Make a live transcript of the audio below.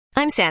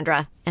I'm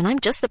Sandra, and I'm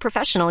just the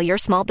professional your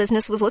small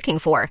business was looking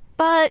for.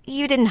 But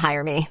you didn't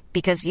hire me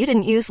because you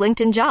didn't use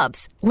LinkedIn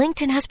Jobs.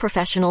 LinkedIn has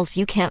professionals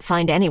you can't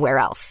find anywhere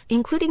else,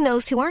 including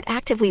those who aren't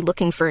actively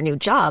looking for a new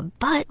job,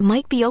 but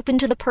might be open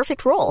to the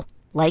perfect role,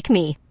 like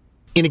me.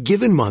 In a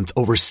given month,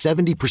 over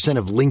 70%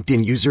 of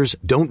LinkedIn users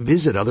don't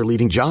visit other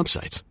leading job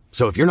sites.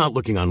 So if you're not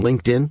looking on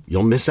LinkedIn,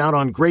 you'll miss out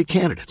on great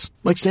candidates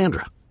like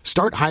Sandra.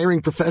 Start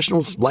hiring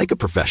professionals like a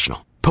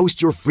professional.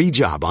 Post your free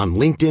job on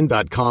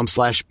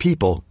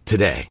linkedin.com/people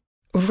today.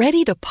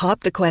 Ready to pop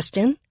the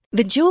question?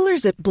 The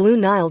jewelers at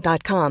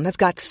BlueNile.com have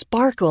got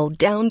sparkle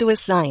down to a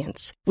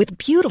science with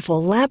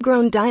beautiful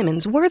lab-grown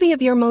diamonds worthy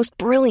of your most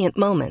brilliant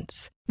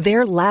moments.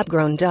 Their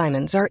lab-grown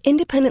diamonds are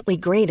independently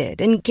graded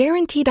and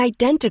guaranteed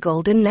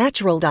identical to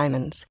natural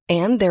diamonds,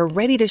 and they're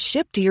ready to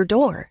ship to your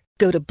door.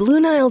 Go to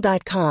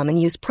BlueNile.com and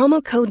use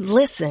promo code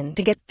LISTEN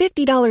to get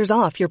 $50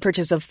 off your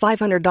purchase of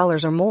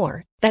 $500 or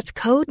more. That's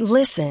code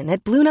LISTEN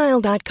at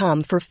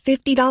BlueNile.com for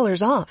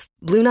 $50 off.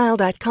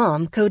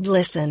 BlueNile.com, code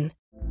LISTEN.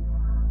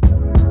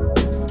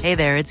 Hey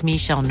there, it's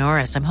Michelle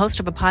Norris. I'm host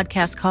of a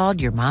podcast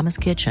called Your Mama's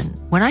Kitchen.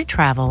 When I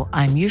travel,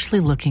 I'm usually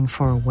looking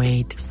for a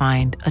way to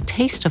find a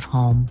taste of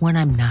home when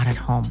I'm not at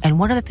home. And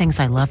one of the things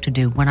I love to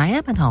do when I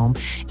am at home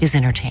is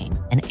entertain.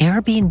 And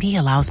Airbnb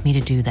allows me to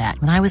do that.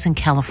 When I was in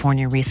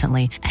California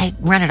recently, I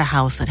rented a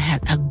house that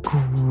had a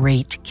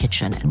great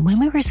kitchen. And when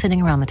we were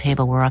sitting around the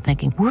table, we were all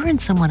thinking, we're in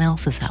someone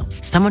else's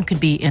house. Someone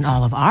could be in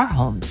all of our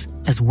homes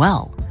as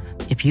well.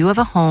 If you have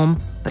a home,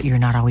 but you're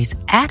not always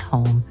at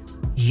home,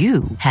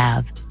 you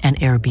have an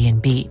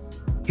Airbnb.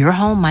 Your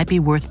home might be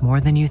worth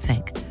more than you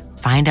think.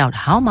 Find out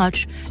how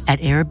much at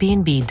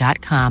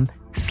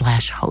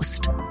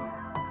airbnb.com/host.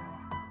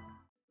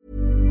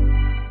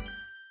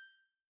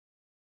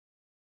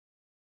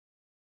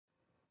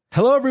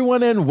 Hello,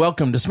 everyone, and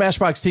welcome to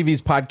Smashbox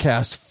TV's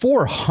podcast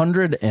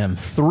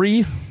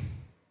 403.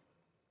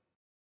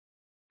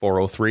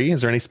 403? Is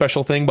there any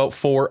special thing about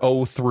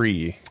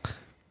 403?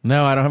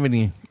 No, I don't have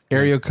any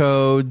area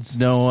codes,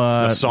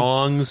 no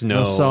songs,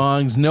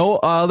 no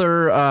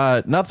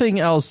other,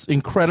 nothing else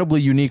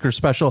incredibly unique or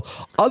special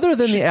other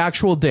than the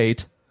actual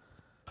date.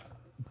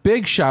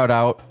 Big shout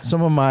out,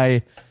 some of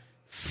my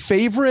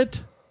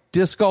favorite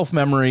disc golf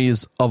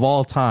memories of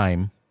all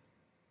time,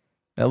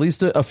 at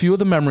least a few of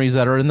the memories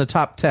that are in the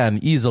top 10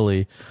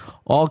 easily,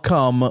 all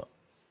come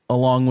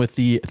along with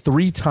the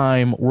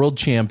 3-time world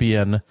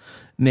champion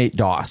Nate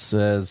Doss,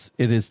 as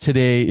it is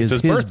today is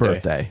his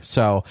birthday.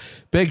 So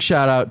big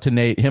shout out to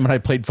Nate. Him and I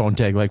played phone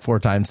tag like 4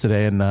 times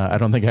today, and I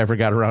don't think I ever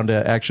got around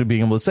to actually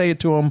being able to say it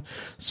to him.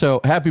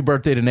 So happy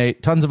birthday to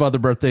Nate. Tons of other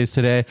birthdays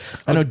today.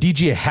 I know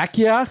DJ Heck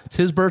Yeah, it's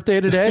his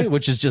birthday today,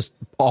 which is just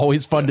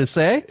always fun to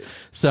say.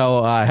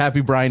 So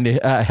happy birthday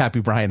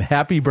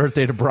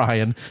to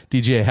Brian,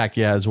 DJ Heck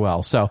Yeah as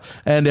well. So,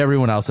 and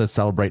everyone else that's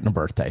celebrating a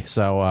birthday.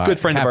 So good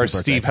friend of ours,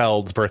 birthday. Steve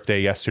Held's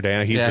birthday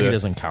yesterday. He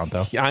doesn't count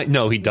though.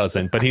 No, he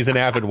doesn't, but he's an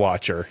avid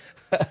watcher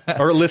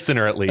or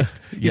listener at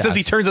least. He says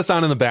he turns us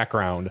on in the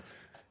background.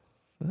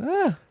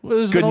 Well,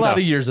 there's been a lot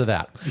of years of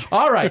that.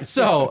 All right,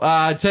 so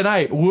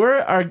tonight we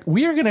are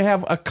going to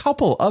have a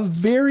couple of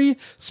very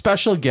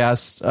special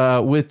guests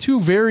with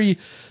 2 very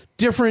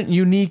different,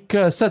 unique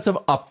sets of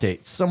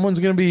updates. Someone's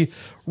going to be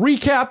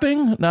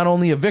recapping not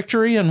only a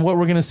victory and what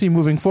we're going to see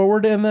moving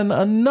forward, and then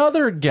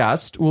another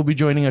guest will be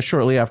joining us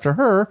shortly after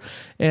her,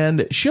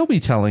 and she'll be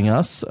telling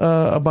us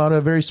about a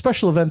very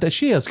special event that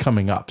she has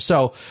coming up.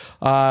 So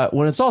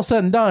when it's all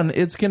said and done,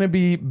 it's going to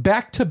be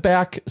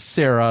back-to-back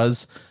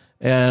Sarahs,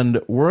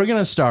 and we're going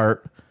to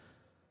start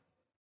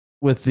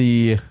with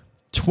the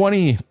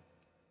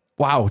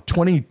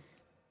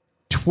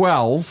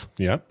 2012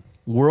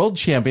 world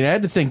champion. I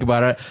had to think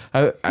about it.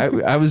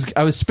 I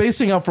was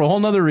spacing out for a whole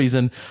nother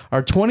reason.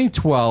 Our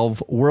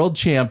 2012 world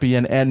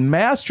champion and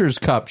Masters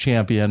Cup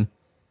champion,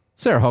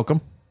 Sarah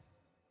Hokum.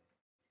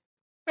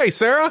 Hey,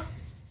 Sarah.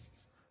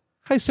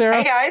 Hi, Sarah.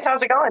 Hey, guys.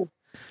 How's it going?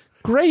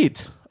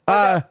 Great.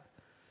 I'm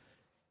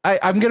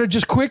going to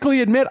just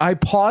quickly admit I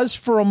paused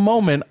for a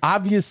moment.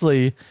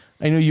 Obviously,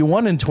 I knew you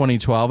won in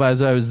 2012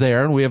 as I was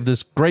there, and we have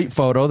this great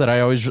photo that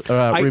I always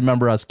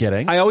remember us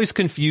getting. I always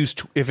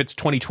confused if it's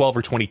 2012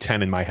 or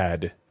 2010 in my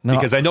head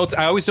because I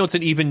always know it's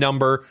an even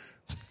number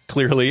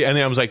clearly, and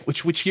then I was like,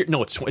 which year?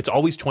 No, it's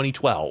always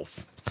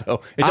 2012, so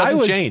it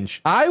doesn't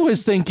change. I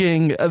was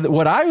thinking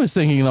what I was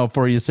thinking though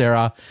for you,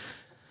 Sarah,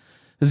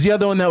 is the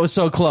other one that was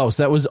so close,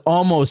 that was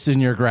almost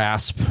in your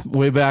grasp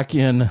way back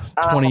in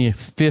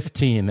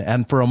 2015,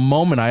 and for a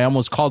moment I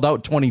almost called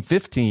out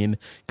 2015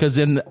 because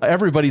in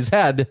everybody's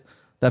head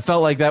that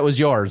felt like that was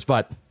yours,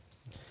 but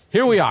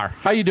here we are.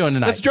 How you doing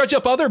tonight? Let's dredge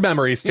up other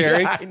memories,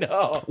 Terry. Yeah, I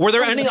know. Were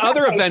there any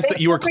other events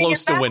that you were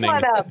close to winning?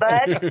 One up,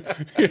 bud.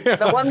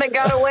 The one that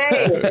got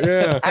away.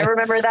 Yeah. I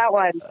remember that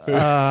one.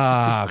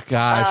 Oh,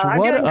 gosh. I'm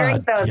doing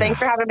great, though. Thanks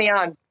for having me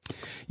on.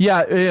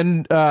 Yeah,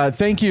 and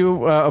thank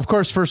you. Of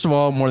course, first of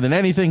all, more than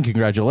anything,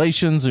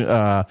 congratulations.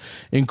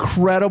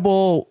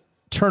 Incredible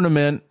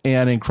tournament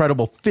and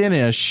incredible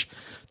finish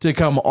to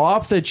come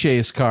off the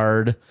chase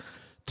card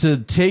to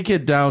take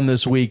it down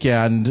this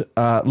weekend.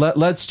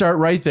 Let's start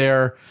right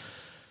there.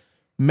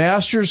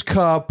 Masters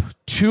Cup,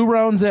 2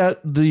 rounds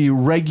at the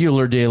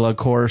regular De La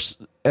course,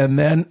 and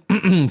then,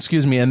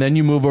 excuse me, and then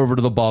you move over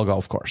to the ball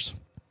golf course.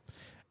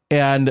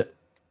 And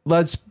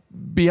let's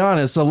be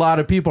honest, a lot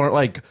of people aren't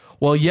like,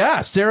 well,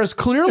 yeah, Sarah's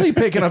clearly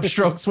picking up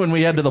strokes when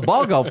we head to the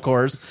ball golf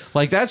course.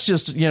 Like, that's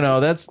just,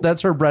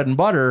 that's her bread and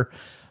butter.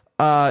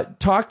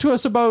 Talk to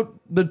us about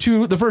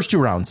the first 2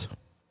 rounds.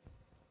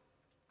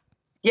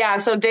 Yeah,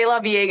 so De La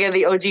Viega,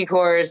 the OG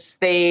course,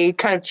 they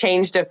kind of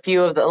changed a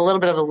little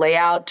bit of the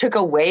layout, took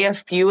away a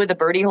few of the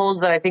birdie holes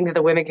that I think that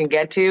the women can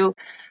get to.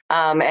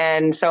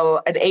 And so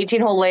an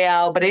 18-hole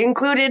layout, but it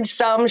included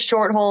some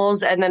short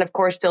holes, and then, of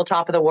course, still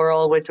Top of the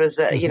World, which was,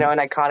 an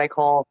iconic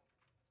hole.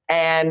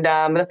 And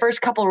the first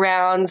couple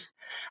rounds,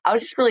 I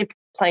was just really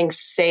playing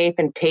safe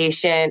and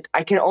patient.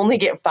 I can only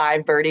get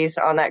 5 birdies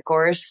on that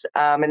course.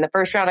 In the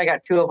first round, I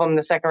got 2 of them.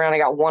 The second round, I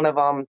got 1 of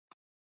them,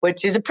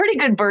 which is a pretty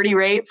good birdie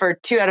rate for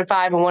 2 out of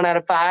 5 and 1 out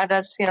of 5.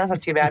 That's,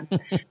 not too bad.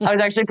 I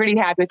was actually pretty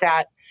happy with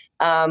that.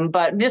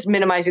 But just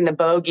minimizing the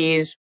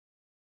bogeys.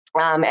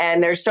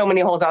 And there's so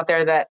many holes out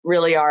there that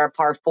really are a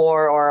par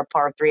 4 or a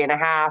par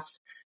 3.5.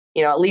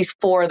 At least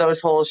 4 of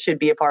those holes should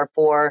be a par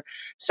 4.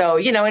 So,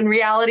 in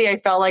reality, I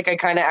felt like I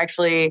kind of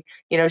actually,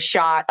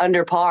 shot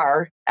under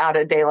par out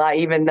of De La,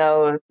 even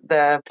though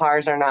the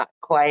pars are not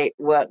quite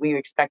what we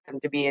expect them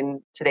to be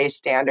in today's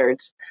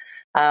standards.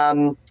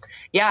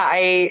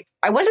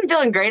 I wasn't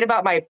feeling great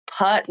about my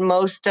putt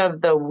most of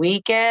the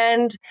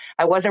weekend.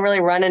 I wasn't really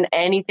running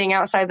anything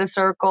outside the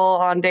circle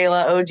on De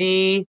La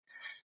OG.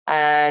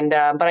 And,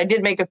 but I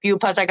did make a few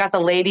putts. I got the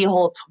lady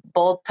hole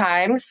both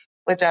times,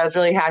 which I was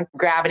really happy.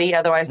 Gravity,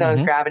 otherwise known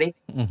as Gravity.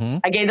 Mm-hmm.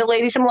 I gave the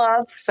lady some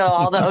love, so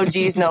all the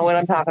OGs know what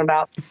I'm talking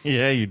about.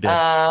 Yeah, you did.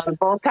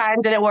 Both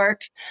times, and it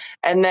worked.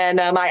 And then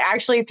I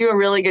actually threw a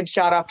really good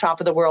shot off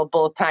Top of the World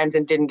both times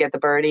and didn't get the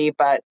birdie.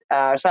 But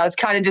so I was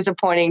kind of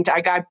disappointing.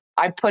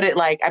 I put it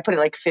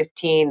like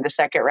 15 the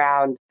second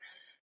round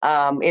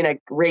in a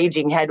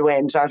raging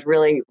headwind. So I was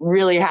really,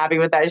 really happy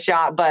with that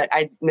shot, but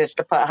I missed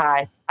the putt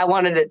high. I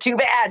wanted it too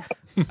bad.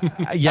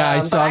 Yeah,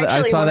 I saw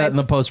that in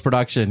the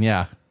post-production.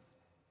 Yeah.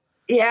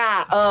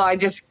 Yeah. Oh, I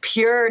just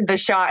pured the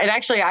shot. And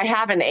actually, I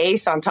have an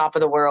ace on Top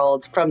of the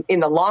World in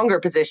the longer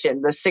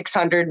position, the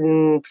 600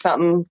 and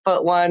something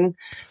foot one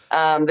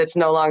that's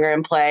no longer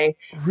in play.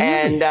 Really?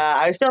 And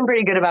I was feeling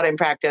pretty good about it in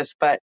practice.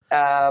 But,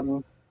 I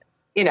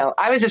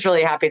was just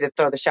really happy to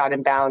throw the shot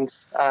in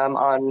bounds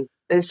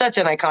it's such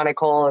an iconic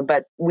hole.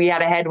 But we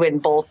had a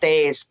headwind both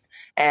days,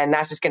 and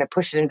that's just going to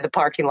push it into the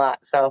parking lot.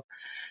 So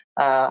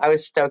I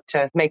was stoked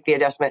to make the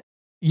adjustment.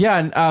 Yeah.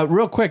 And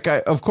real quick,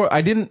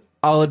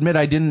 I'll admit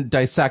I didn't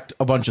dissect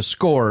a bunch of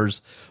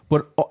scores,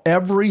 but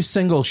every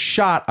single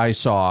shot I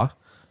saw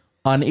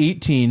on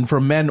 18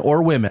 from men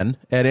or women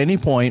at any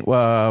point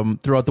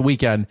throughout the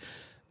weekend,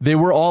 they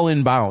were all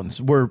in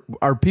bounds.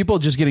 Are people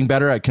just getting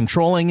better at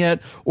controlling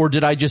it, or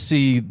did I just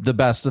see the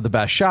best of the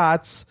best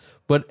shots?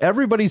 But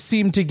everybody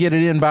seemed to get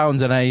it in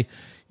bounds, and I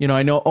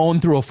know Owen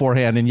threw a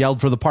forehand and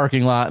yelled for the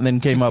parking lot, and then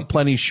came up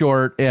plenty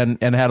short and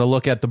had a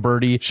look at the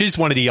birdie. She just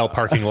wanted to yell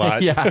parking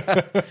lot.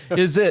 Yeah.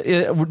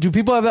 Do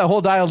people have that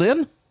hole dialed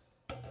in?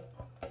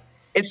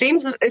 It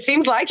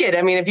seems like it.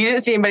 I mean, if you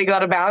didn't see anybody go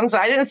out of bounds,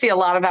 I didn't see a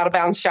lot of out of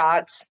bounds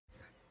shots.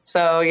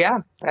 So yeah,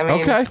 I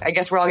mean, okay. I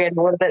guess we're all getting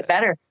a little bit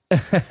better.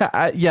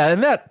 Yeah,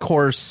 and that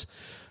course,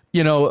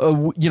 we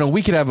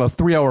could have a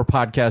 3-hour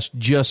podcast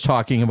just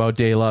talking about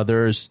De La.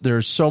 There's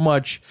so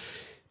much,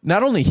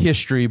 not only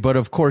history, but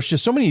of course,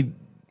 just so many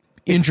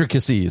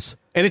intricacies.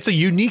 And it's a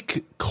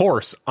unique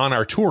course on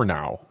our tour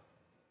now.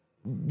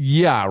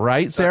 Yeah,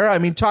 right, Sarah? I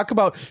mean,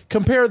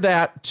 compare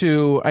that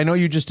to, I know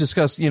you just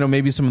discussed,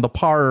 maybe some of the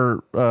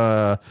par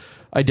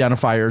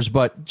identifiers,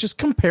 but just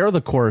compare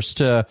the course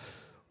to,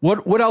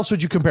 what else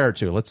would you compare it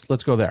to?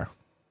 Let's go there.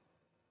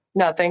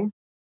 Nothing.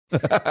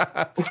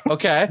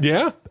 Okay.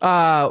 Yeah.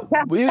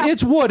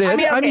 It's wooded.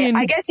 I mean,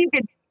 I guess you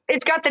could,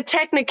 it's got the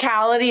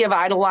technicality of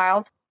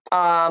Idlewild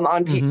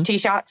on tee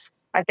shots,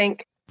 I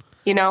think.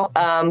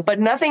 But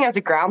nothing has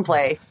a ground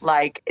play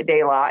like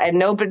De La, and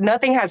but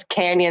nothing has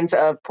canyons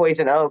of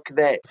poison oak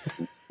that,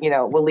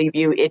 will leave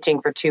you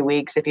itching for 2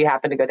 weeks if you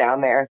happen to go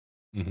down there.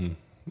 Mm-hmm.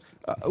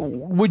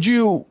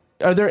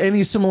 Are there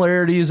any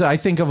similarities? I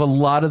think of a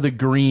lot of the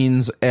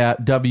greens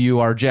at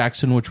W.R.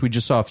 Jackson, which we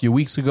just saw a few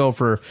weeks ago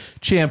for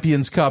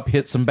Champions Cup,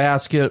 hit some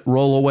basket,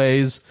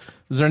 rollaways.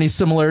 Is there any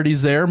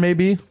similarities there,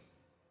 maybe?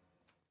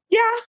 Yeah,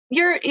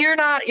 you're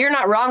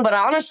not wrong, but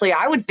honestly,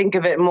 I would think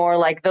of it more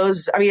like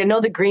those. I mean, I know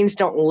the greens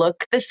don't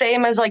look the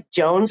same as like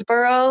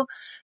Jonesboro,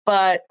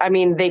 but I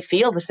mean, they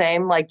feel the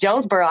same. Like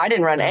Jonesboro, I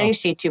didn't run any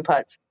C2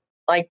 putts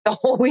like the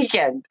whole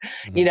weekend,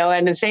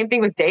 and the same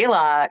thing with De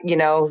La,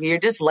 you're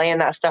just laying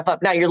that stuff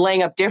up. Now you're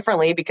laying up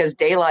differently because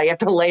De La, you have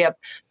to lay up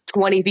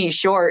 20 feet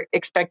short,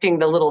 expecting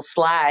the little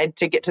slide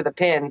to get to the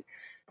pin.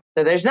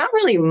 So there's not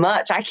really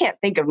much. I can't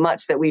think of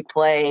much that we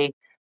play.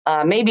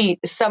 Maybe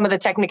some of the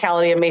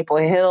technicality of Maple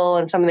Hill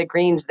and some of the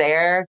greens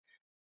there,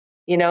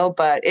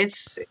 but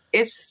it's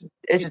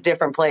a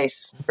different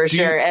place for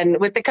sure. And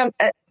with the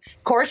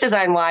course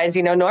design wise,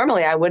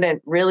 normally I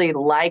wouldn't really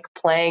like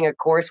playing a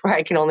course where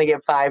I can only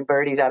get 5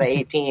 birdies out of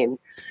 18.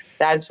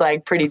 That's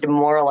like pretty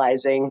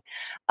demoralizing.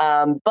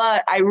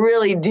 But I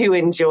really do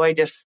enjoy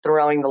just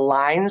throwing the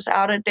lines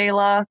out at De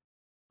La.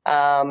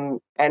 And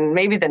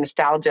maybe the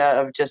nostalgia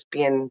of just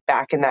being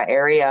back in that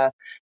area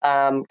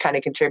kind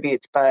of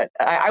contributes. But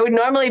I would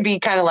normally be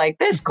kind of like,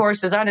 this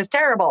course design is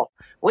terrible.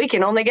 We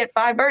can only get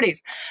 5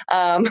 birdies.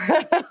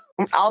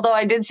 Although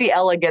I did see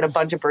Ella get a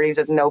bunch of birdies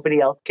that nobody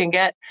else can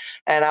get.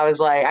 And I was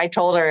like, I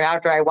told her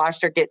after I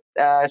watched her get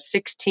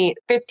 15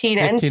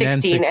 and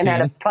 16 and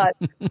had a putt.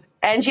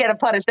 And she had a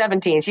putt at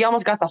 17. She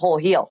almost got the whole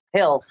hill,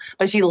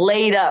 but she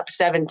laid up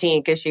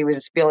 17 because she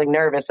was feeling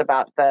nervous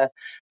about the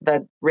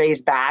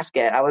raised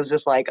basket. I was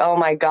just like, oh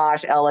my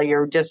gosh, Ella,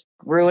 you're just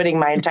ruining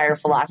my entire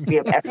philosophy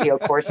of FPO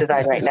course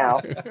design right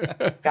now.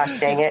 Gosh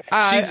dang it.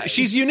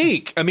 She's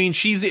unique. I mean,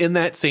 she's in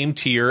that same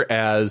tier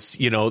as,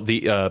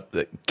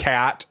 the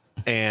Kat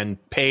and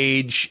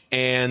Paige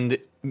and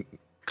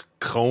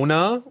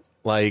Kona.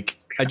 Like,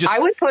 I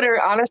would put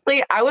her,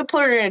 honestly,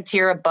 in a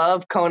tier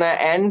above Kona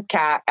and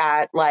Kat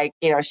at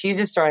she's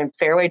just throwing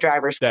fairway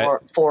drivers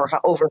for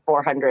over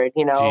 400,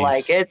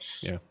 like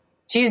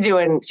she's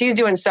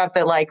doing stuff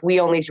that we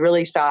only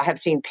really have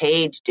seen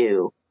Paige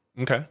do.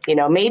 Okay.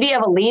 Maybe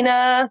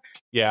Evelina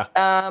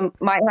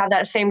might have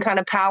that same kind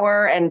of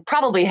power, and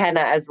probably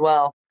Henna as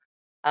well.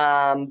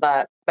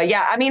 But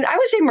yeah, I mean, I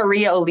would say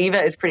Maria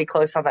Oliva is pretty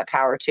close on that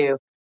power too.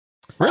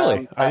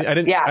 Really? I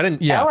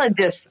didn't. Yeah. Ella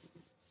just.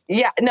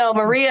 Yeah, no,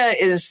 Maria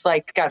is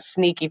got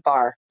sneaky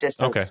far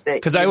distance. Okay,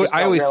 because I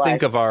always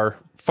think of our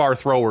far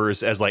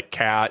throwers as like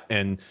Kat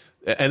and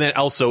then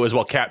also as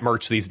well Kat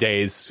Merch these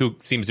days, who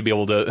seems to be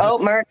able to. Oh,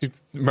 Merch.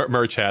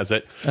 Merch has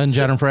it. And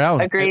Jennifer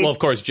Allen. Agreed. Well, of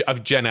course,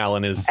 Jen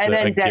Allen is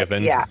a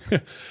given. Yeah.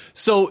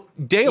 So,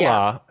 De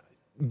La,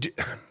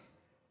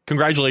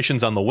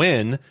 congratulations on the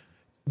win.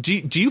 Do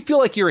you feel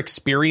like your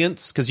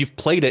experience, because you've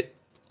played it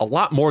a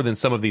lot more than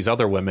some of these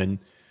other women,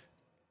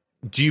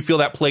 do you feel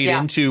that played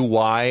into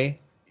why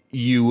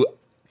you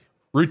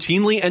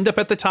routinely end up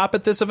at the top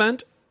at this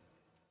event?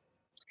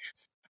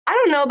 I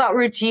don't know about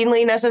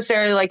routinely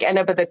necessarily end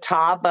up at the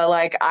top, but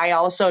I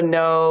also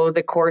know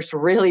the course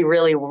really,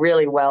 really,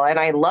 really well. And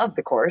I love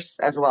the course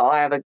as well.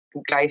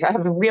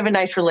 We have a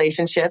nice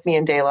relationship, me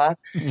and De La.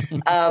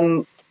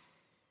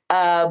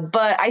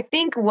 But I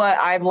think what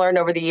I've learned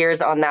over the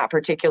years on that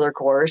particular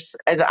course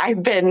is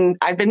I've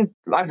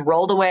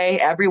rolled away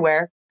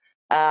everywhere.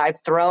 I've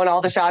thrown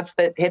all the shots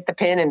that hit the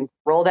pin and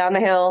roll down the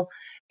hill.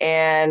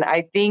 And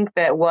I think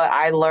that what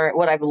I've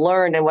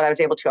learned and what I was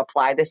able to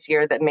apply this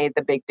year that made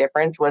the big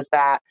difference was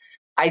that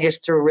I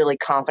just threw really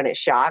confident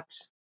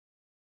shots.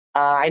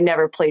 I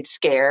never played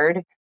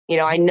scared.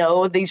 I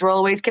know these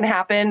rollaways can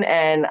happen.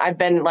 And I've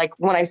been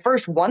when I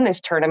first won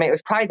this tournament, it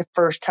was probably the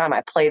first time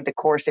I played the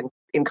course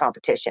in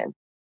competition.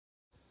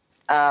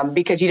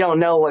 Because you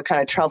don't know what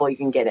kind of trouble you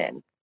can get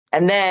in.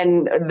 And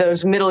then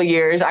those middle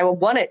years, I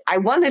won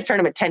this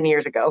tournament 10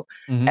 years ago.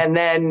 Mm-hmm. And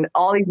then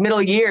all these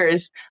middle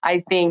years,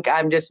 I think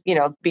I'm just,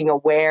 being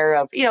aware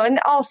of,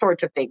 and all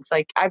sorts of things.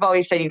 I've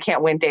always said you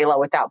can't win De La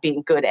without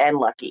being good and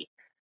lucky.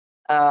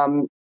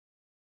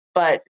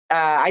 But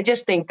I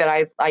just think that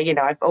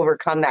I've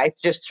overcome that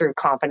just through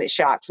confident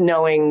shots,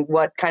 knowing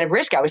what kind of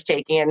risk I was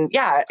taking. And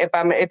yeah,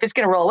 if it's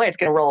going to roll away, it's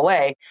going to roll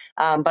away.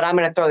 But I'm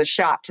going to throw the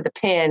shot to the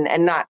pin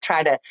and not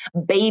try to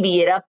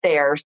baby it up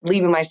there,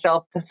 leaving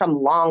myself to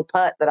some long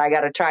putt that I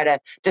got to try to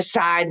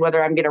decide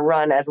whether I'm going to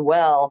run as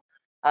well.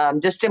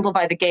 Just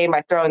simplify the game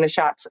by throwing the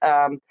shots,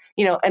 an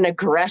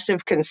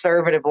aggressive,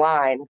 conservative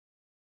line.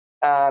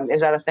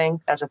 Is that a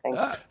thing? That's a thing.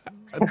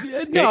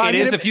 No, it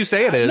is if you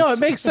say it is. No, it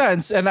makes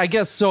sense. And I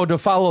guess so to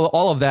follow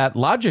all of that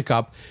logic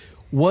up,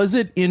 was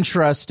it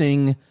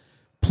interesting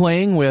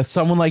playing with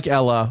someone like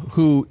Ella,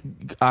 who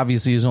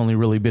obviously has only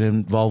really been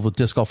involved with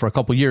disc golf for a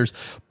couple years,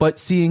 but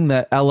seeing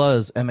the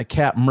Ellas and the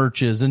Kat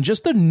Merches and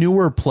just the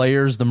newer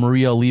players, the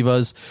Maria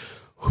Olivas,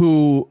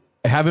 who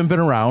haven't been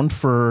around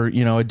for,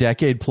 a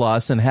decade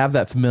plus and have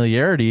that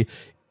familiarity.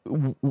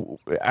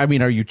 I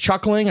mean, are you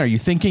chuckling? Are you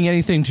thinking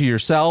anything to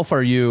yourself?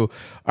 Are you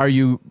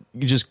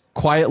just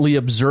quietly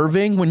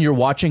observing when you're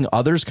watching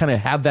others kind of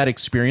have that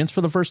experience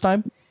for the first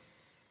time?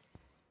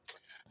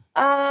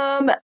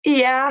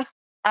 Yeah,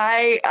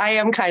 I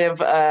am kind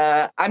of,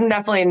 I'm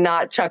definitely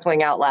not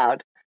chuckling out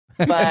loud,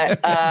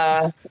 but,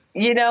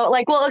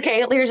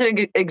 okay, here's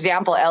an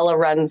example. Ella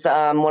runs,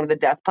 one of the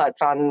death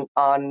putts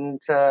on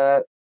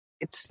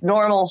it's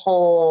normal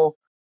hole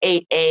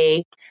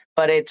 8A,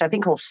 but it's, I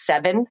think, hole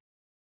 7.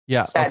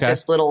 Yeah. It's that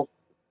just little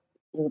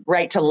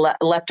right to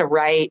left to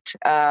right,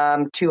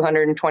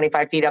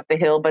 225 feet up the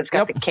hill, but it's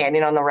got the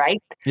canyon on the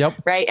right.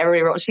 Yep. Right.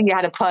 She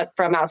had a putt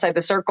from outside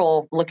the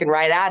circle looking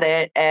right at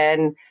it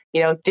and,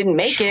 didn't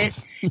make it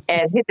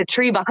and hit the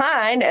tree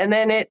behind, and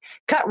then it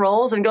cut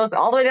rolls and goes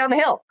all the way down the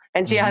hill.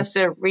 And she has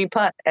to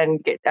re-putt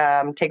and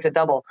takes a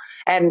double.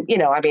 And,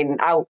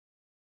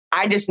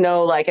 I just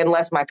know, like,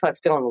 unless my putt's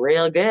feeling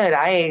real good,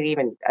 I ain't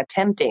even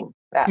attempting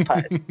that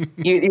putt.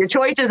 Your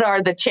choices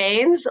are the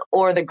chains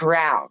or the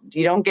ground.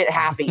 You don't get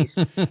halfies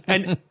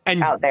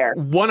and out there.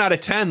 1 out of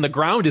 10, the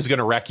ground is going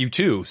to wreck you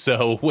too.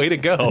 So way to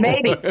go.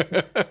 Maybe.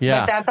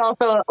 Yeah. But that's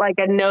also like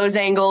a nose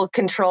angle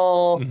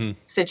control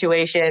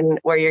situation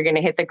where you're going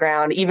to hit the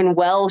ground even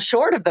well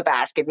short of the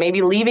basket,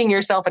 maybe leaving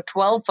yourself a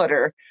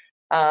 12-footer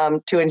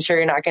to ensure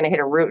you're not going to hit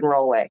a root and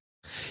roll away.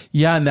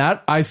 Yeah, and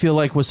that I feel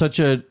like was such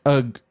a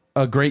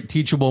great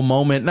teachable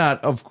moment,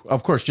 not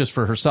of course just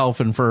for herself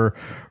and for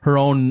her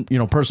own,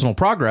 personal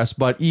progress,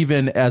 but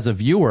even as a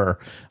viewer,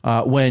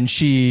 when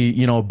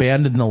she,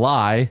 abandoned the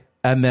lie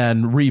and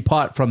then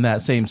re-putt from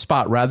that same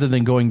spot rather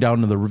than going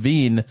down to the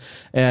ravine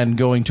and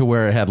going to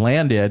where it had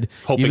landed.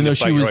 Hoping even though to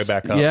she fight your was, way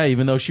back up. Yeah,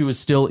 even though she was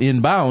still in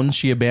bounds,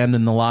 she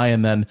abandoned the lie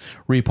and then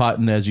re-putt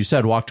and, as you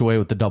said, walked away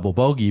with the double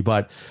bogey.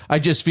 But I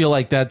just feel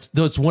like that's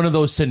one of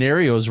those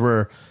scenarios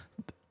where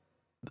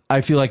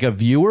I feel like a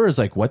viewer is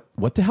like, what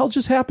the hell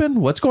just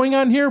happened? What's going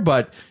on here?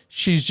 But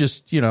she's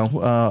just,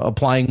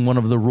 applying one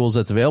of the rules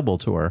that's available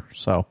to her.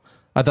 So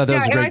I thought that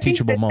was a great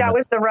teachable moment. That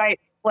was the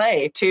right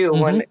play too,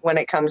 when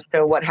it comes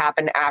to what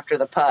happened after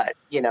the putt,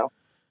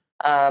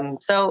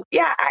 So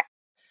yeah,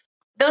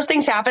 those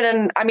things happen.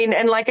 And I mean,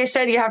 and like I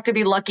said, you have to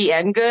be lucky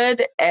and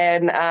good.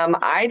 And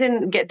I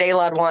didn't get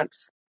Daylod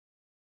once.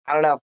 I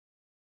don't know.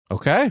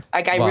 Okay.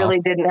 Like I really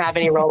didn't have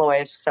any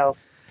rollaways. So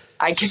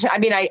I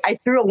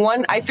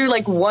threw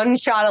like one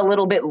shot a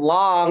little bit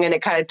long and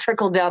it kind of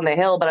trickled down the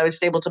hill, but I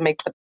was able to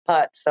make the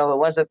putt. So it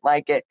wasn't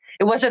like it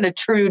wasn't a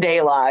true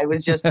Daylod. It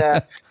was just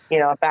a,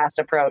 a fast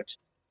approach.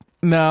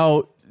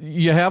 Now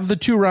you have the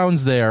 2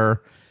 rounds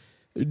there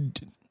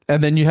and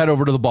then you head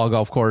over to the ball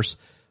golf course.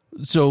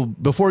 So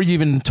before you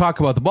even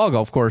talk about the ball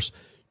golf course,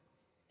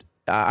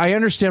 I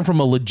understand from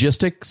a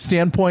logistic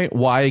standpoint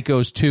why it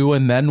goes 2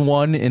 and then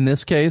 1 in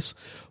this case.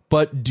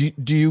 But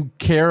do you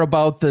care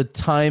about the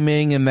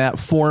timing and that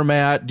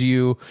format? Do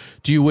you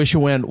wish it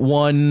went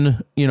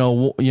 1,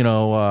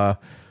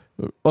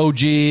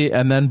 OG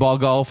and then ball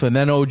golf and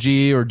then OG,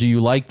 or do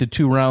you like the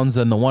 2 rounds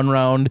and the 1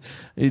 round?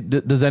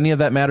 Does any of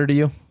that matter to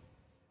you?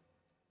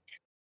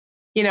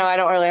 I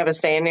don't really have a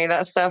say in any of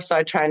that stuff, so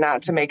I try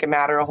not to make it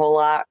matter a whole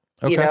lot.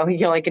 Okay. You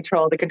can only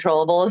control the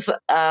controllables.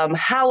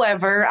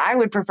 However, I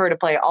would prefer to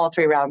play all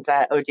 3 rounds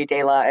at OG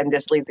Dela and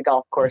just leave the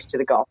golf course to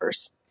the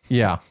golfers.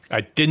 Yeah.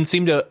 I didn't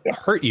seem to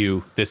hurt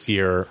you this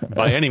year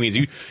by any means.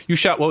 You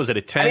shot, what was it,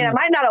 a 10? I mean, I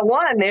might not have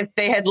won if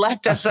they had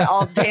left us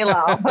all day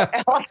long,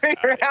 all 3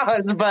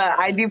 rounds, but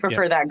I do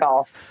prefer that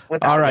golf.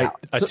 All right.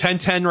 A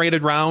 10-10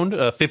 rated round,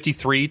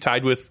 53,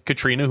 tied with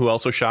Katrina, who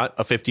also shot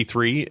a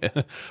 53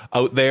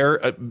 out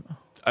there.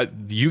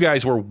 You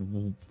guys were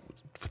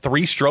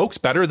 3 strokes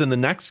better than the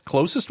next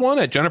closest one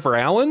at Jennifer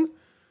Allen.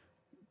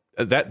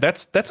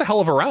 That's a hell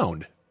of a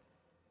round.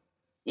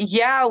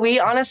 Yeah,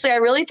 I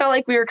really felt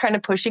like we were kind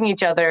of pushing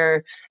each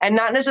other, and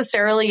not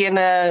necessarily in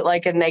a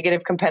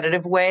negative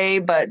competitive way,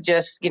 but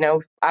just,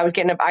 I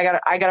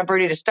got a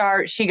birdie to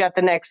start. She got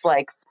the next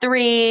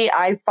 3.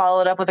 I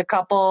followed up with a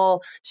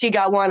couple. She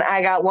got 1.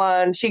 I got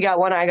 1. She got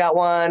 1. I got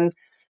 1.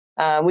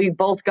 We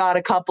both got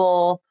a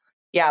couple.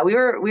 Yeah, we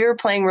were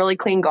playing really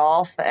clean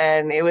golf,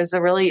 and it was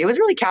a really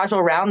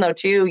casual round though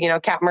too.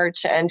 Kat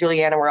Merch and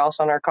Juliana were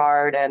also on our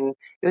card, and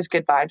it was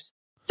good vibes.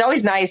 It's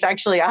always nice,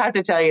 actually. I have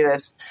to tell you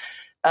this.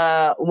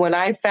 When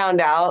I found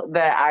out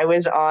that I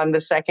was on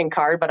the second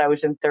card, but I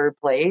was in 3rd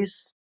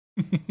place,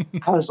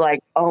 I was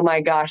like, oh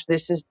my gosh,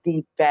 this is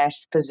the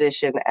best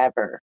position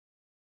ever.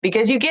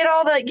 Because you get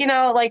all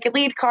the,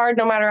 lead card,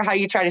 no matter how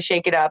you try to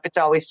shake it up, it's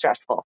always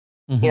stressful.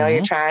 Mm-hmm.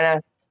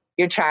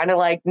 You're trying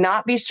to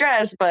not be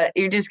stressed, but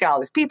you just got all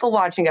these people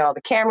watching, got all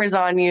the cameras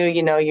on you,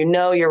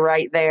 you're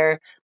right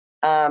there.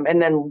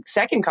 And then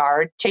second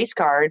card, chase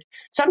card,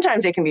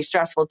 sometimes it can be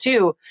stressful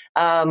too.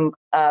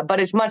 But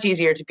it's much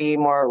easier to be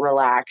more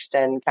relaxed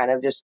and kind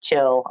of just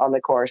chill on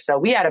the course. So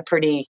we had a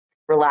pretty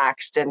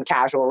relaxed and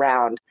casual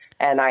round.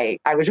 And I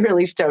was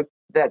really stoked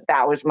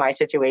that was my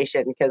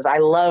situation, because I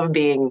love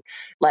being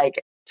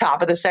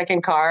top of the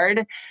second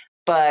card,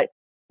 but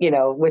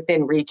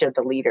within reach of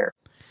the leader.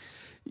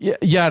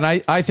 Yeah. And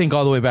I think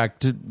all the way back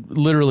to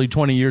literally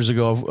 20 years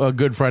ago, a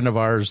good friend of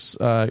ours,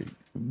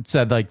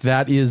 said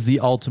that is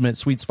the ultimate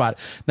sweet spot.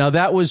 Now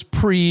that was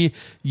pre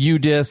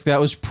UDisc, that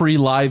was pre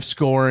live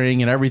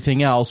scoring and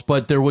everything else,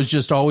 but there was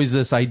just always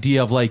this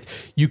idea of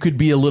you could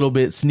be a little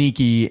bit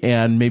sneaky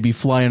and maybe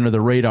fly under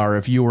the radar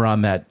if you were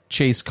on that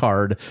chase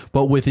card,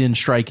 but within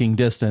striking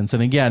distance.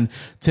 And again,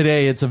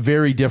 today it's a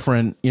very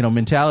different,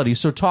 mentality.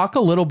 So talk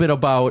a little bit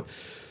about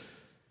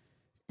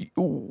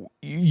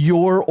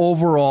your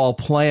overall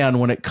plan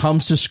when it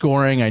comes to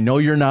scoring. I know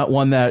you're not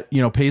one that,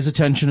 pays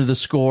attention to the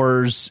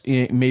scores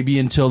maybe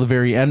until the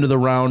very end of the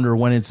round or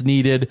when it's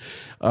needed.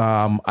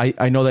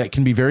 I know that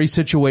can be very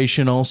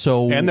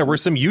situational. And there were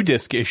some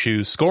UDisc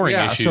issues, scoring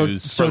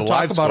issues. So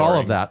talk about all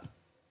of that.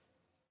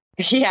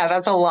 Yeah,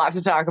 that's a lot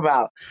to talk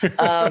about.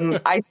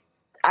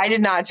 I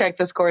did not check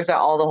the scores at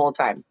all the whole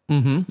time.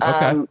 Mm-hmm.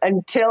 Okay.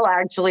 Until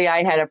actually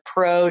I had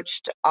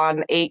approached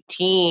on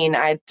 18,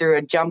 I threw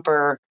a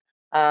jumper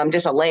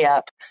just a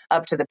layup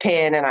up to the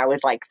pin, and I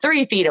was like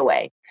 3 feet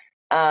away.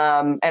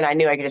 And I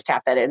knew I could just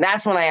tap that in.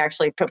 That's when I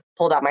actually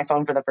pulled out my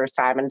phone for the first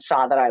time and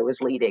saw that I was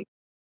leading.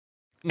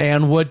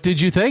 And what did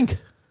you think?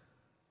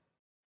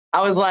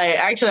 I was like,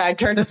 actually, I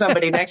turned to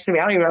somebody next to me.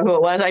 I don't even know who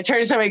it was. I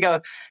turned to somebody and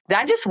go, did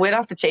I just win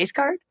off the chase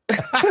card?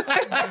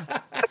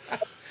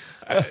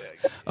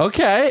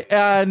 Okay.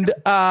 And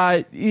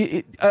I'll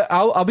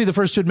be the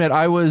first to admit,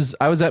 I was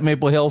at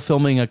Maple Hill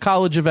filming a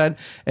college event.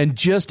 And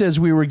just as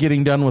we were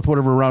getting done with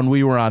whatever round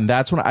we were on,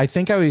 that's when I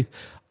think I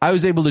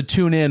was able to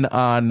tune in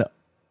on,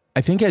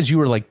 I think as you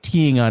were like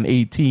teeing on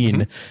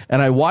 18,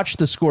 and I watched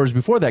the scores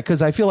before that,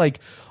 because I feel like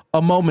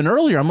a moment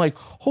earlier, I'm like,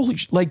 holy,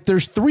 like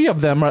there's 3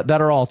 of them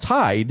that are all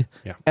tied.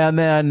 Yeah. And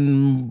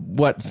then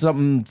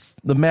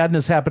the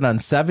madness happened on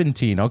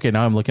 17. Okay,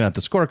 now I'm looking at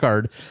the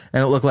scorecard,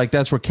 and it looked like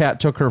that's where Kat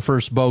took her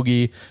first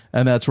bogey,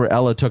 and that's where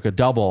Ella took a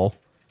double,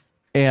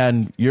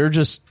 and you're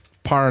just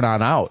parring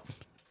on out.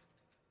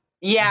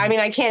 Yeah, I mean,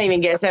 I can't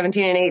even get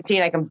 17 and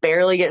 18. I can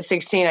barely get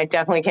 16. I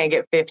definitely can't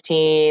get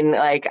 15.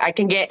 Like, I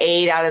can get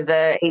 8 out of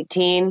the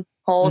 18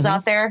 holes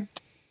out there.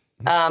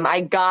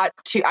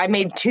 I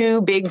made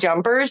 2 big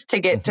jumpers to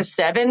get to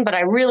 7, but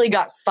I really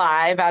got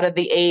 5 out of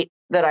the 8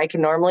 that I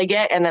can normally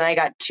get. And then I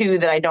got 2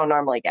 that I don't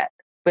normally get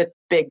with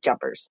big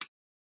jumpers.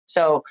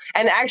 So,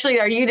 and actually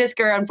our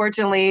U-Discer,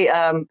 unfortunately,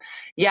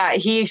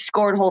 he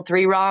scored hole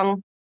 3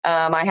 wrong.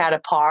 I had a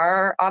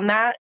par on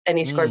that, and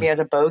he scored me as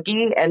a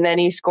bogey. And then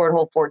he scored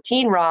hole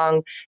 14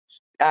 wrong,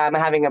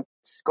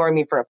 scoring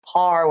me for a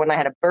par when I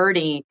had a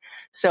birdie.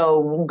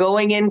 So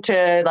going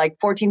into like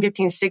 14,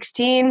 15,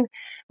 16,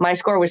 my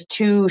score was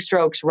 2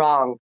 strokes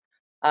wrong.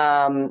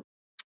 So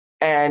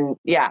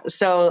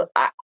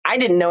I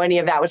didn't know any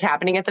of that was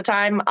happening at the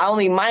time.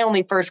 My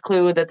only first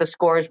clue that the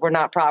scores were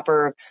not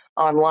proper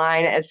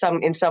online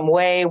in some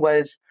way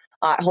was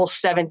hole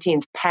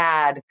 17's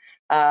pad.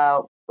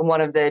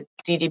 One of the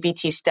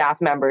DGPT staff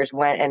members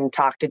went and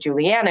talked to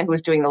Juliana, who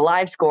was doing the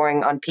live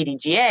scoring on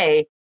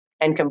PDGA,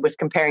 and was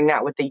comparing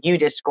that with the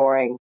U-Disc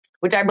scoring,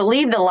 which I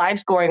believe the live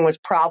scoring was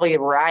probably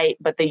right,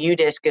 but the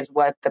U-Disc is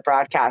what the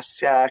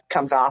broadcast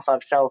comes off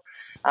of. So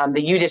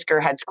the U-Discer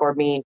had scored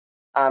me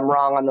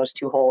wrong on those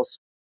 2 holes.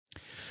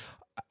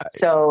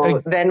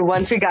 So then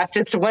once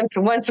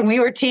we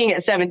were teeing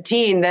at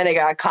 17, then it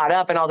got caught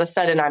up, and all of a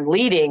sudden I'm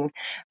leading.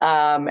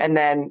 And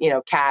then,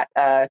 Kat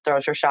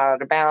throws her shot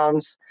out of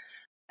bounds.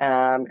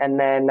 And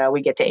then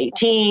we get to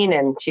 18,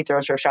 and she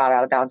throws her shot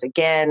out of bounds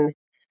again,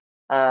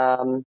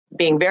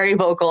 being very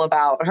vocal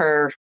about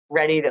her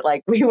ready to,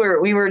 like, we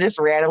were just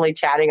randomly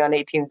chatting on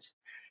 18's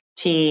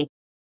tee,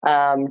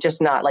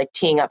 just not like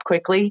teeing up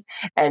quickly.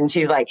 And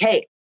she's like,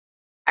 hey,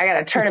 I got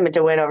a tournament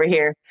to win over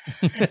here.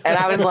 And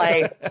I was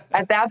like,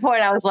 at that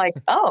point, I was like,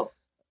 oh,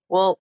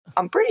 well,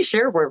 I'm pretty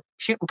sure we're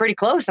shooting pretty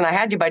close, and I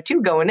had you by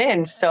 2 going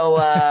in. So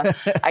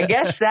I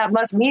guess that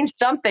must mean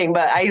something.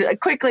 But I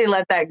quickly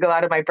let that go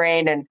out of my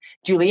brain. And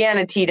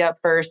Juliana teed up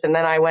first, and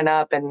then I went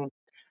up and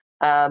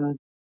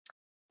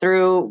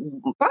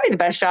threw probably the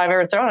best shot I've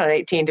ever thrown on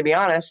 18, to be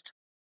honest.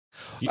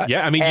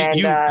 Yeah, I mean,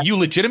 you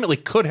legitimately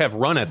could have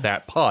run at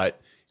that putt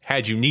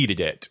had you needed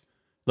it.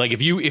 Like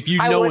if you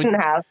I wouldn't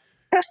have.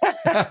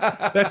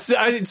 That's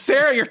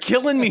Sarah, you're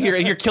killing me here,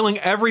 and you're killing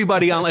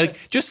everybody on.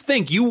 Like, just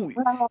think,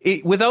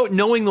 without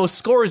knowing those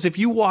scores, if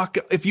you walk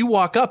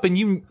up and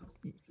you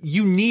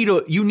need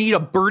a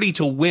birdie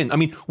to win. I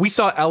mean, we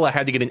saw Ella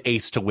had to get an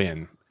ace to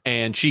win,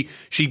 and she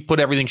put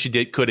everything she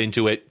could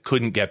into it,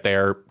 couldn't get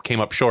there,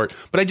 came up short.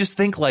 But I just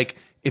think, like,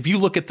 if you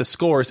look at the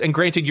scores, and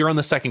granted you're on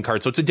the second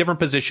card, so it's a different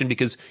position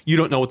because you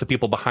don't know what the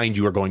people behind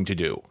you are going to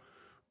do.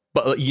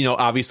 But,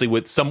 obviously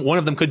with one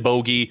of them could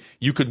bogey,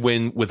 you could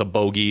win with a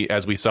bogey,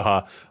 as we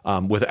saw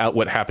with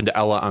what happened to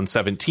Ella on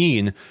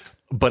 17.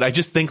 But I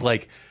just think,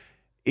 like,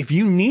 if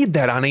you need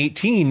that on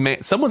 18,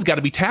 man, someone's got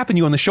to be tapping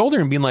you on the shoulder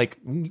and being like,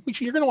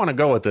 you're going to want to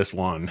go with this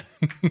one.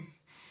 And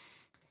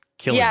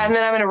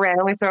then I'm going to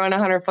randomly throw in a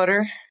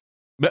 100-footer.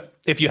 But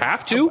if you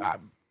have to,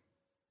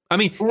 I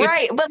mean,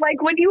 right. But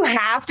like when you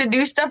have to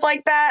do stuff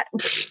like that,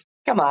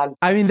 come on.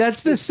 I mean,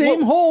 that's the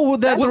same hole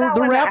that the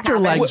Raptor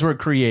legs were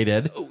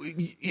created.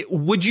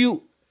 Would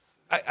you?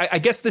 I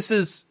guess this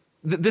is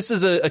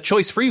a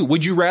choice for you.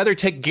 Would you rather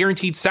take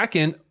guaranteed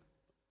second,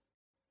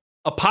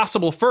 a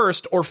possible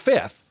first, or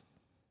fifth?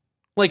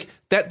 Like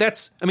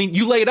that's. I mean,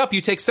 you lay it up, you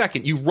take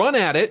second, you run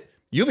at it,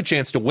 you have a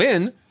chance to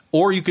win.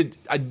 Or you could,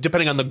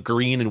 depending on the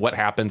green and what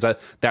happens, that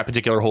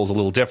particular hole is a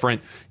little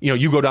different.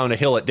 You go down a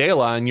hill at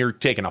Dela and you're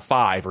taking a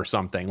 5 or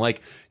something.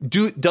 Like,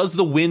 does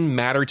the win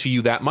matter to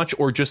you that much,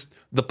 or just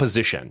the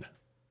position?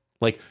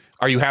 Like,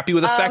 are you happy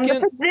with a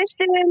second?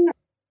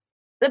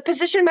 The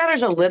position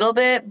matters a little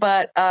bit,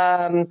 but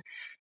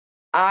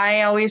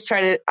I always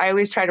try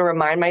to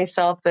remind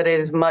myself that it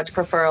is much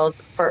preferable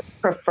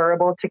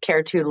to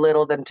care too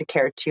little than to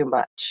care too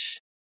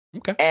much.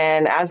 Okay.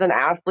 And as an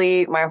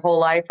athlete, my whole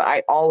life,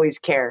 I always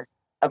care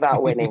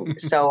about winning.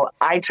 So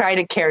I try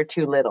to care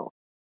too little.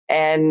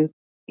 And,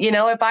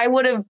 if I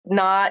would have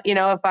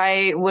if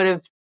I would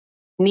have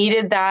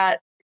needed that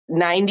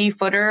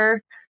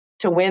 90-footer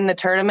to win the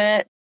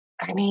tournament,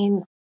 I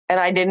mean, and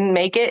I didn't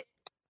make it,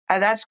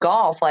 that's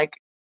golf. Like,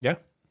 yeah,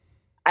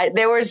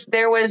 there was,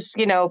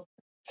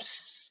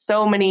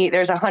 so many,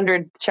 there's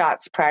 100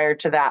 shots prior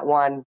to that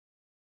one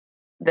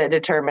that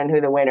determine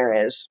who the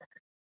winner is.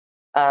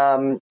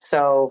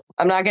 So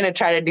I'm not going to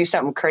try to do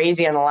something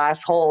crazy on the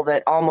last hole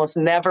that almost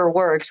never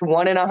works.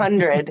 1 in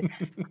 100.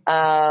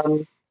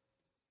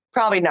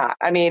 Probably not.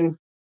 I mean,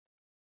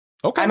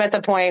 okay. I'm at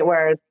the point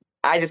where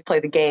I just play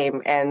the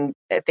game and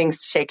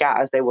things shake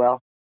out as they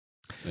will.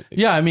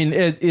 Yeah, I mean,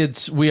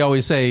 it's we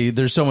always say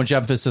there's so much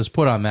emphasis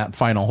put on that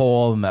final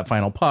hole and that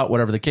final putt,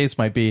 whatever the case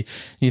might be.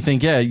 You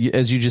think, yeah,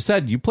 as you just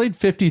said, you played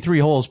 53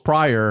 holes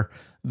prior.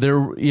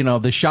 There,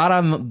 the shot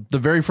on the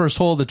very first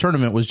hole of the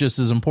tournament was just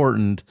as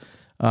important.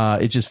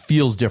 It just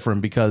feels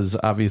different because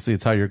obviously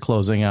it's how you're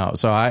closing out.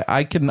 So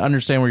I can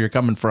understand where you're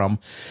coming from.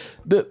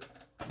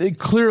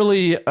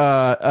 Clearly,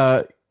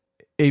 a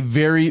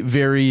very,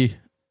 very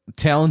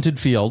talented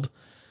field.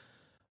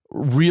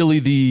 Really,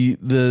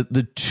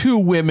 the two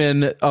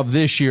women of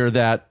this year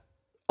that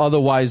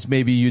otherwise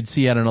maybe you'd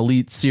see at an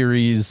Elite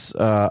Series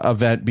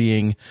event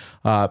being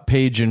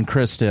Paige and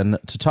Kristin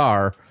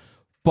Tattar,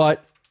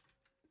 but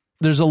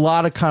there's a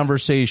lot of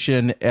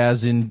conversation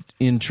as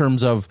in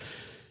terms of,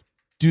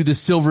 do the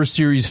Silver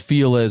Series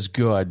feel as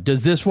good?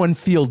 Does this one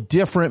feel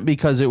different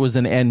because it was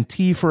an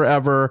NT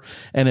forever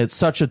and it's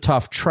such a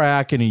tough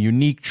track and a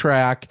unique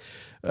track?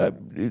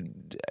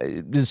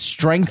 Does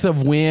strength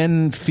of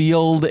win,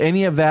 field,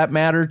 any of that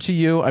matter to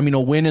you? I mean, a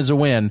win is a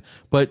win,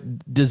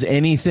 but does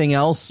anything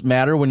else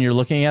matter when you're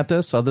looking at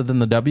this other than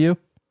the W?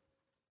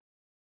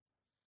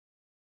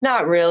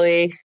 Not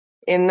really.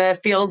 In the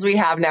fields we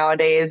have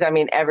nowadays, I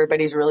mean,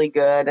 everybody's really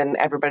good and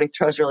everybody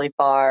throws really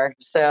far.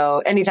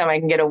 So anytime I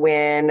can get a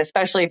win,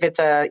 especially if it's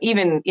a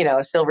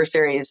Silver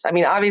Series, I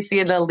mean, obviously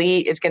an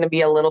Elite is going to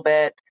be a little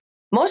bit,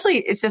 mostly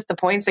it's just the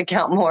points that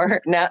count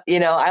more. Now,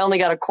 I only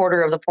got a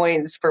quarter of the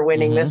points for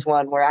winning this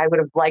one, where I would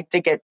have liked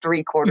to get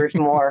 3/4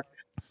 more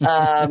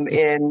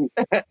in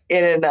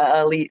an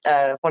Elite,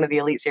 one of the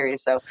Elite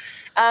Series. So,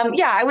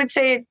 I would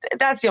say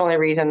that's the only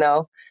reason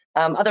though.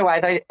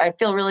 Otherwise, I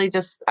feel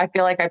I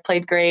feel like I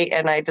played great,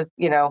 and I just,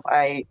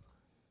 I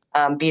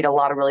beat a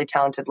lot of really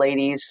talented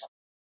ladies.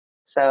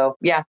 So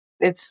yeah,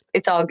 it's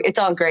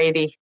all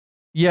gravy.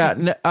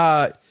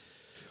 Yeah.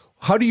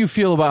 How do you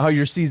feel about how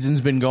your season's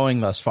been going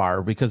thus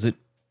far? Because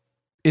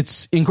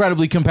it's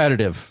incredibly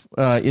competitive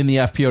in the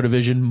FPO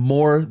division,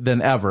 more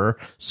than ever.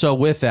 So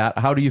with that,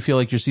 how do you feel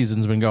like your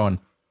season's been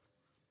going?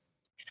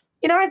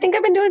 I think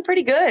I've been doing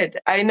pretty good.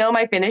 I know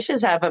my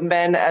finishes haven't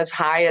been as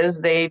high as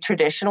they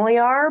traditionally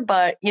are,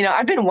 but,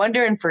 I've been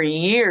wondering for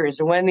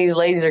years when these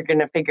ladies are going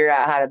to figure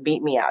out how to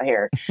beat me out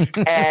here.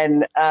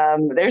 And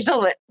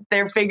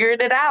they're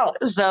figuring it out.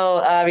 So,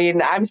 I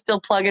mean, I'm still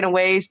plugging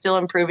away, still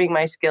improving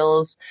my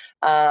skills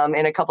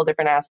in a couple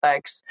different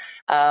aspects.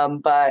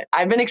 But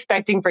I've been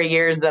expecting for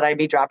years that I'd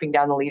be dropping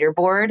down the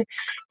leaderboard.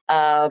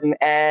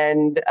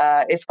 And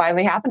it's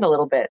finally happened a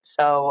little bit.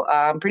 So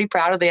I'm pretty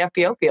proud of the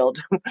FPO field.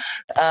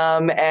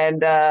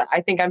 And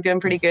I think I'm doing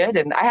pretty good.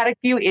 And I had a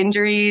few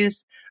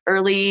injuries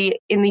early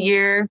in the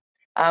year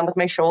with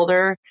my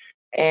shoulder.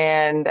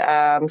 And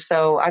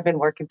so I've been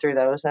working through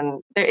those,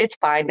 and it's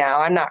fine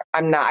now.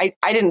 I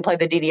didn't play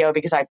the DDO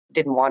because I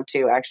didn't want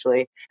to,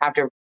 actually,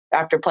 after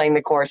playing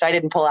the course. I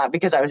didn't pull out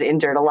because I was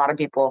injured. A lot of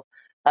people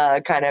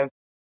kind of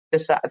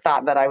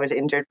thought that I was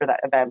injured for that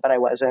event, but I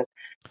wasn't.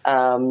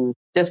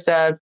 Just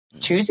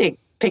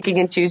picking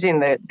and choosing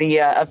the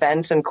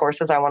events and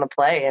courses I want to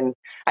play. And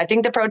I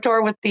think the Pro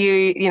Tour, with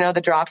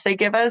the drops they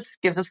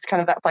gives us kind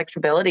of that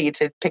flexibility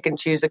to pick and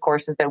choose the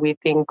courses that we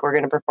think we're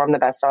going to perform the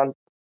best on.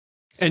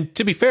 And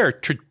to be fair,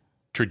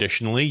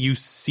 traditionally, you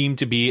seem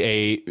to be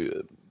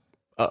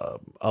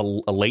a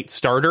late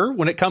starter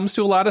when it comes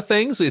to a lot of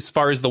things. As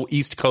far as the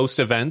East Coast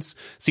events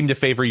seem to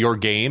favor your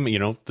game,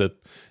 the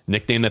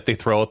nickname that they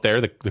throw out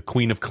there, the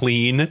Queen of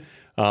Clean.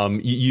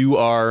 You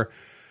are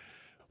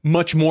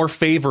much more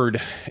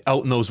favored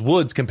out in those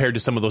woods compared to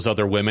some of those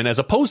other women, as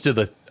opposed to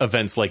the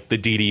events like the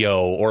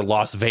DDO or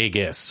Las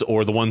Vegas,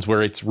 or the ones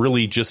where it's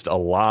really just a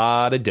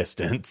lot of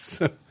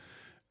distance.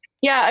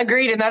 Yeah,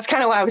 agreed. And that's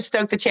kind of why I was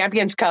stoked the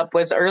Champions Cup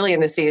was early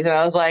in the season.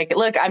 I was like,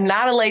 look, I'm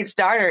not a late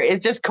starter.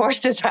 It's just course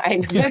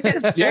design.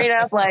 Straight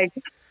up,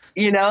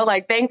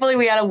 thankfully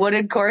we had a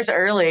wooded course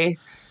early.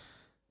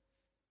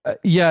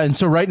 And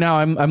so right now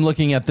I'm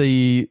looking at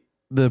the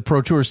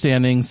Pro Tour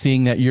standings,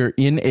 seeing that you're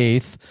in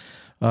 8th.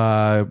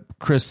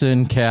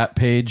 Kristin, Kat,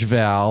 Paige,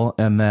 Val,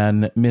 and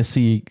then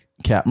Missy,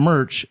 Kat,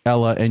 Murch,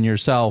 Ella, and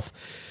yourself.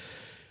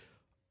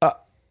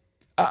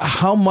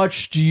 How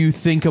much do you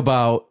think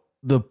about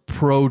the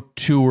Pro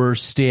Tour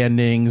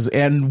standings,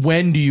 and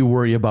when do you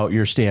worry about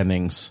your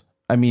standings?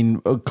 I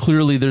mean,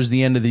 clearly there's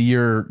the end of the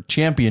year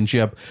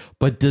championship,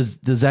 but has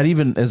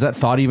that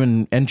thought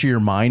even enter your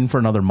mind for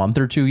another month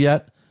or two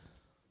yet?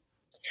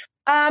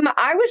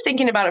 I was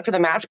thinking about it for the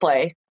match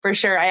play, for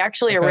sure. I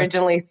actually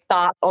originally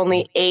thought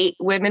only 8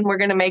 women were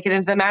going to make it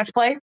into the match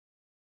play.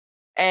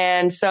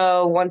 And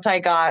so once I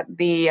got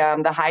the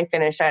high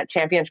finish at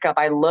Champions Cup,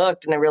 I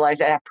looked and I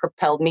realized that it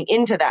propelled me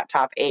into that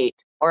top 8.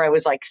 or I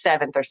was like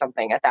 7th or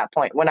something at that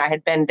point when I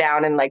had been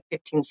down in like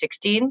 15,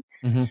 16.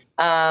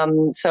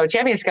 So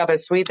Champions Cup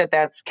is sweet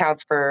that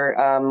counts for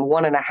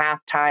 1.5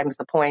 times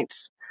the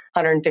points,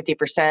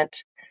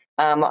 150%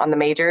 on the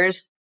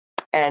majors,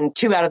 and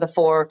 2 out of the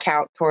 4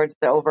 count towards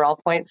the overall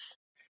points.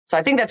 So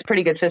I think that's a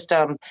pretty good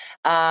system.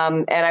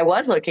 And I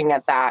was looking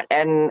at that.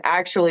 And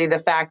actually the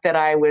fact that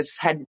I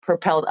had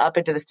propelled up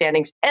into the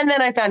standings, and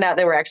then I found out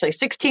there were actually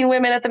 16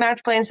 women at the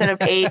match play instead of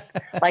 8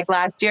 like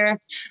last year.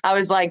 I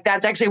was like,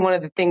 that's actually one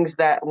of the things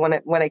that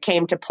when it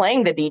came to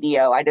playing the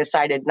DDO, I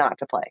decided not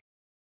to play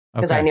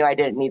because I knew I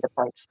didn't need the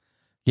points.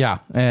 Yeah,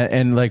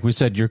 and like we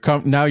said, you're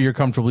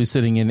comfortably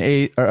sitting in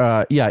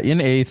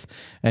 8th,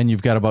 and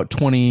you've got about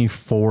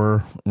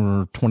 24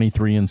 or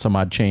 23 and some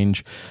odd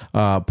change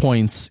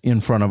points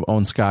in front of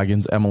Ohn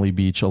Scoggins, Emily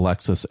Beach,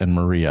 Alexis, and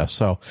Maria.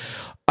 So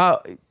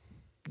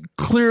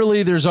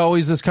clearly there's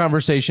always this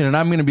conversation, and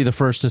I'm going to be the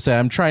first to say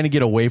I'm trying to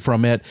get away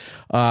from it.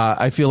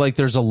 I feel like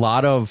there's a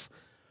lot of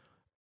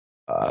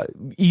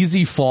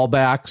easy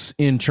fallbacks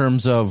in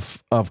terms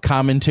of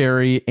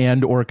commentary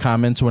and or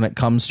comments when it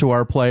comes to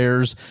our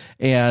players.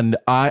 And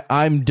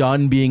I'm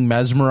done being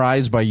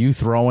mesmerized by you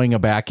throwing a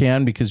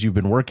backhand because you've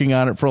been working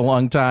on it for a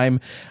long time.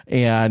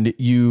 And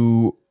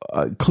you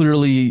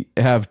clearly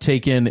have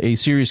taken a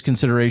serious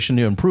consideration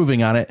to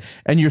improving on it.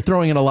 And you're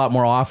throwing it a lot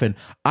more often.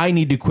 I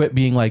need to quit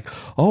being like,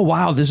 oh,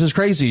 wow, this is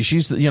crazy.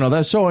 She's,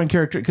 that's so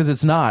uncharacteristic, because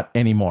it's not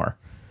anymore.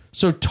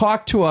 So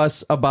talk to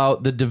us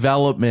about the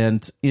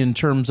development in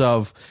terms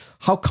of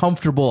how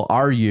comfortable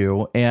are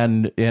you,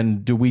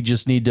 and do we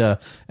just need to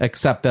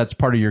accept that's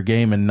part of your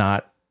game and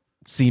not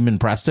seem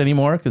impressed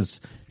anymore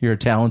because you're a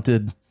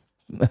talented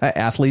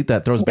athlete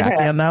that throws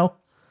backhand now?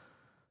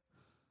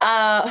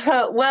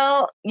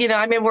 Well,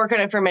 I've been working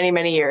it for many,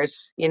 many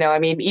years.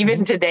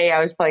 Even today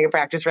I was playing a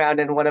practice round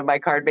and one of my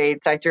card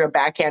mates, I threw a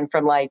backhand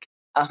from like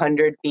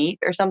 100 feet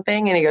or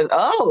something. And he goes,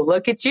 oh,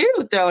 look at you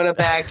throwing a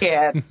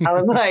backhand. I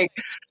was like,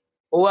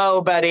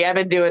 whoa, buddy, I've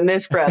been doing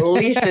this for at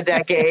least a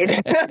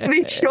decade.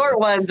 These short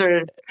ones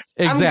are,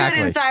 exactly. I'm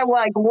good inside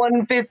like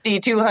 150,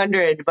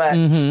 200,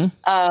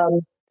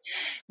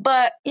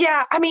 but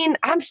yeah,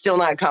 I'm still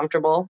not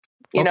comfortable.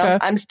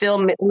 I'm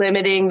still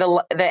limiting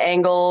the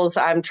angles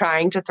I'm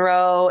trying to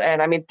throw.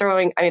 And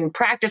in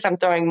practice, I'm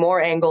throwing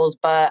more angles,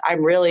 but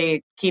I'm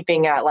really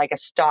keeping at like a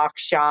stock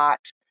shot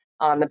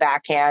on the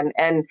backhand.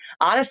 And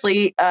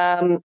honestly,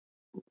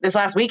 this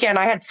last weekend,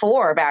 I had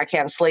 4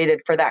 backhands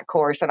slated for that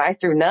course, and I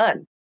threw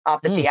none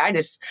off the tee. I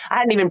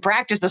hadn't even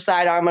practiced the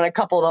sidearm on a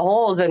couple of the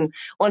holes. And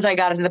once I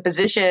got into the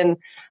position,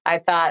 I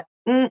thought,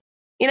 you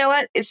know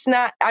what? It's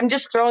not, I'm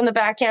just throwing the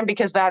backhand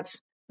because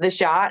that's the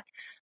shot,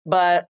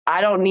 but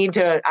I don't need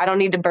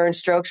to burn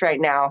strokes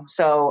right now.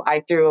 So I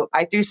threw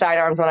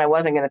sidearms when I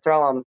wasn't going to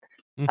throw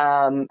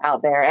them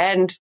out there.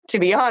 And to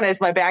be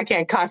honest, my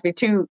backhand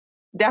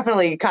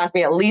definitely cost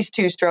me at least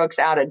 2 strokes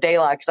out at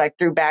Daylock because I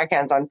threw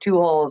backhands on 2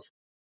 holes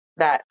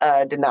that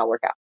did not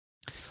work out.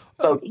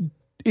 Bogey.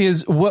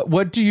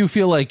 What do you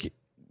feel like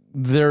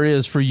there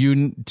is for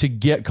you to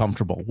get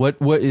comfortable? What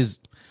is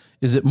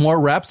it more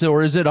reps,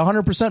 or is it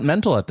 100%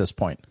 mental at this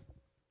point?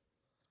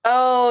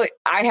 Oh,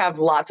 I have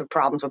lots of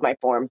problems with my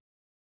form.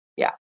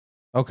 Yeah.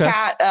 Okay.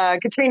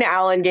 Katrina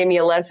Allen gave me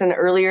a lesson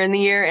earlier in the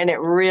year, and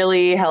it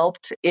really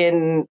helped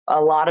in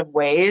a lot of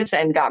ways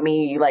and got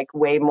me like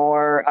way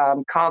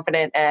more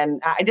confident.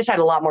 And I just had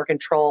a lot more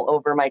control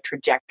over my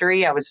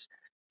trajectory.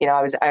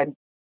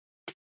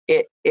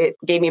 It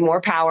gave me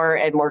more power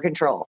and more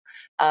control.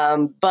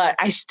 But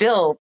I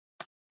still,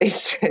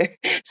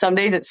 some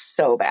days it's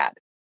so bad.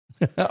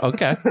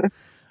 Okay.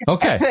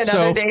 And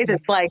other days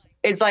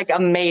it's like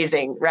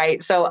amazing,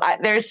 right? So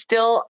there's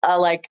still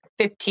like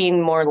 15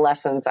 more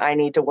lessons I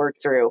need to work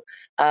through.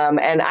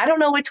 And I don't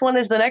know which one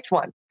is the next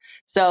one.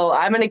 So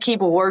I'm going to keep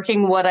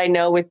working what I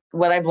know with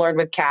what I've learned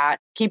with Kat,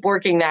 keep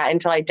working that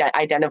until I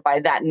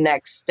identify that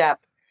next step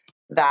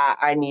that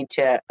I need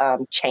to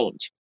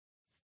change.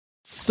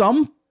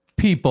 Some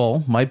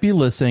people might be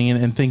listening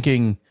and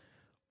thinking,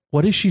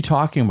 what is she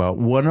talking about?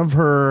 One of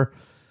her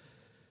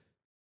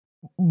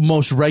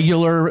most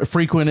regular,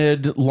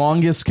 frequented,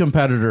 longest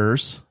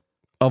competitors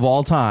of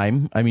all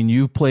time. I mean,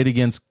 you've played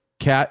against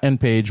Kat and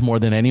Paige more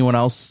than anyone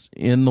else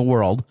in the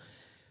world.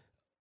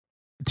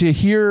 To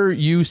hear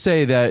you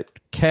say that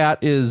Kat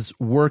is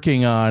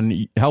working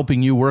on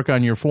helping you work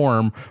on your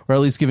form, or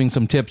at least giving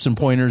some tips and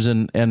pointers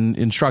and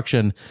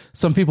instruction,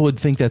 some people would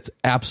think that's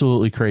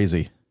absolutely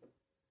crazy.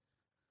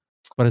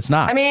 But it's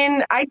not.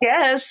 I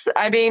guess.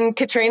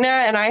 Katrina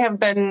and I have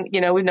been,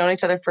 we've known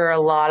each other for a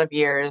lot of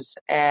years.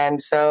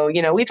 And so,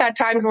 we've had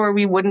times where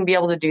we wouldn't be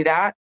able to do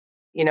that,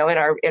 in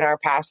our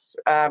past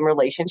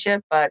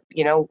relationship. But,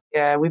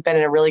 we've been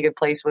in a really good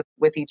place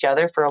with each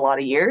other for a lot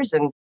of years.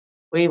 And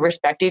we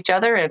respect each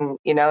other. And,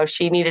 if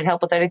she needed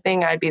help with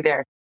anything, I'd be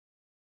there.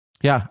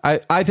 Yeah,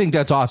 I think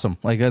that's awesome.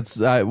 Like, that's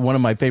one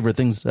of my favorite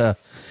things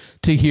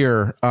to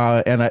hear.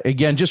 And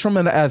again, just from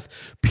a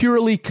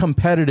purely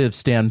competitive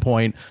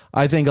standpoint,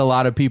 I think a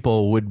lot of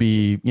people would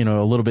be, a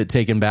little bit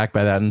taken back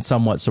by that and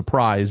somewhat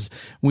surprised.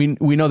 We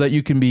know that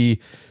you can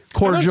be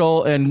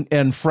cordial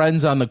and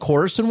friends on the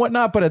course and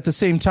whatnot, but at the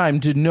same time,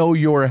 to know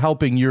you're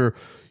helping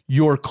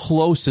your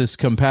closest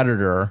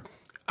competitor,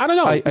 I don't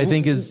know. I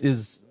think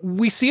is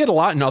we see it a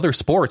lot in other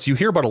sports. You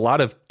hear about a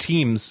lot of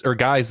teams or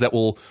guys that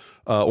will,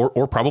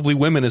 or probably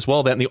women as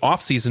well, that in the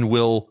off season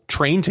will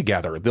train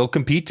together. They'll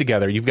compete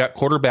together. You've got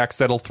quarterbacks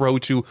that'll throw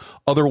to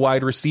other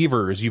wide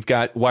receivers. You've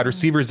got wide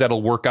receivers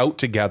that'll work out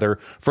together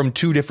from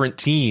two different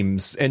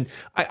teams. And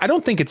I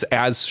don't think it's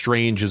as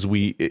strange as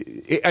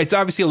it's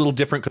obviously a little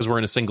different because we're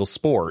in a single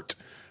sport.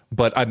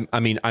 But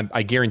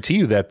I guarantee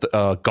you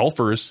that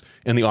golfers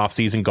in the off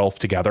season golf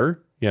together.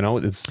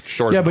 It's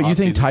short. Yeah, but you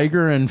think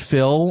Tiger and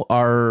Phil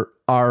are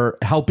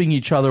helping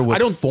each other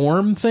with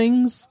form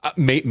things?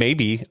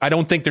 Maybe. I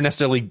don't think they're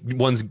necessarily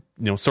ones,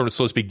 sort of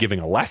supposed to be giving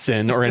a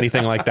lesson or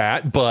anything like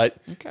that. But,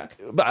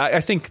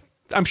 but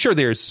I'm sure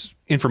there's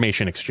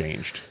information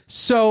exchanged.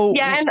 So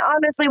yeah, and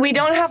honestly, we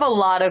don't have a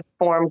lot of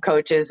form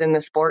coaches in the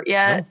sport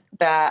yet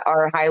that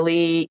are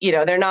highly,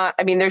 they're not.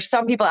 I mean, there's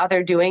some people out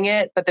there doing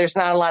it, but there's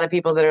not a lot of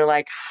people that are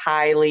like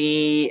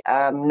highly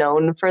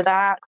known for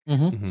that.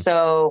 Mm-hmm.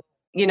 So.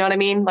 You know what I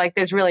mean? Like,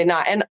 there's really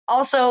not. And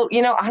also,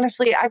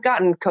 honestly, I've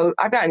gotten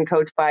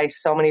coached by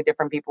so many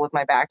different people with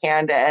my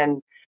backhand,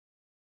 and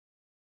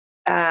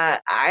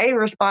I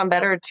respond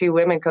better to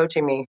women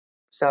coaching me.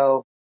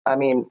 So, I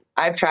mean,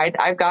 I've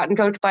gotten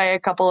coached by a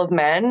couple of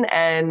men,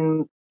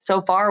 and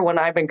so far when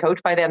I've been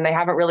coached by them, they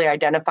haven't really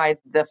identified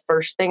the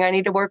first thing I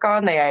need to work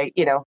on.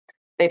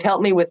 They've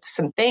helped me with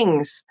some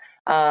things.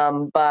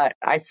 But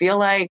I feel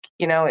like,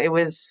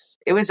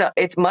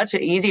 it's much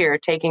easier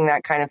taking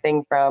that kind of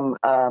thing from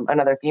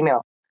another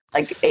female.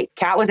 Like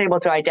Kat was able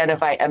to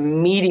identify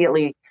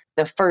immediately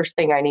the first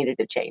thing I needed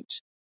to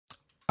change.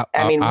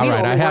 I mean, all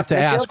right. I have to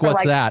ask,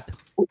 what's that?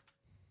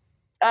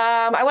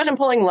 I wasn't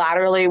pulling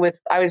laterally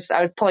I was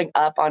pulling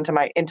up into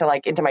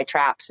my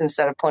traps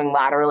instead of pulling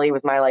laterally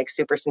with my like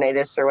super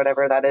senatus or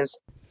whatever that is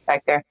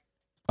back there.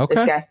 Okay.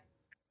 This guy.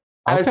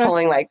 I was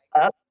pulling like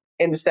up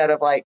instead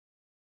of like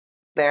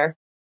there.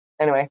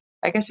 Anyway,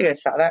 I guess you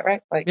guys saw that,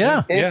 right? Like,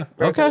 yeah.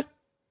 Okay.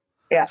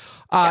 Yeah.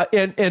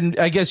 And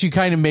I guess you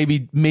kind of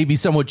maybe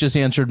somewhat just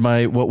answered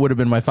what would have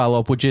been my follow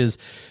up, which is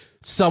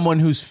someone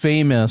who's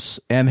famous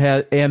and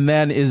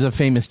then is a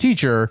famous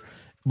teacher,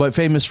 but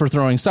famous for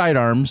throwing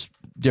sidearms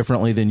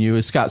differently than you,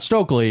 is Scott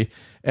Stokely.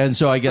 And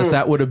so I guess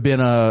that would have been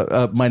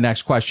my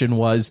next question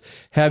was,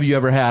 have you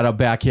ever had a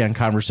backhand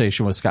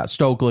conversation with Scott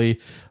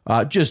Stokely?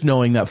 Just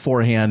knowing that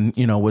forehand,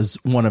 was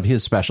one of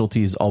his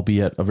specialties,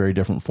 albeit a very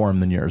different form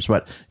than yours.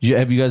 But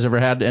have you guys ever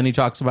had any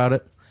talks about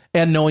it?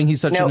 And knowing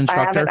he's such an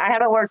instructor? I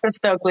haven't worked with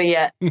Stokely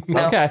yet.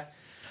 No. Okay.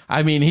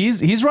 I mean,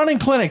 he's running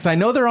clinics. I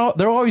know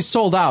they're always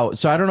sold out.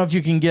 So I don't know if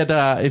you can get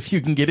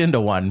into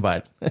one,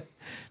 but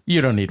you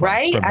don't need one.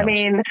 Right? I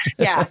mean,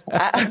 yeah,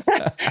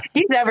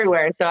 he's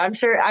everywhere. So I'm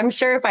sure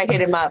if I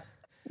hit him up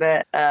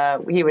that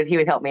he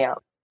would help me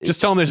out. Just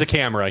tell him there's a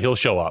camera. He'll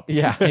show up.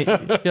 Yeah,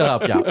 he'll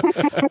help you out.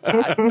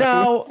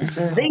 Now,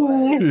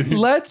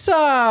 let's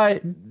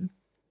tell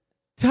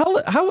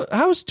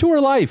how's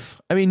tour life.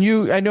 I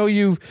mean, I know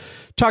you've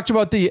talked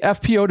about the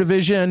FPO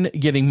division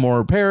getting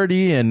more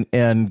parity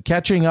and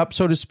catching up,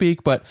 so to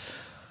speak. But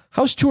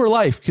how's tour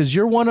life? Because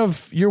you're one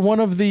of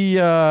the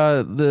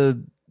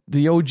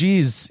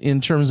OGs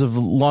in terms of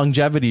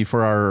longevity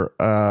for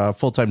our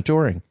full-time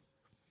touring.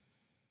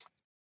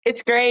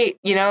 It's great.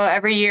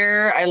 Every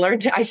year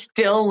I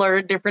still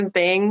learn different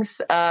things.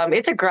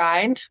 It's a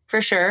grind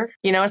for sure,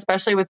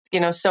 especially with,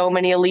 so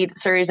many elite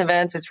series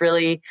events. It's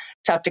really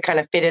tough to kind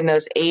of fit in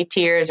those A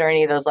tiers or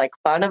any of those like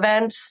fun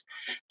events.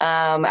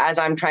 As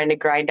I'm trying to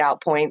grind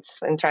out points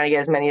and trying to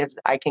get as many as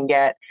I can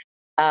get.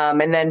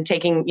 And then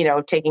taking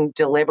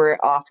deliberate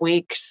off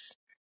weeks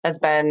has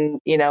been,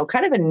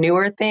 kind of a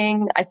newer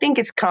thing. I think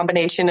it's a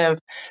combination of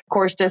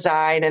course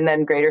design and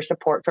then greater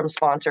support from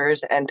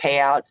sponsors and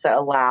payouts that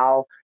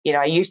allow,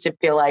 I used to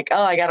feel like,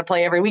 I got to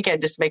play every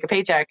weekend just to make a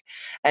paycheck.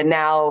 And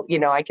now,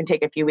 I can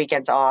take a few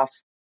weekends off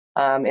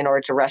in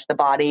order to rest the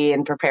body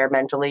and prepare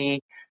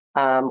mentally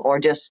or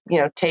just,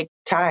 take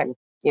time,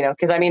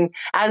 because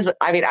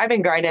I've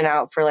been grinding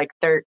out for like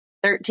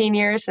 13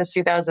 years since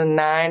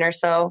 2009 or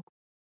so.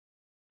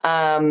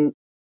 And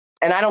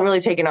I don't really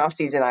take an off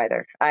season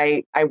either.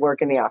 I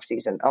work in the off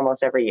season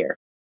almost every year.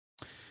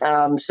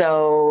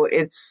 So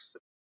it's,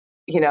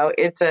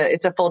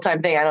 it's a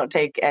full-time thing. I don't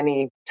take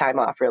any time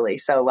off really.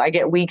 So I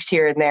get weeks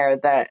here and there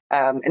that,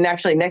 and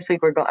actually next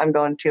week I'm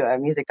going to a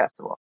music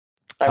festival.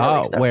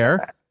 So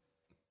where?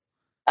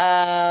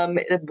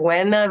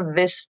 Buena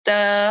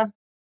Vista,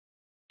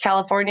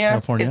 California.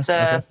 It's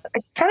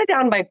it's kind of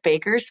down by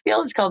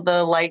Bakersfield. It's called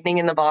the Lightning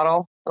in a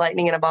Bottle.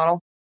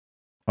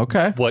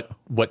 Okay.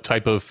 What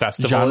type of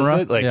festival genre?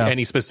 is it? Like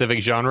any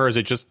specific genre? Or is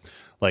it just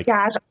like?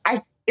 Yeah,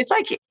 it's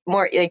like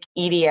more like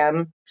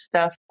EDM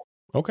stuff.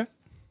 Okay.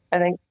 I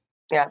think.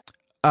 Yeah.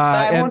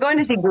 We're going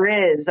to see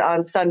Grizz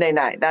on Sunday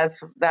night. That's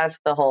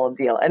the whole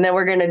deal. And then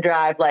we're going to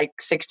drive like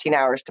 16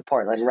 hours to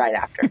Portland right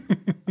after.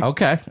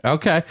 Okay.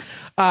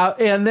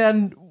 And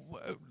then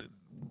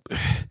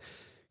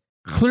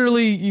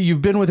clearly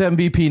you've been with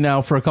MVP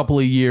now for a couple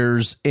of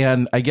years,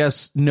 and I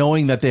guess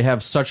knowing that they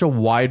have such a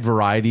wide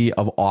variety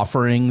of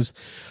offerings,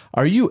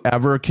 are you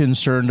ever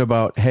concerned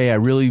about, hey, I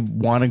really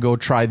want to go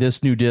try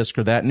this new disc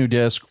or that new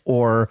disc,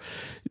 or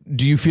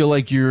do you feel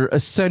like you're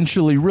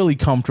essentially really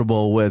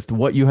comfortable with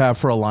what you have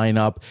for a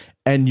lineup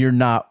and you're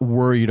not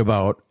worried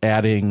about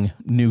adding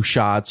new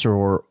shots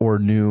or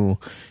new,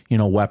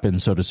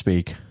 weapons, so to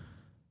speak?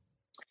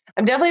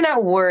 I'm definitely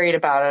not worried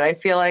about it. I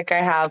feel like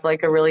I have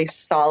like a really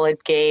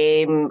solid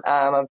game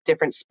of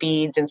different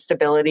speeds and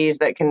stabilities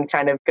that can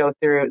kind of go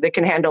through, that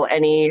can handle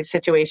any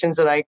situations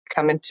that I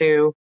come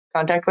into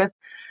contact with.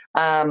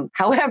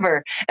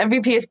 However,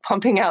 MVP is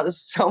pumping out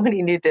so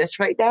many new discs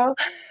right now.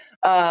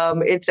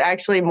 It's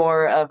actually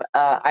more of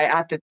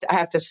I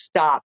have to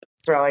stop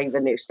throwing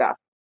the new stuff,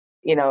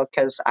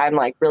 because I'm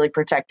like really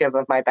protective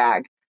of my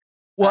bag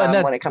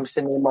when it comes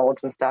to new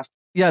molds and stuff.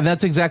 Yeah,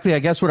 that's exactly, I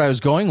guess, what I was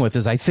going with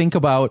is I think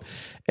about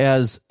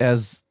as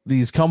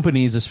these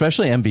companies,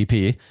 especially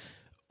MVP,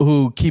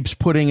 who keeps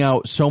putting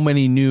out so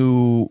many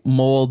new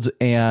molds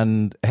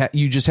and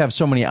you just have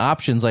so many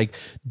options. Like,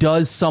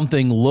 does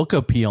something look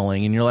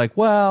appealing? And you're like,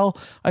 well,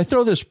 I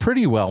throw this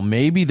pretty well.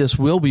 Maybe this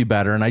will be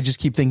better. And I just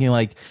keep thinking,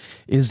 like,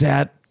 is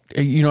that,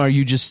 are you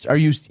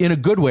in a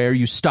good way? Are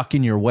you stuck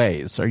in your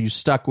ways? Are you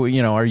stuck with,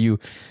 are you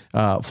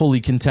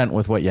fully content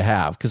with what you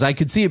have? Because I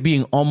could see it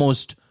being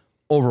almost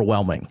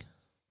overwhelming.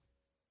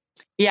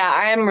 Yeah,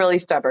 I am really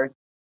stubborn.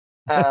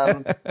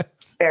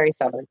 Very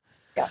stubborn.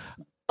 Yeah.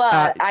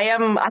 But I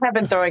have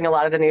been throwing a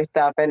lot of the new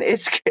stuff, and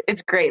it's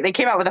great. They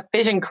came out with a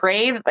Fission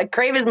Crave. Like,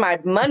 Crave is my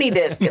money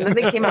disc, and then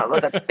they came out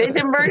with a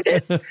Fission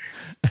version.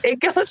 It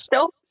goes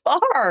so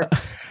far.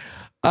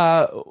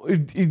 I'm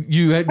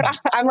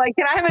like,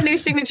 can I have a new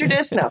signature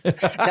disc? No,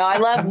 I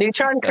love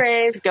Neutron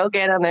Craves. Go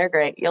get them. They're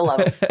great. You'll love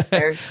it.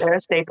 They're a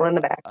staple in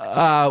the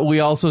bag. We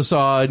also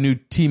saw a new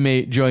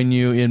teammate join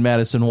you in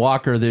Madison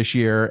Walker this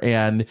year,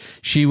 and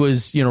she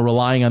was,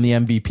 relying on the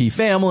MVP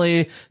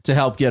family to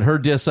help get her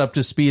discs up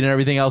to speed and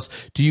everything else.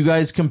 Do you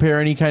guys compare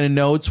any kind of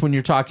notes when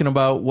you're talking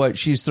about what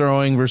she's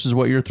throwing versus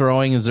what you're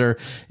throwing? Is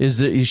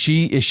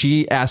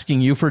she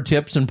asking you for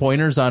tips and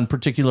pointers on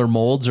particular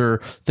molds or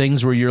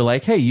things where you're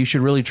like, hey, you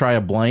should really try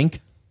a blank?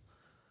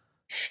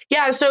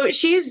 Yeah, so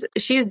she's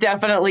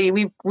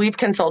definitely, we've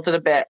consulted a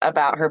bit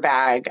about her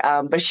bag,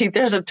 but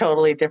there's a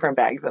totally different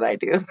bag than I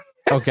do.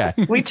 Okay.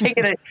 We've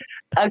taken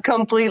a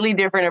completely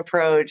different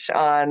approach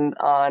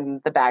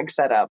on the bag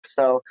setup.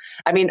 So,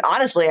 I mean,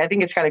 honestly, I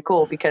think it's kind of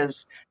cool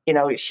because,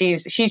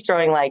 she's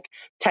throwing like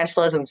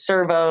Teslas and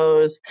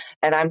servos,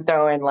 and I'm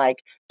throwing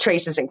like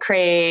traces and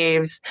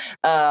Craves.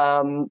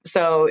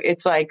 So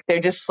it's like they're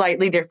just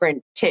slightly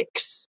different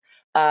ticks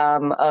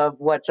of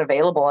what's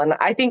available. And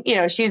I think,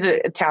 she's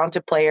a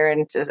talented player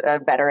and a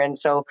veteran.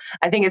 So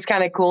I think it's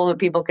kind of cool that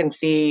people can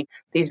see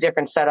these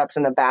different setups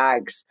in the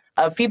bags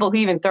of people who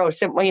even throw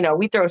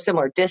we throw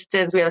similar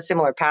distance, we have a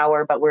similar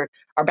power, but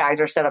our bags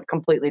are set up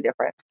completely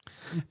different.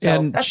 So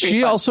and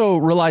she also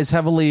relies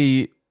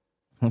heavily,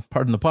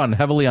 pardon the pun,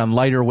 heavily on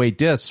lighter weight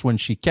discs when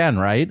she can,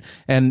 right?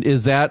 And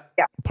is that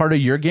part of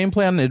your game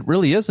plan? It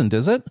really isn't,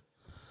 is it?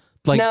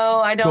 Like,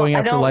 no, I don't. Going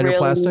after lighter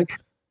plastic?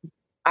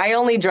 I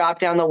only drop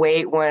down the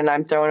weight when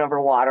I'm throwing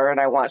over water and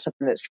I want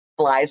something that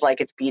flies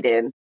like it's beat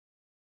in.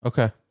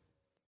 Okay.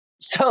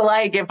 So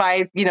like if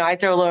I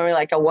throw lower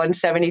like a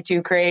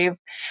 172 Crave,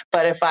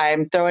 but if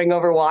I'm throwing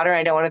over water,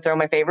 I don't want to throw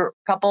my favorite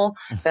couple,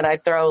 then I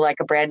throw like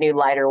a brand new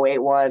lighter weight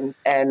one,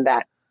 and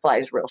that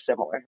flies real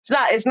similar.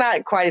 It's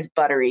not quite as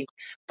buttery,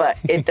 but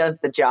it does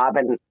the job,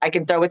 and I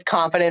can throw with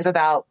confidence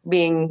without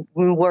being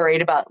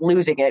worried about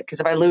losing it, because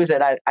if I lose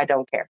it, I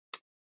don't care.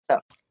 So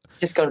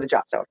just go to the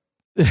drop zone.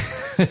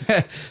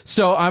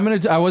 So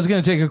I was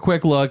gonna take a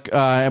quick look,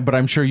 but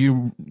I'm sure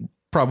you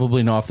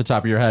probably know off the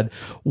top of your head.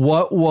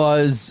 What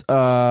was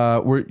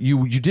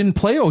you didn't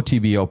play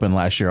OTB Open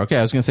last year? Okay,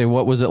 I was gonna say,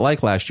 what was it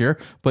like last year?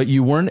 But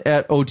you weren't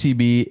at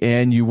OTB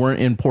and you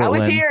weren't in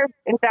Portland. I was here.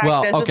 In fact,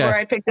 this is where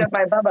I picked up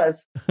my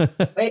Bubbas.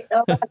 Wait,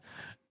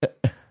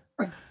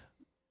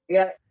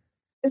 yeah,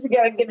 this is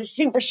gonna give a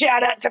super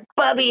shout out to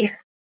Bubby.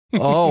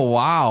 Oh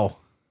wow.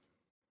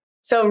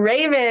 So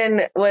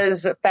Raven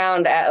was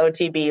found at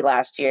OTB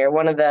last year.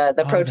 One of the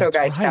Pro Tour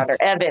guys found her.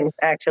 Evan,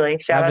 actually.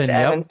 Shout out to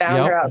Evan.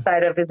 Found her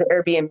outside of his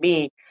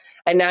Airbnb.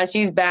 And now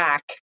she's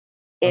back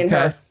in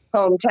her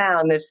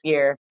hometown this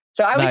year.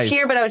 So I was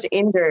here, but I was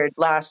injured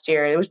last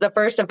year. It was the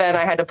first event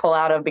I had to pull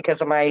out of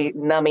because of my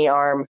nummy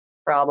arm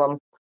problem.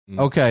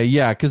 Okay,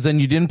 yeah, because then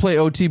you didn't play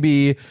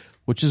OTB,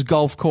 which is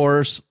golf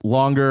course,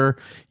 longer.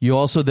 You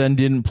also then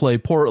didn't play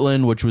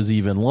Portland, which was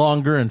even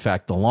longer. In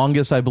fact, the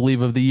longest, I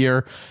believe, of the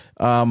year.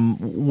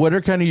 What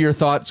are kind of your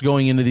thoughts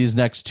going into these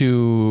next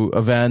two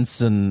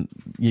events? And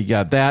you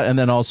got that, and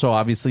then also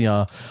obviously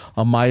a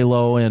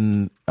Milo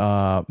and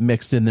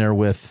mixed in there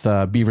with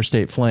Beaver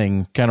State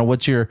Fling. Kind of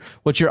what's your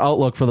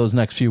outlook for those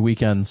next few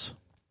weekends?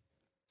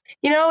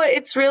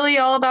 It's really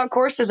all about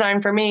course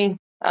design for me.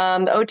 The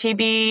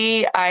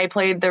OTB, I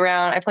played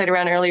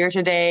around earlier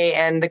today,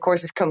 and the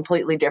course is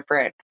completely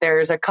different.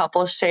 There's a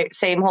couple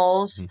same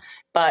holes,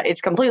 but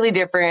it's completely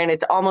different.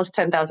 It's almost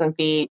 10,000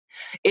 feet.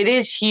 It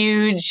is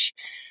huge.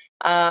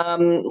 I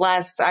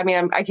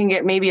can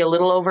get maybe a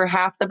little over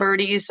half the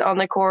birdies on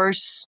the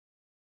course.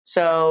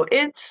 So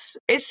it's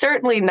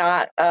certainly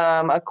not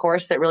a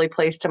course that really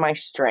plays to my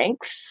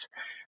strengths.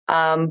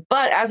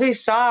 But as we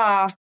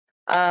saw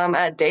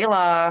at De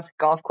La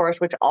golf course,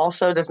 which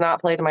also does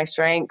not play to my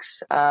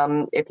strengths,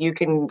 if you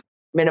can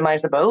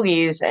minimize the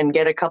bogeys and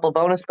get a couple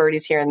bonus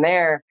birdies here and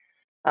there,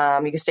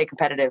 you can stay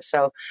competitive.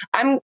 So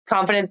I'm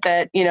confident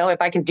that,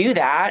 if I can do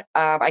that,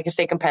 I can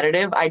stay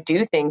competitive. I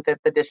do think that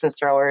the distance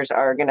throwers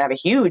are going to have a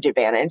huge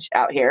advantage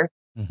out here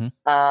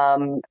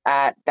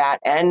at that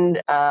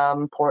end,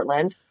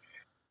 Portland.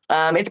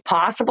 It's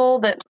possible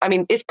that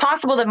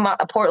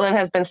Portland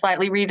has been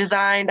slightly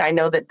redesigned. I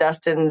know that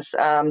Dustin's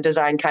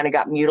design kind of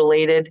got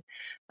mutilated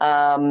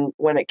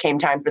when it came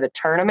time for the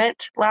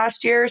tournament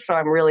last year. So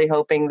I'm really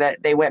hoping that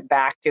they went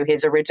back to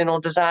his original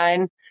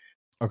design.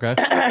 Okay.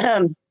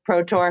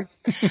 Pro Tour.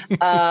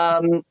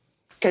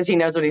 Because he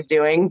knows what he's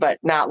doing, but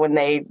not when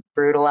they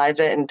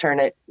brutalize it and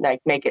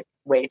make it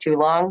way too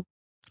long.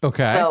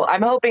 Okay. So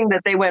I'm hoping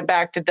that they went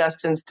back to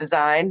Dustin's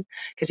design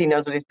because he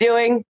knows what he's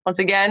doing once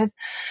again.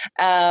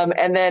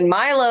 And then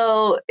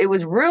Milo, it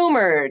was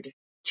rumored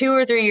 2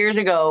 or 3 years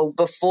ago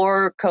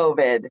before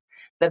COVID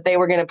that they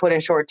were going to put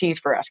in short tees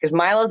for us because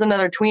Milo's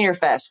another tweener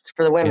fest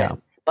for the women. Yeah.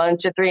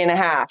 Bunch of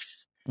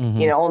 3.5s.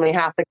 Only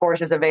half the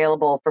course is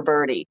available for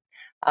birdie.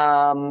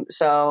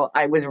 So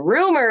I was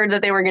rumored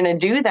that they were going to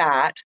do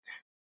that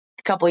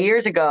a couple of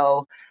years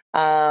ago.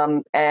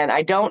 And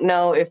I don't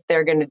know if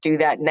they're going to do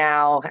that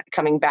now,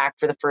 coming back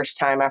for the first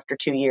time after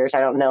 2 years. I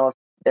don't know if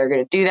they're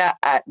going to do that.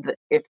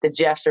 If the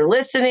Jeffs are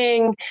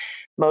listening,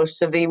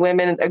 most of the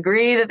women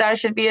agree that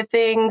should be a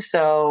thing.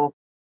 So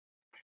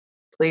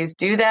please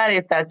do that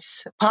if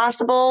that's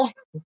possible.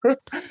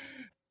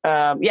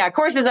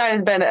 Course design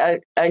has been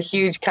a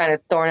huge kind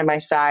of thorn in my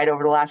side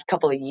over the last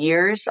couple of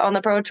years on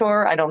the Pro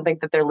Tour. I don't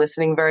think that they're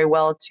listening very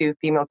well to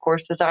female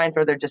course designs,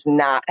 or they're just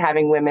not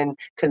having women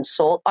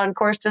consult on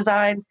course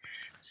design.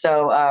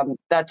 So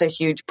that's a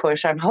huge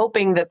push. I'm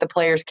hoping that the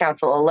Players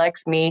Council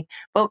elects me,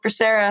 vote for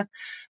Sarah,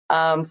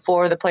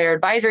 for the Player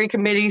Advisory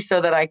Committee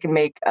so that I can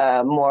make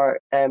a more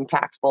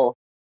impactful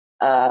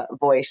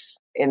voice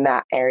in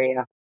that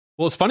area.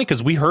 Well, it's funny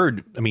because we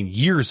heard,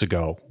 years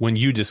ago when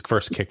UDisc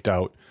first kicked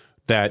out,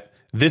 that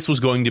this was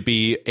going to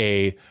be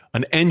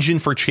an engine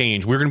for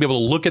change. We're going to be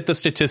able to look at the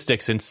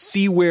statistics and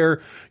see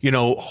where,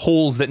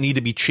 holes that need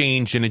to be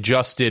changed and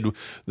adjusted.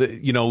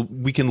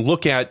 We can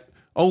look at,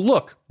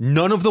 look,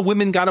 none of the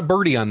women got a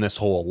birdie on this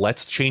hole.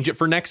 Let's change it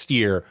for next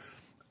year.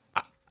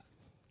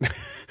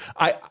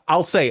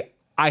 I'll say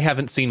I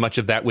haven't seen much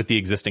of that with the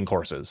existing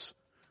courses.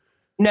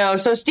 No,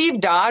 so Steve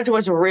Dodge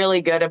was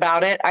really good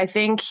about it. I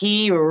think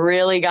he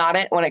really got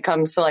it when it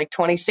comes to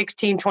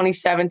 2016,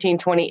 2017,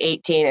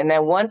 2018. And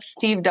then once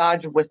Steve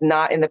Dodge was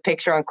not in the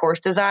picture on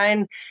course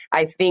design,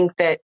 I think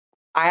that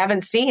I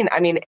haven't seen,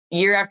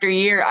 year after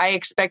year, I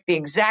expect the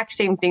exact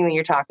same thing that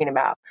you're talking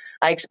about.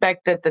 I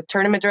expect that the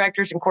tournament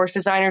directors and course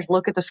designers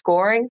look at the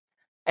scoring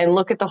and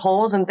look at the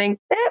holes and think,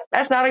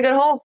 that's not a good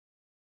hole.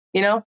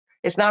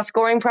 It's not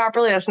scoring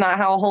properly. That's not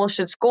how a hole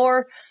should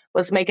score.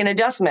 Let's make an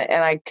adjustment.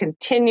 And I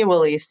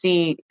continually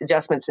see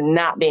adjustments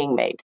not being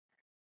made.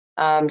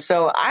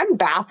 So I'm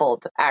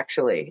baffled,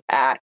 actually,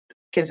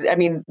 because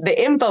the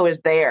info is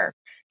there.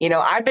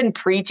 I've been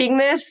preaching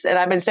this and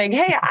I've been saying,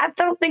 hey, I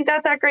don't think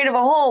that's that great of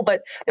a hole,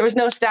 but there was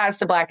no stats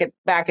to back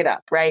it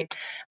up, right?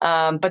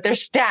 But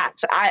there's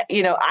stats. I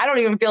don't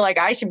even feel like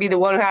I should be the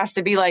one who has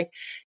to be like,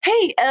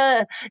 hey,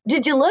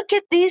 did you look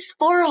at these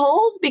 4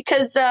 holes?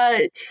 Because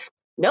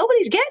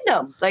nobody's getting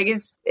them.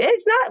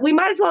 It's not, we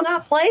might as well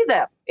not play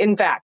them. In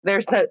fact,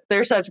 they're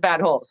such bad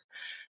holes.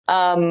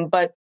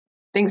 But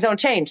things don't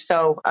change.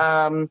 So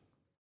I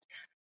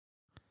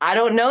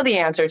don't know the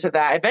answer to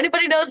that. If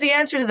anybody knows the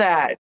answer to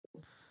that,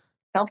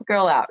 help a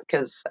girl out,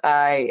 because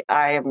I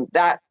am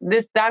that's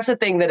the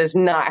thing that is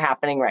not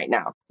happening right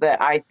now that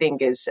I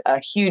think is a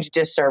huge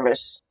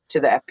disservice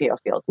to the FPO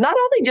field. Not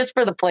only just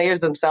for the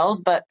players themselves,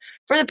 but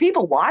for the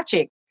people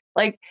watching.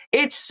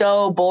 It's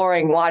so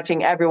boring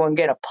watching everyone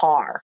get a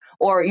par,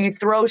 or you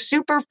throw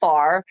super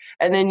far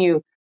and then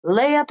you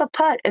lay up a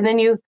putt and then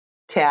you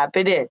tap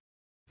it in.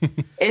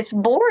 It's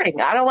boring.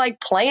 I don't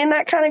like playing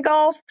that kind of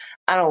golf.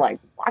 I don't like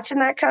watching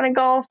that kind of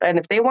golf. And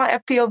if they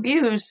want FPO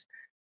views,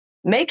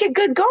 make it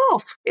good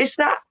golf. It's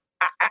not,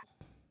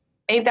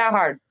 ain't that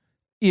hard.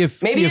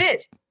 Maybe it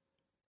is.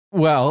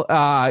 Well,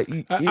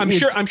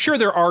 I'm sure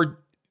there are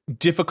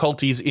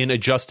difficulties in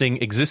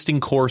adjusting existing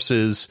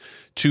courses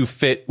to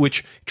fit,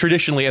 which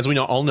traditionally, as we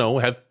all know,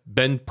 have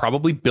been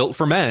probably built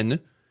for men,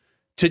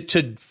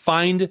 to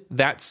find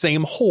that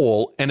same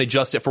hole and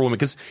adjust it for women.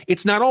 Because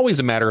it's not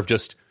always a matter of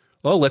just,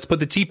 let's put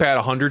the tee pad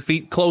 100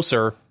 feet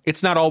closer.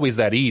 It's not always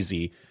that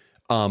easy.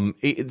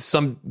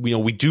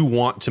 We do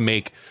want to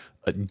make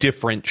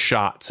different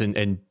shots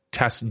and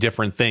test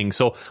different things.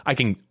 So I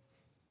can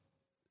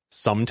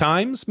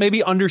sometimes,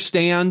 maybe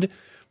understand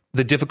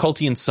the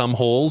difficulty in some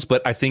holes,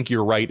 but I think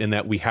you're right in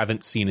that we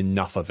haven't seen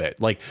enough of it.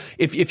 Like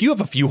if you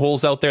have a few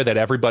holes out there that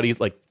everybody,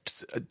 like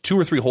 2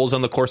 or 3 holes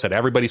on the course that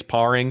everybody's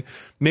parring,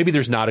 maybe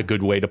there's not a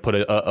good way to put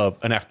an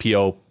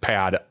FPO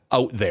pad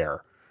out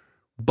there.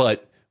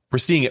 But we're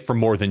seeing it for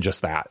more than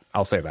just that.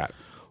 I'll say that.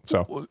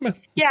 So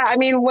yeah, I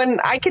mean,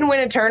 when I can win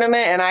a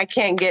tournament and I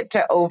can't get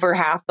to over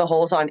half the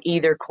holes on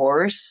either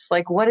course,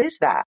 like what is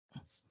that?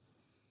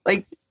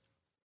 Like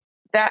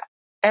that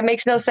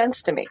makes no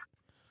sense to me.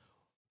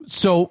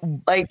 So,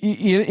 like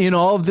in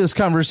all of this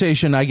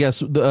conversation, I guess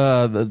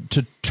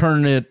to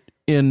turn it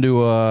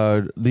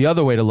into the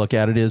other way to look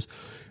at it is,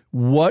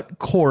 what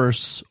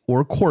course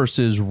or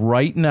courses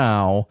right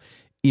now,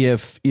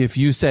 if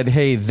you said,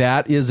 hey,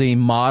 that is a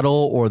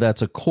model or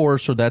that's a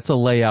course or that's a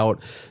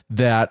layout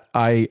that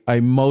I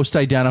most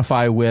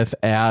identify with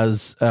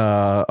as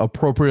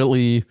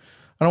appropriately,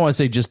 I don't want to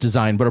say just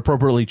design, but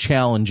appropriately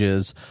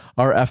challenges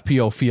our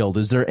FPO field.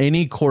 Is there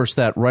any course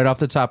that right off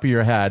the top of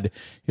your head,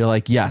 you're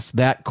like, yes,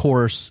 that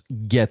course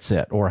gets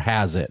it or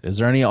has it? Is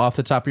there any off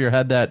the top of your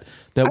head that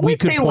we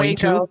could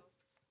point Waco. to?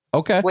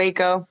 Okay.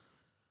 Waco.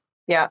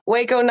 Yeah.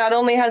 Waco not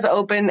only has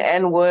open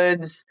and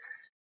woods,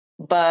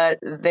 but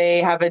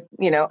they have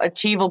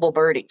achievable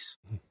birdies.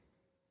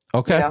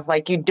 Okay.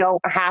 Like you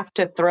don't have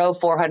to throw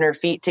 400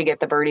 feet to get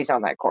the birdies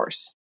on that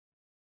course.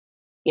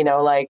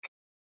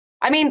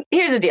 I mean,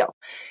 here's the deal.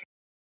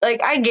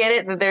 Like, I get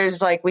it that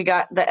there's we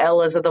got the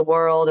Ellas of the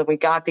world and we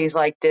got these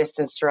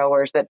distance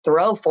throwers that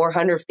throw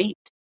 400 feet,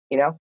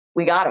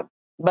 we got them.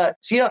 But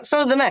so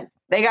do the men.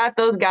 They got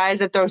those guys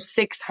that throw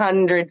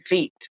 600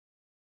 feet.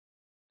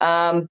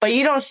 But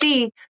you don't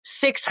see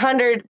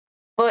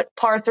 600-foot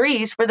par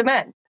threes for the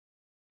men.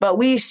 But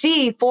we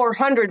see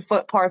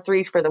 400-foot par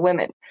threes for the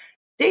women.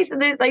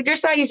 They're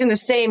just not using the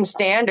same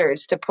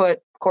standards to put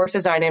course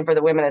design in for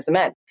the women as the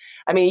men.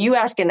 I mean, you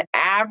ask an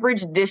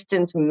average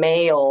distance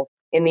male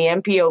in the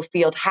MPO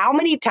field how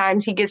many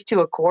times he gets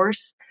to a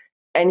course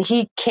and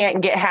he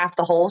can't get half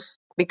the holes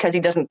because he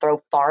doesn't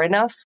throw far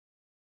enough.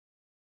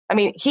 I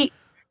mean, he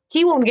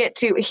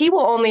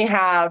will only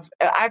have,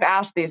 I've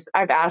asked this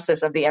of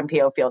the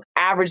MPO field,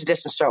 average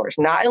distance throwers,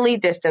 not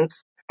elite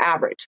distance,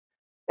 average.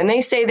 And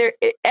they say they're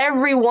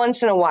every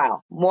once in a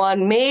while,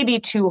 1, maybe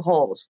 2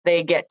 holes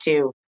they get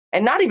to,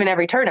 and not even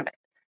every tournament.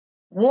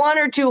 1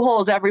 or 2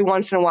 holes every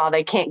once in a while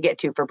they can't get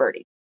to for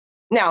birdie.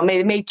 Now,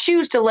 they may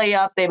choose to lay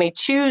up. They may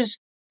choose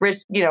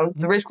risk, the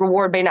risk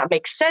reward may not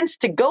make sense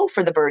to go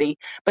for the birdie,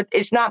 but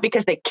it's not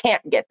because they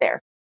can't get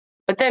there.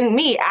 But then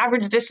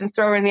average distance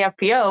thrower in the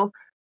FPO,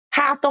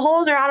 half the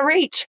holes are out of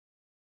reach.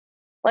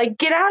 Like,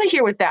 get out of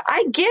here with that.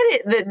 I get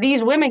it that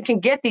these women can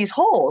get these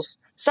holes,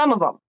 some of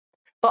them,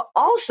 but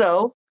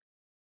also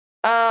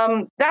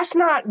that's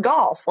not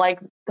golf. Like,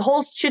 the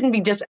holes shouldn't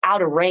be just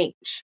out of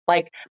range.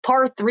 Like,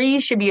 par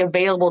 3 should be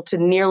available to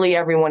nearly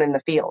everyone in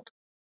the field.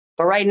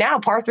 But right now,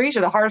 par 3s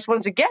are the hardest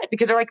ones to get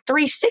because they're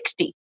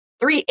 360,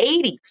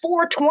 380,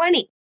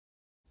 420.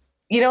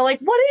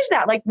 What is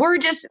that?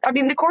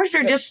 The courses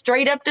are just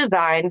straight up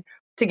designed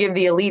to give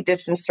the elite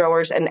distance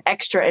throwers an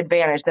extra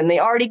advantage than they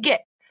already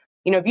get.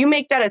 If you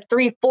make that a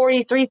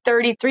 340,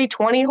 330,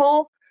 320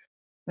 hole,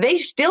 they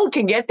still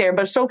can get there,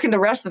 but so can the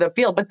rest of the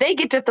field. But they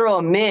get to throw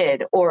a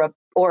mid or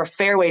a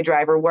fairway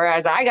driver,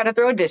 whereas I got to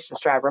throw a distance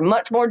driver.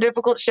 Much more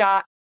difficult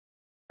shot,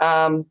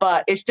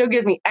 but it still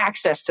gives me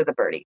access to the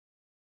birdie.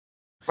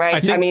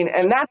 Right?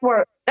 And that's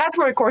where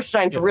the course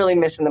design's really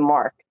missing the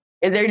mark.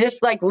 They're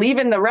just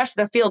leaving the rest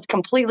of the field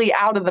completely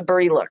out of the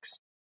birdie looks.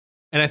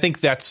 And I think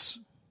that's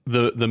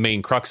the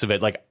main crux of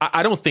it.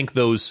 I don't think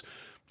those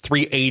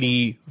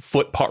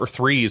 380-foot par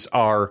 3s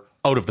are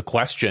out of the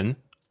question.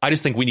 I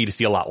just think we need to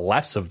see a lot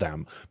less of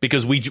them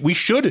because we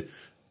should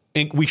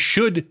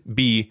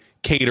be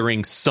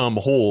catering some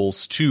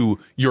holes to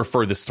your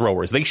furthest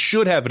throwers. They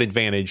should have an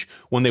advantage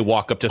when they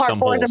walk up to some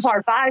holes. Par 4s and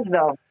par 5s,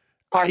 though.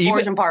 Par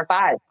 4s and par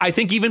 5s. I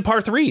think even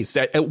par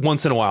 3s at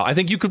once in a while. I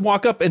think you could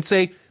walk up and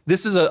say,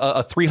 this is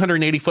a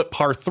 380-foot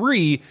par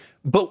 3,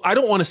 but I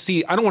don't want to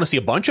see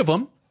a bunch of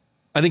them.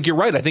 I think you're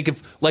right. I think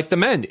if, like the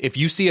men, if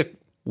you see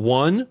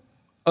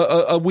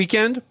a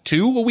weekend,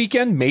 2 a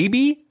weekend,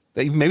 maybe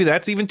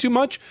that's even too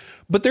much.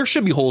 But there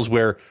should be holes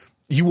where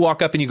you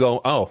walk up and you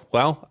go, oh,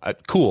 well,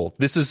 cool.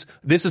 This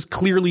is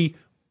clearly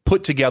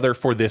put together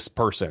for this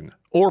person.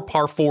 Or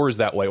par 4s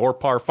that way, or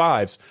par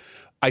 5s.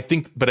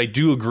 But I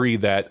do agree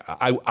that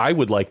I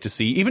would like to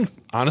see, even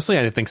honestly,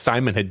 I think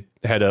Simon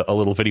had a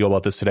little video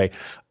about this today.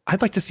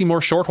 I'd like to see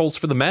more short holes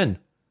for the men.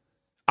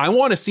 I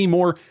want to see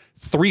more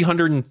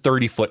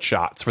 330-foot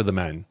shots for the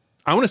men.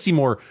 I want to see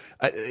more,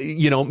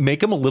 make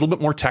them a little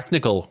bit more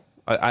technical.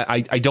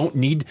 I don't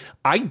need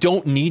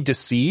to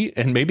see,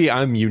 and maybe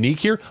I'm unique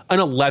here, an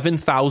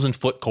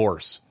 11,000-foot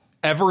course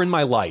ever in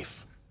my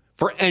life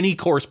for any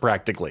course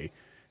practically,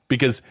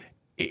 because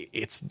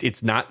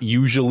it's not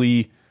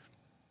usually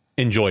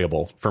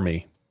enjoyable for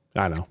me.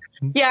 I don't know.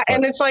 Yeah,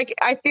 and it's I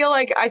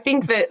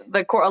think that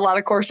a lot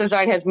of course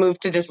design has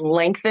moved to just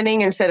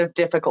lengthening instead of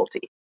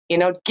difficulty.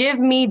 Give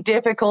me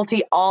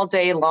difficulty all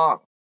day long.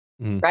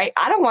 right?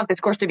 I don't want this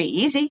course to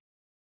be easy.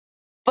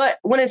 But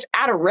when it's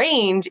out of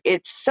range,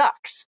 it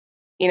sucks,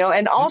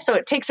 and also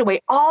it takes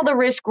away all the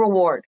risk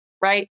reward,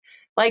 right?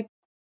 Like,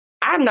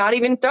 I'm not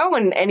even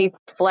throwing any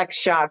flex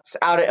shots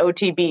out at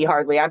OTB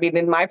hardly. I mean,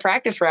 in my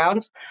practice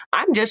rounds,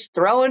 I'm just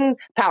throwing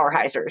power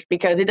hyzers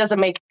because it doesn't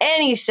make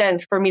any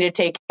sense for me to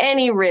take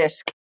any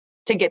risk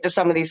to get to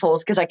some of these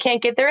holes because I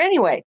can't get there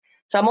anyway.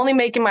 So I'm only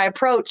making my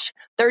approach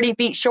 30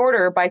 feet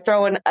shorter by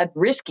throwing a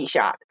risky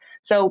shot.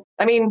 So,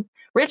 I mean,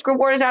 risk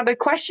reward is out of the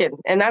question.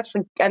 And that's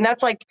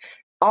like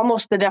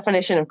almost the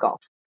definition of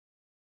golf,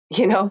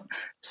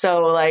 So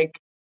like,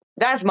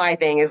 that's my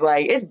thing is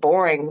like, it's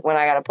boring when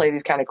I got to play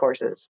these kind of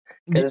courses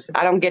because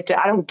I don't get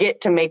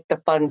to make the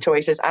fun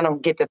choices. I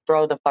don't get to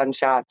throw the fun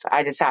shots.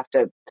 I just have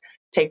to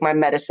take my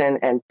medicine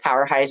and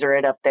power hyzer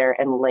it up there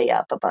and lay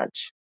up a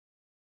bunch.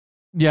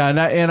 Yeah.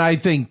 And I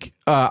think,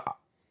 I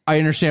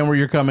understand where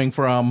you're coming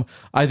from.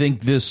 I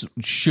think this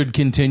should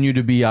continue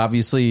to be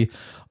obviously,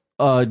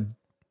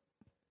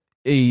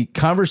 a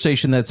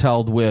conversation that's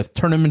held with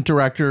tournament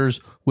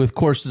directors, with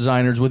course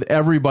designers, with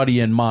everybody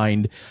in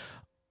mind.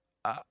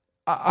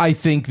 I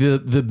think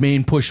the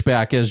main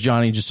pushback, as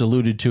Johnny just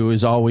alluded to,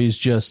 is always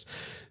just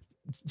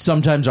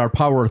sometimes our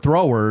power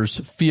throwers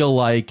feel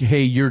like,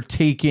 hey, you're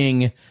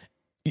taking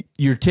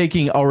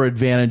our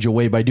advantage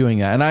away by doing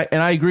that.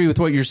 And I agree with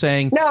what you're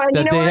saying,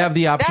 that they have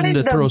the option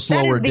to throw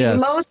slower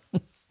discs.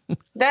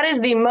 That is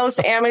the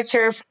most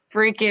amateur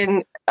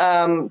freaking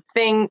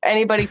thing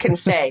anybody can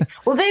say.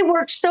 Well, they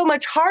worked so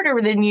much harder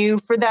than you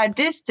for that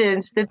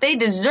distance that they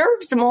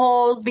deserve some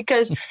holes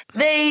because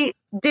they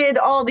did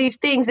all these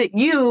things that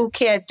you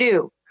can't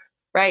do,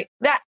 right?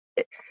 That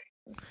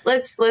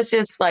let's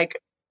just like,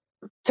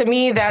 to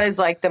me, that is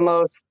like the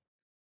most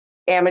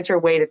amateur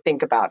way to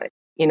think about it.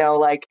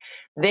 Like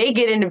they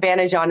get an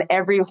advantage on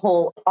every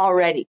hole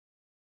already,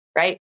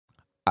 right?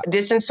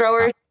 Distance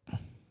throwers.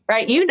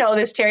 Right,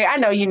 this, Terry. I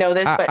know you know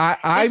this, but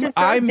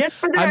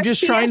I'm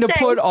just trying to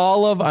put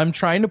all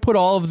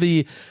of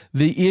the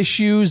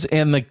issues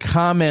and the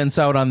comments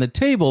out on the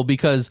table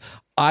because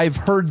I've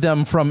heard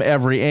them from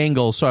every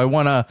angle. So I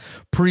want to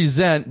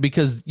present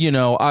because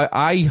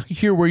I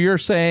hear what you're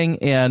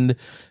saying and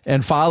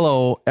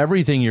follow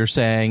everything you're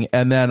saying,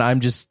 and then I'm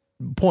just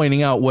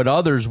pointing out what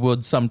others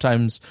would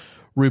sometimes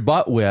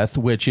rebut with,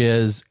 which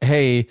is,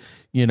 hey,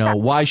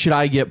 why should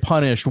I get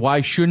punished?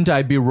 Why shouldn't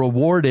I be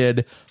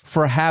rewarded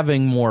for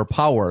having more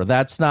power?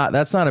 That's not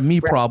a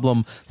me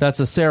problem. That's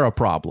a Sarah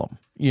problem,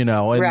 and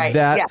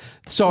that. Yeah.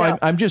 So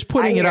I'm just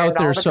putting it out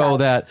there so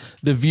that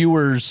the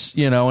viewers,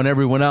 and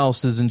everyone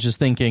else isn't just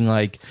thinking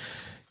like,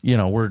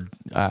 we're,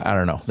 I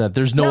don't know, that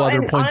there's no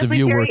other points of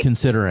view Terry, we're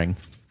considering.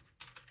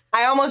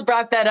 I almost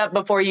brought that up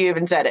before you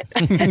even said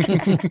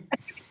it.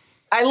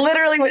 I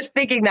literally was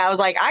thinking that. I was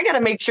like, I got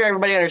to make sure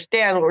everybody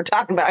understands what we're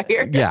talking about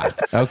here. Yeah.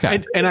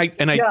 Okay.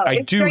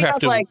 I do have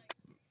to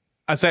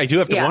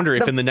wonder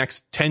if in the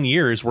next 10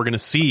 years, we're going to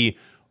see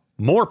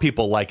more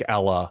people like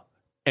Ella,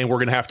 and we're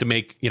going to have to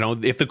make,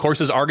 if the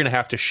courses are going to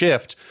have to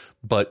shift,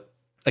 but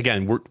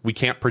again, we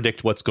can't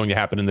predict what's going to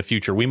happen in the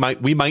future. We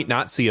might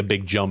not see a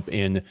big jump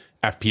in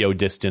FPO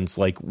distance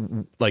like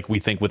we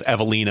think with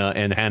Evelina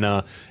and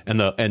Hannah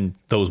and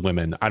those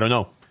women. I don't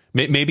know.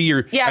 Maybe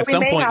at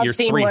some point you're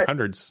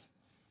 300s.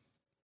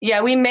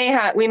 Yeah, we may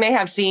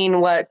have seen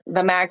what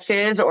the max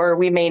is, or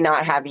we may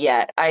not have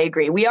yet. I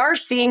agree. We are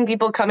seeing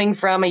people coming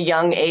from a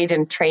young age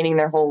and training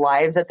their whole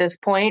lives at this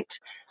point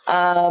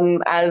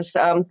as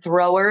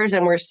throwers,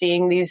 and we're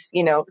seeing these,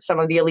 some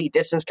of the elite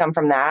distance come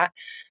from that.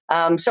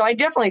 So I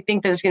definitely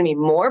think there's going to be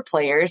more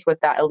players with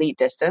that elite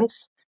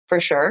distance for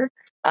sure.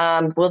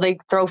 Will they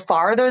throw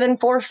farther than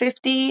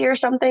 450 or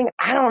something?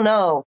 I don't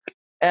know.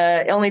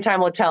 Only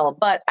time will tell.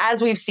 But as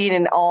we've seen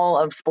in all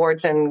of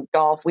sports and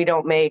golf, we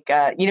don't make,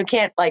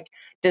 can't like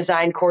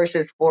design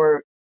courses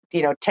for,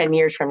 10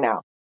 years from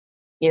now.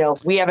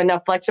 We have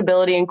enough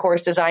flexibility in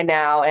course design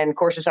now, and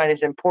course design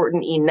is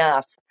important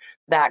enough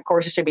that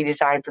courses should be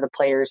designed for the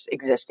players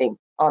existing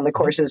on the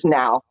courses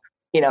now,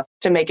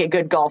 to make it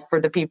good golf for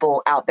the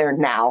people out there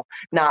now,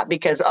 not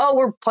because,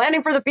 we're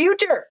planning for the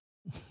future.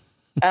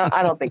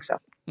 I don't think so.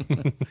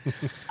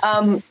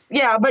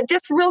 But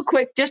just real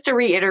quick, just to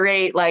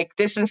reiterate, like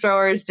distance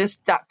throwers,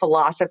 just that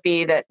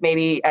philosophy that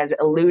maybe has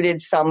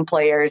eluded some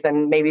players,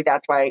 and maybe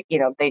that's why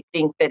they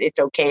think that it's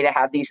okay to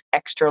have these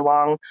extra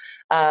long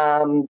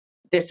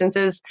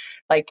distances.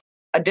 Like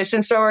a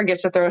distance thrower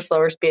gets to throw a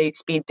slower speed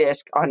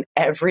disc on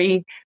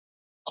every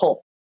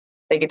hole.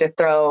 They get to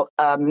throw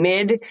a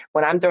mid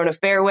when I'm throwing a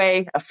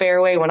fairway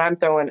when I'm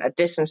throwing a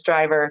distance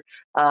driver.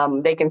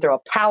 They can throw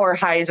a power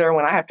hyzer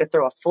when I have to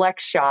throw a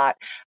flex shot.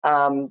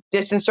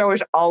 Distance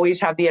throwers always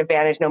have the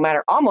advantage no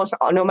matter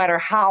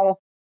how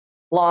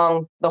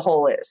long the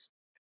hole is.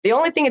 The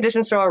only thing a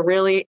distance thrower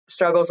really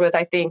struggles with,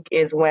 I think,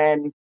 is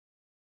when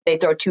they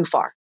throw too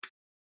far.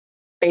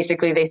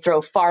 Basically, they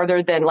throw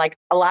farther than, like,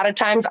 a lot of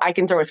times I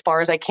can throw as far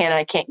as I can and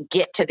I can't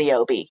get to the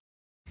OB.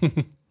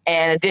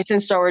 And a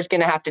distance thrower is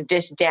going to have to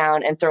disc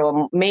down and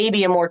throw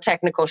maybe a more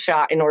technical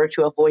shot in order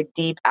to avoid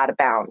deep out of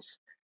bounds.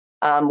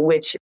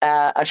 which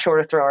a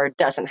shorter thrower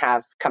doesn't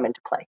have come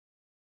into play.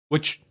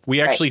 Which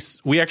we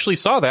actually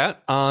saw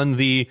that on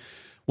the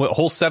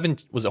hole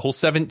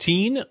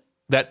 17?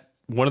 That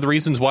one of the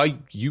reasons why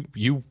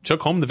you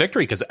took home the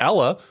victory, because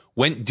Ella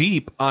went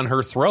deep on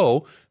her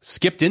throw,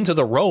 skipped into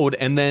the road,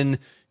 and then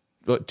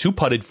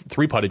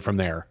 3-putted from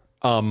there.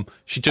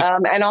 She took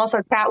and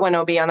also Kat went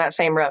OB on that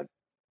same road.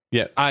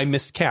 Yeah, I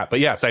missed Kat, but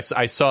yes,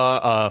 I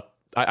saw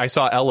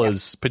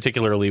Ella's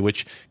particularly,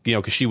 which,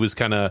 because she was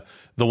kind of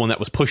the one that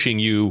was pushing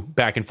you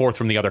back and forth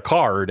from the other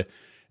card,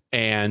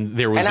 and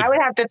there was. And I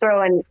would have to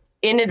throw an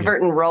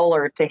inadvertent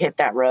roller to hit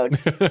that road.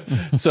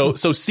 So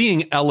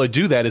seeing Ella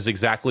do that is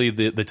exactly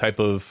the type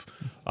of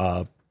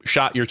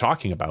shot you're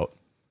talking about.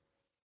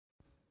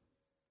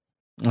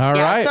 All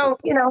right. So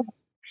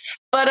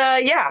but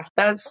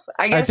that's.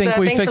 I guess I think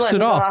we fixed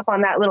it all. Off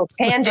on that little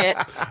tangent.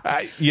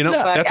 That's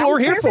what we're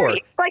here for.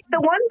 Like,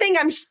 the one thing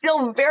I'm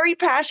still very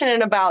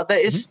passionate about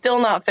that is still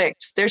not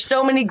fixed. There's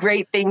so many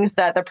great things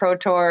that the Pro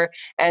Tour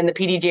and the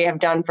PDGA have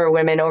done for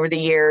women over the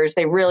years.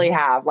 They really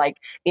have, like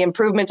the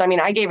improvements. I mean,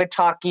 I gave a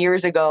talk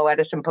years ago at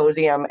a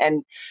symposium,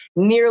 and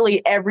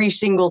nearly every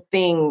single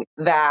thing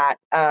that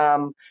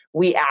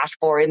we asked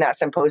for in that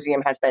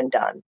symposium has been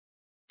done.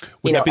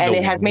 Would that be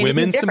the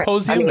women's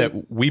symposium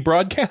that we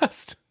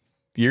broadcast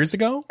years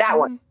ago? That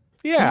one.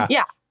 Yeah.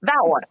 Yeah,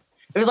 that one.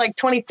 It was like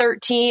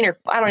 2013, or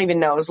I don't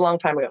even know. It was a long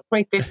time ago,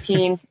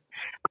 2015.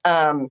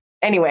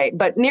 Anyway,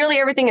 but nearly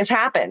everything has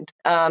happened,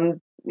 and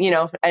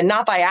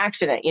not by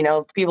accident.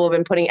 People have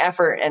been putting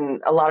effort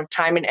and a lot of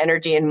time and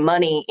energy and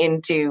money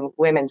into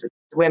women's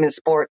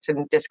sports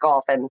and disc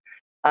golf. And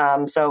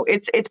so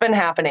it's been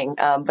happening.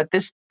 But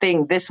this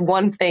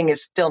one thing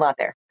is still not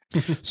there.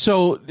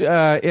 So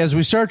as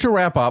we start to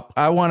wrap up,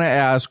 I want to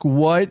ask,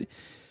 what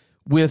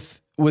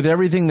with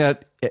everything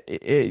that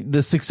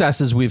the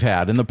successes we've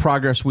had and the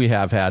progress we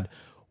have had,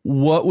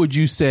 what would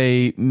you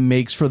say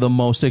makes for the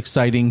most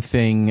exciting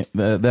thing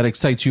that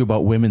excites you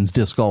about women's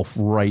disc golf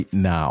right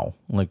now?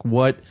 Like,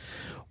 what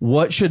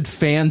should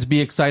fans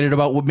be excited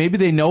about? Well, maybe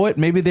they know it,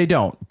 maybe they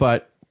don't,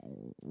 but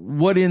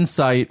what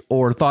insight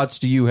or thoughts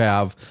do you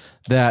have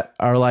that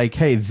are like,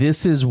 hey,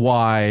 this is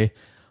why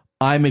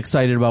I'm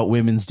excited about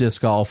women's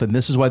disc golf, and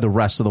this is why the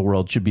rest of the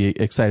world should be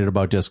excited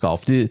about disc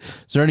golf? Is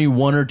there any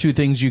one or two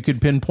things you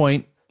could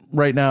pinpoint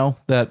right now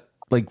that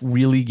like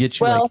really get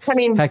you? Well,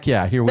 heck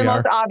yeah, here we are. The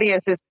most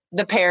obvious is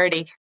the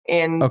parity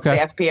in the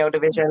FPO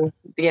division.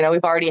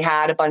 We've already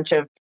had a bunch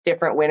of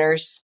different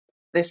winners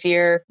this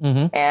year,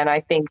 and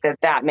I think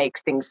that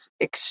makes things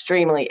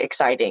extremely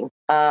exciting.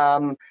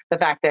 The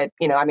fact that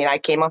I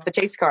came off the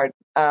chase card.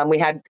 We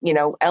had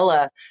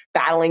Ella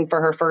battling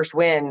for her first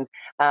win,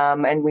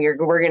 and we're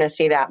going to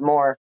see that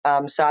more.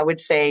 So I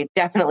would say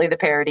definitely the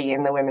parity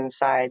in the women's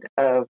side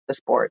of the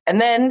sport. And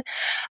then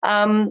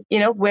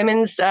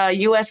women's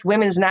U.S.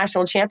 Women's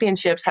National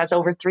Championships has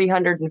over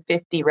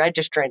 350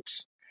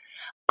 registrants.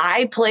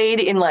 I played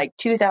in like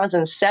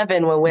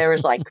 2007 when there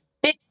was like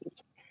 50.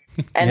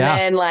 And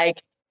then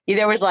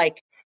there was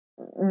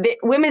the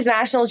women's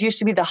nationals used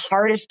to be the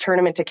hardest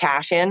tournament to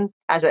cash in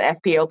as an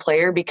FPO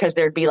player, because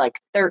there'd be like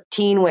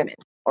 13 women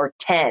or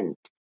 10.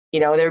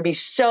 There'd be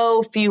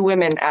so few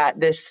women at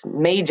this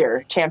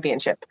major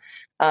championship.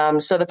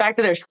 So the fact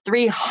that there's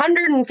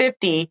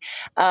 350,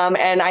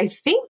 and I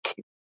think,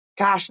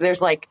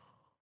 there's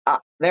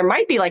there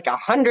might be like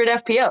 100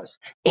 FPOs,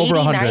 80, over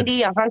 100.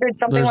 90, 100,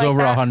 something there's like that. There's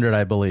over 100,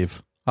 I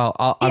believe.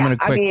 I'm going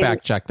to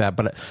fact check that,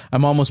 but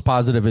I'm almost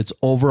positive it's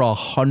over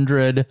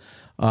 100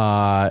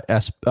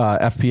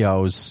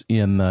 FPOs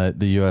in the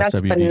USWDGC. That's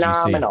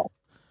phenomenal.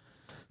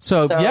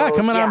 So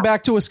coming on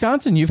back to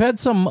Wisconsin, you've had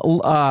some,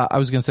 I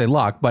was going to say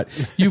luck, but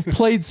you've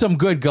played some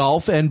good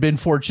golf and been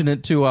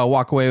fortunate to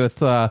walk away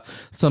with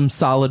some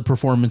solid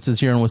performances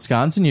here in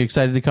Wisconsin. You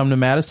excited to come to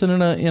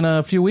Madison in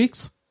a few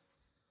weeks?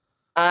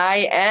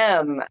 I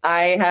am.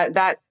 I had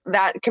that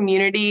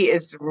community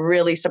is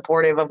really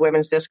supportive of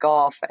women's disc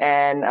golf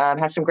and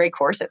has some great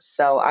courses.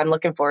 So I'm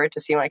looking forward to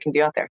seeing what I can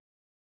do out there.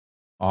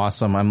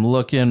 Awesome. I'm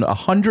looking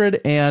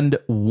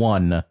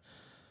 101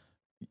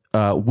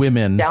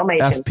 women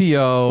Dalmatian.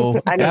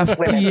 FPO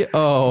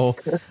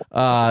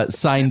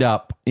signed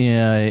up,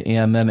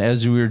 and then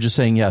as we were just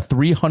saying,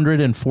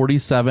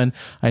 347.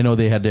 I know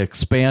they had to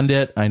expand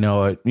it. I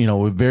know it,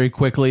 very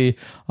quickly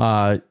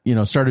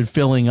started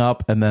filling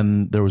up, and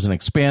then there was an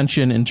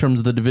expansion in terms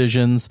of the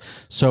divisions.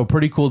 So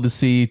pretty cool to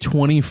see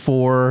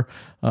 24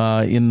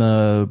 in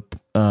the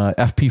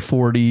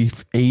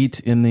FP40, 8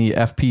 in the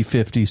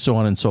FP50, so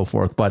on and so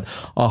forth. But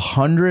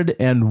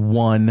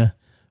 101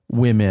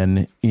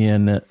 women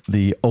in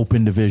the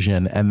open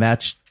division, and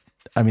that's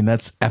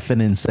effing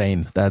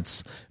insane.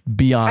 That's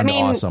beyond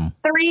awesome.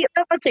 3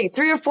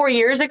 or 4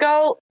 years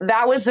ago,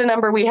 that was the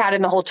number we had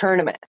in the whole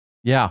tournament.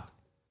 Yeah.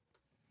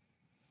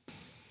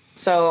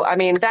 So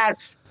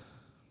that's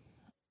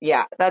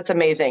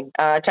amazing.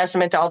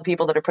 Testament to all the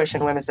people that are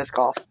pushing women's disc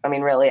golf.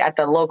 Really, at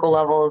the local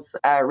levels,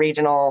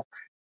 regional,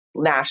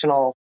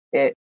 national.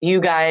 Thank you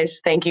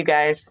guys.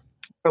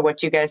 for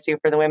what you guys do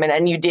for the women.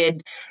 And you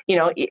did,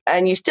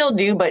 and you still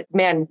do, but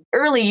man,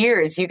 early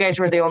years, you guys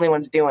were the only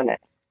ones doing it.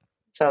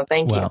 So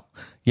thank you.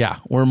 Yeah,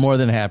 we're more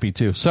than happy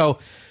to. So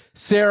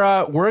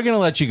Sarah, we're going to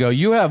let you go.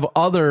 You have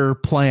other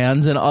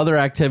plans and other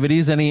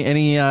activities. Any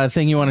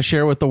thing you want to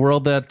share with the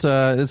world that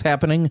is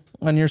happening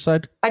on your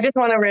side? I just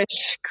want to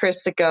wish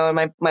Chris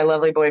Saccone, my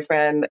lovely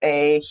boyfriend,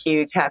 a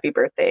huge happy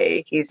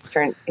birthday. He's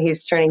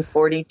turning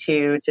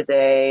 42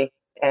 today,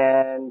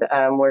 and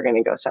we're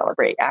going to go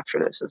celebrate after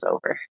this is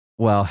over.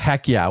 Well,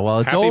 heck yeah.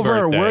 Well, it's happy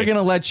over. Birthday. We're going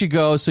to let you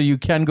go so you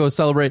can go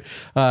celebrate.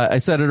 I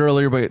said it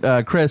earlier,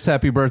 but Chris,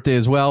 happy birthday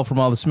as well from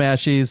all the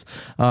Smashies.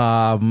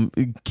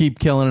 Keep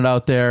killing it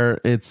out there.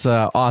 It's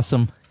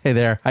awesome. Hey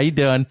there. How you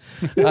doing?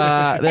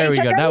 There we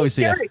go. Now we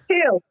see you.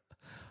 Too.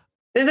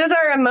 This is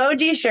our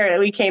emoji shirt that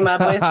we came up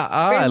with.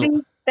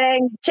 Frisbee,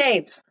 Bang,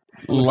 Chains.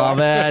 Love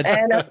it.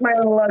 And that's my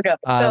little logo.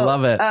 I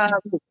love it.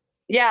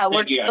 Yeah,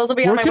 those will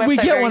be on my website. Where can we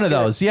get one of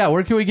those? Yeah,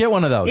 where can we get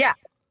one of those? Yeah.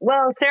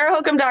 Well,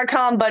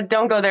 SarahHokum.com, but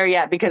don't go there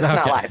yet because it's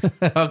not live.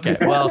 Okay.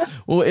 Well,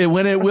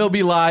 when it will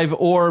be live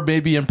or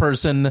maybe in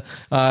person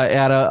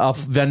at a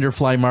vendor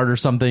fly mart or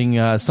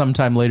something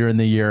sometime later in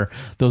the year,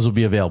 those will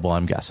be available,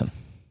 I'm guessing.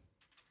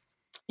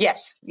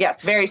 Yes,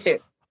 very soon.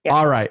 Yes.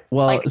 All right.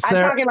 Well,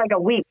 Sarah, I'm talking like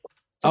a week.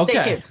 So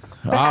okay. Stay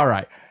tuned. All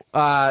right.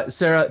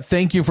 Sarah,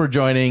 thank you for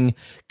joining.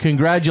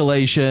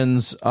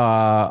 Congratulations.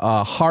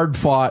 A hard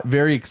fought,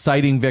 very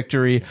exciting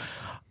victory.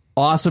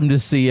 Awesome to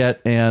see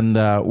it,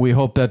 and we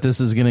hope that this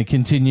is going to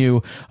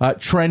continue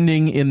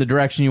trending in the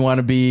direction you want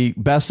to be.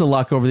 Best of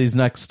luck over these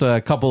next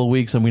couple of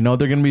weeks, and we know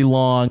they're going to be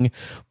long,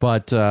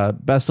 but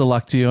best of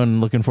luck to you,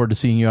 and looking forward to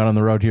seeing you out on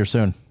the road here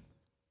soon.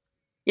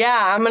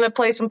 Yeah, I'm going to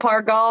play some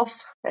par golf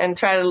and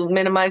try to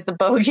minimize the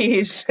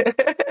bogeys.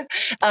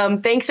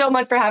 Thanks so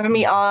much for having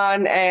me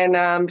on,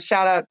 and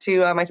shout out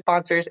to my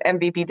sponsors,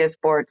 MVP Disc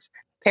Sports,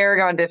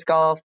 Paragon Disc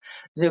Golf,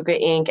 Zuka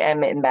Inc.,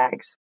 and Mitten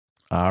Bags.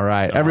 All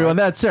right, everyone.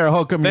 That's Sarah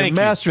Hokum, your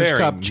Masters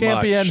Cup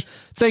champion. Much.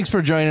 Thanks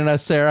for joining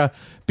us, Sarah.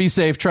 Be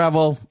safe,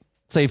 travel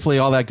safely,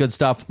 all that good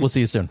stuff. We'll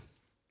see you soon.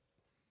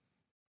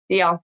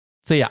 Yeah.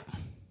 See ya.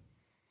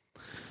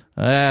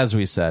 As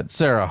we said,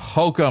 Sarah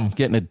Hokum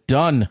getting it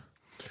done.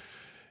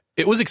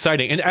 It was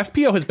exciting, and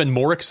FPO has been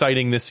more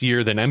exciting this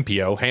year than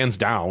MPO, hands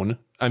down.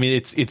 I mean,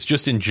 it's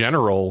just in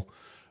general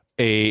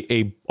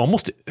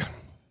almost.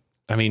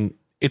 I mean,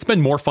 it's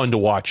been more fun to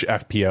watch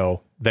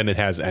FPO than it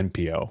has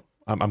NPO.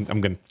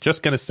 I'm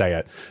just gonna say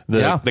it.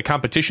 The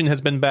competition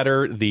has been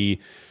better. The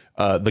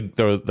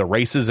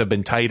races have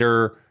been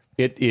tighter.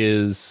 It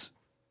is,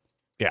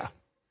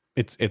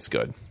 it's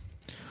good.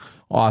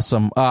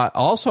 Awesome.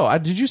 Also,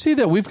 did you see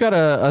that we've got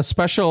a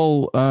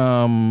special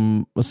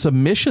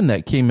submission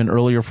that came in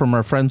earlier from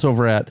our friends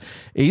over at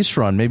Ace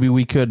Run? Maybe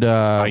we could.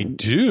 I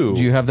do.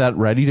 Do you have that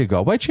ready to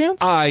go by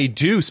chance? I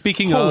do.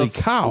 Speaking Holy of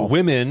cow.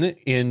 women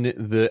in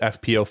the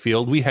FPO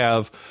field, we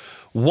have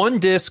One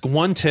Disc,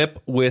 One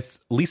Tip with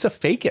Lisa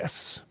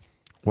Fakis.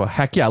 Well,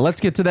 heck yeah. Let's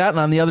get to that. And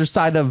on the other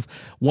side of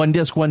One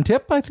Disc, One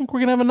Tip, I think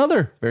we're going to have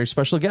another very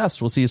special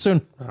guest. We'll see you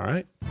soon. All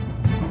right.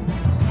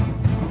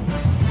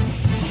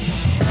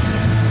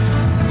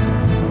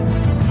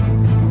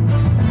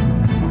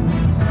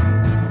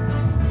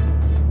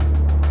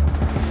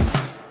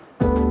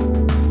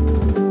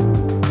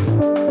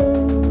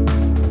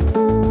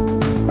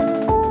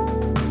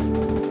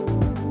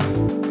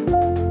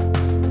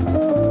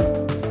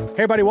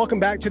 Hey everybody, welcome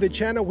back to the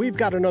channel. We've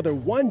got another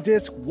One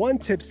Disc, One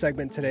Tip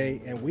segment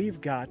today, and we've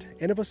got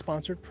Innova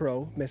sponsored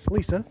pro, Miss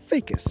Lisa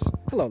Fakis.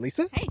 Hello,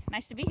 Lisa. Hey,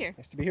 nice to be here.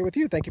 Nice to be here with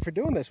you. Thank you for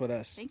doing this with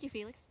us. Thank you,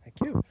 Felix.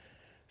 Thank you.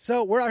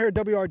 So we're out here at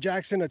WR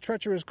Jackson, a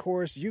treacherous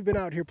course. You've been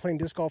out here playing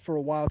disc golf for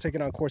a while,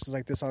 taking on courses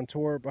like this on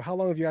tour, but how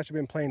long have you actually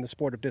been playing the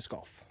sport of disc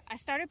golf? I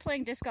started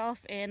playing disc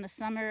golf in the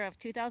summer of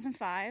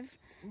 2005,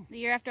 the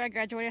year after I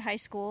graduated high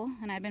school,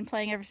 and I've been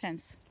playing ever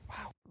since.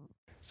 Wow.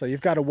 So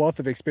you've got a wealth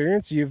of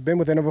experience. You've been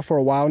with Innova for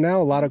a while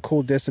now, a lot of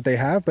cool discs that they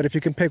have. But if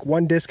you can pick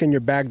one disc in your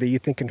bag that you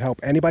think can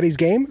help anybody's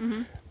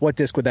game, what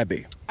disc would that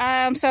be?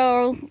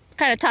 So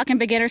kind of talking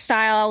beginner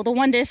style, the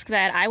one disc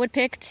that I would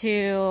pick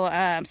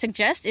to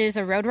suggest is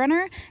a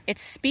Roadrunner.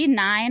 It's Speed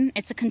 9.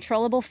 It's a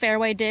controllable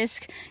fairway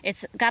disc.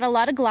 It's got a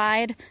lot of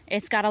glide.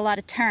 It's got a lot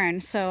of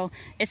turn. So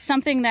it's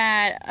something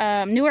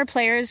that newer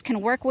players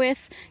can work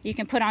with. You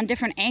can put on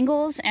different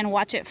angles and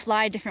watch it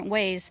fly different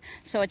ways.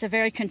 So it's a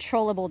very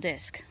controllable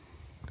disc.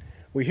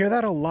 We hear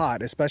that a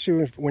lot,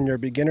 especially when you're a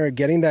beginner.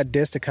 Getting that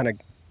disc, it kind of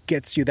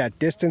gets you that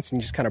distance and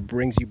just kind of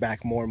brings you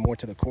back more and more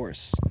to the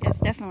course. Yes,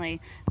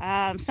 definitely.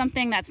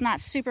 Something that's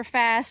not super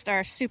fast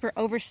or super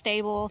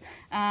overstable.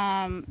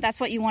 That's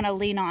what you want to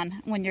lean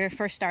on when you're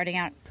first starting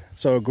out.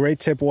 So a great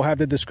tip. We'll have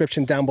the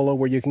description down below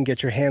where you can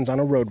get your hands on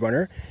a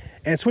Roadrunner.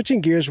 And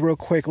switching gears real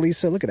quick,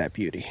 Lisa, look at that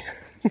beauty.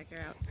 Check her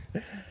out.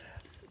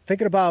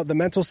 Thinking about the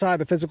mental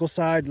side, the physical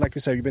side, like you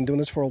said, you've been doing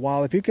this for a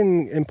while. If you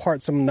can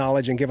impart some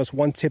knowledge and give us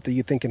one tip that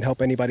you think can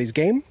help anybody's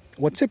game,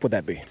 what tip would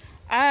that be?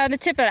 The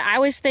tip that I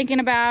was thinking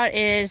about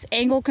is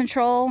angle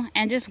control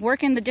and just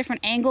working the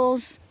different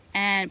angles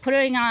and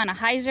putting on a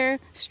hyzer,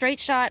 straight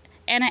shot,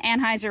 and an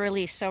anhyzer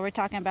release. So we're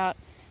talking about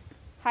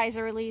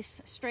hyzer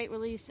release, straight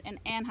release,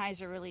 and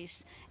anhyzer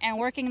release, and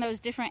working those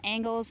different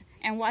angles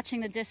and watching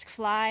the disc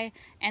fly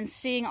and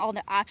seeing all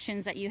the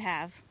options that you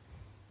have.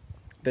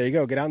 There you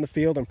go. Get out in the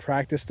field and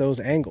practice those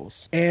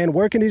angles. And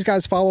where can these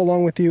guys follow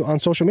along with you on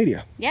social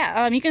media?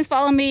 Yeah, you can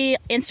follow me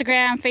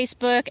Instagram,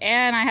 Facebook,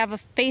 and I have a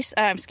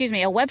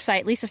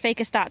website,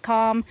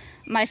 lisafakis.com.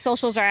 My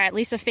socials are at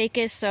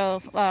lisafakis, so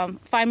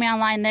find me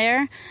online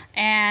there.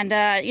 And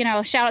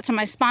shout out to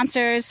my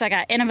sponsors. I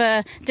got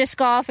Innova Disc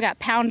Golf, I got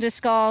Pound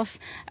Disc Golf,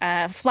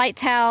 Flight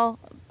Towel,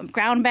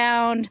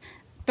 Groundbound,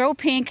 Throw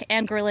Pink,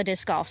 and Gorilla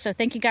Disc Golf. So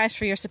thank you guys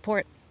for your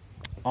support.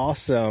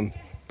 Awesome.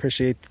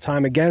 Appreciate the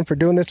time again for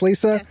doing this,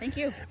 Lisa. Yeah, thank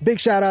you.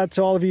 Big shout out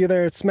to all of you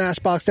there at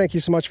Smashbox. Thank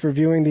you so much for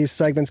viewing these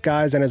segments,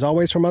 guys. And as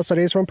always, from us at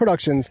Ace Run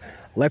Productions,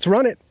 let's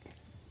run it.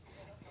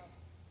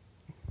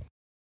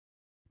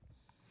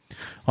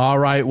 All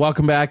right,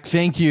 welcome back.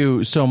 Thank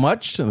you so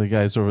much to the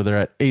guys over there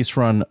at Ace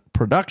Run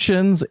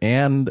Productions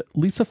and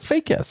Lisa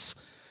Fakis.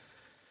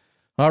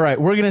 All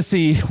right, we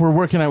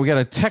got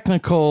a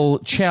technical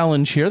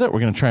challenge here that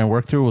we're going to try and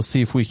work through. We'll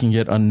see if we can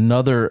get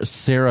another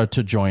Sarah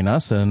to join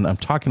us. And I'm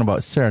talking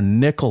about Sarah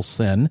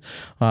Nicholson.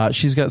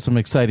 She's got some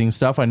exciting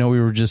stuff. I know we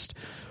were just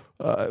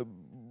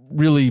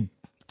really,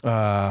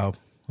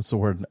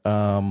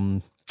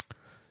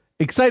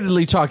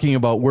 excitedly talking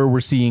about where we're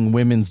seeing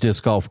women's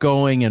disc golf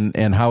going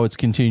and how it's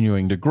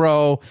continuing to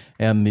grow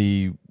and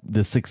the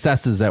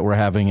successes that we're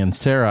having. And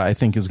Sarah, I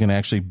think, is going to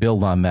actually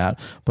build on that,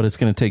 but it's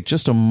going to take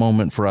just a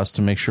moment for us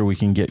to make sure we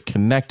can get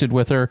connected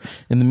with her.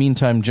 In the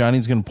meantime,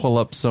 Johnny's going to pull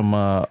up some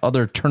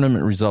other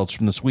tournament results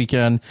from this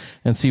weekend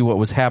and see what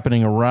was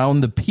happening around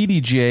the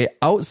PDGA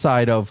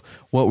outside of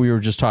what we were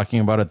just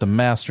talking about at the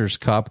Masters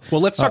Cup.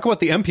 Well, let's talk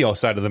about the MPO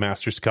side of the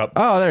Masters Cup.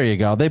 Oh, there you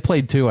go. They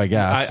played too, I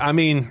guess. I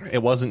mean,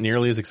 it wasn't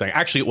nearly as exciting.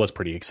 Actually, it was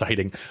pretty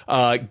exciting.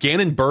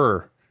 Gannon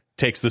Buhr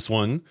takes this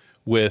one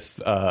with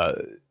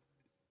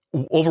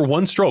over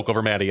one stroke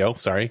over Matteo.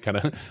 Sorry,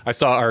 I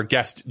saw our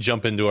guest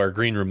jump into our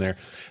green room there.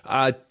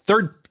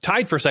 Third,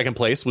 tied for second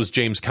place, was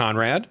James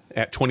Conrad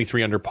at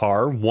 23 under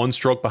par, one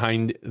stroke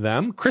behind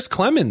them. Chris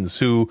Clemens,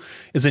 who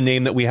is a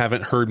name that we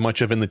haven't heard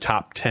much of in the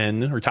top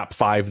 10 or top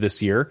 5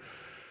 this year.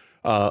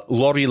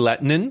 Lauri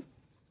Lehtinen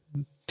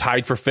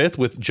tied for fifth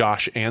with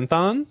Josh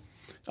Anthon.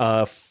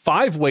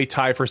 5-way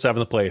tie for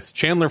seventh place.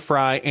 Chandler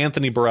Fry,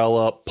 Anthony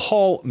Barella,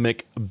 Paul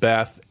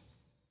McBeth,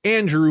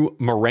 Andrew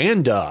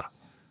Miranda,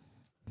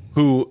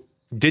 who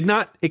did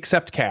not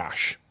accept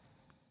cash.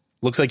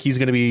 Looks like he's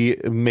going to be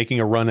making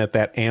a run at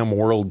that AM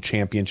World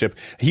Championship.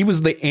 He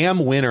was the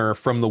AM winner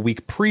from the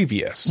week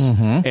previous,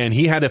 and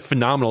he had a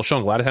phenomenal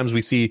showing. A lot of times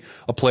we see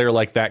a player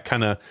like that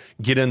kind of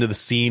get into the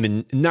scene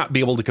and not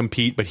be able to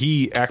compete, but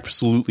he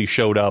absolutely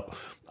showed up.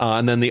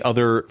 And then the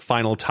other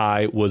final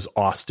tie was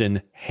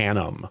Austin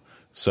Hannum.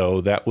 So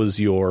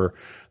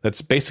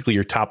that's basically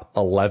your top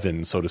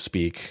 11, so to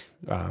speak,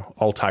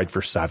 all tied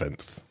for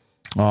 7th.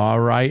 All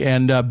right,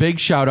 and big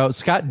shout out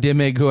Scott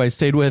Dimmig, who I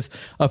stayed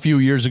with a few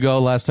years ago.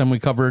 Last time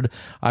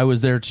I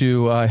was there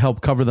to help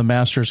cover the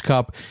Masters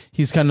Cup.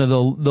 He's kind of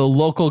the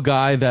local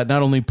guy that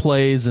not only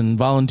plays and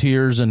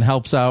volunteers and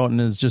helps out and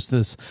is just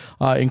this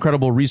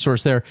incredible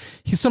resource there.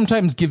 He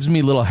sometimes gives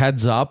me little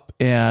heads up,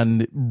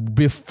 and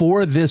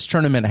before this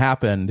tournament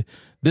happened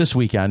this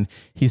weekend,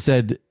 he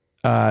said,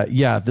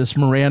 this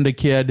Miranda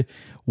kid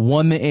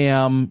won the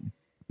AM.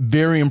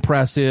 Very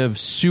impressive,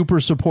 super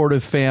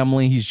supportive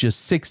family. He's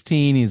just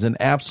 16. He's an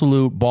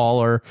absolute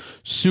baller,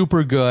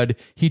 super good.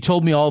 He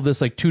told me all of this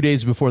like 2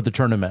 days before the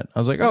tournament. I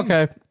was like,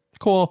 okay,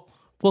 cool.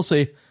 We'll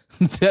see.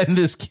 Then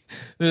this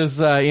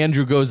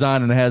Andrew goes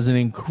on and has an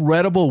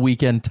incredible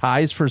weekend,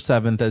 ties for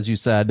 7th, as you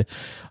said.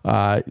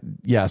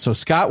 So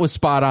Scott was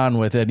spot on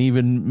with it. And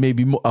even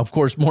maybe, of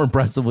course, more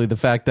impressively, the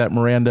fact that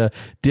Miranda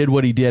did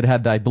what he did,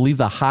 had, I believe,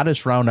 the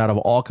hottest round out of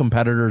all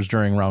competitors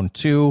during round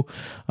 2,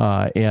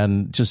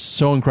 and just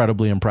so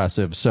incredibly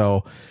impressive.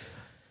 So,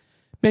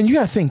 man, you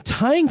got to think,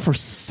 tying for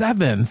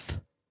 7th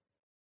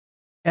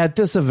at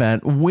this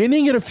event,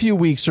 winning it a few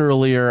weeks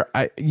earlier,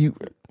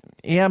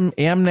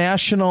 AM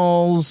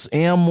Nationals,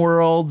 AM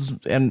Worlds,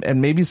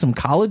 and maybe some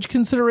college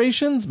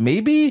considerations,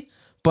 maybe.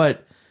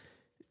 But,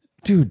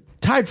 dude,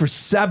 tied for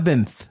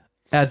 7th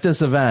at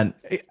this event.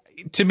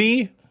 To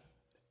me,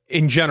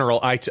 in general,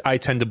 I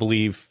tend to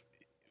believe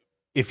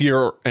if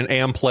you're an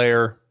AM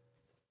player,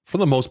 for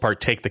the most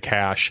part, take the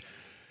cash.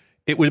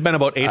 It would have been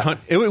about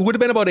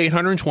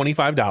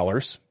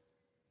 $825.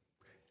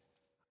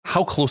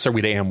 How close are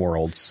we to AM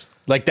Worlds?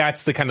 Like,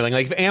 that's the kind of thing.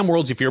 Like, if AM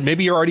Worlds,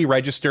 you're already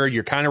registered,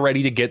 you're kind of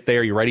ready to get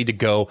there, you're ready to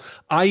go.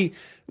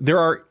 There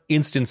are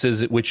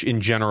instances at which,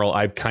 in general,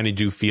 I kind of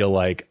do feel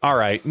like, all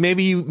right,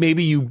 maybe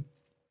you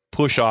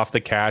push off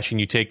the cash and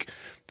you take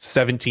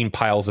 17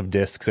 piles of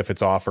discs if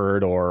it's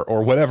offered,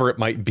 or whatever it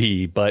might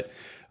be. But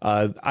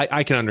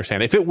I can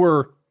understand if it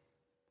were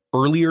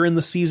earlier in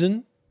the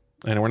season.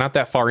 And we're not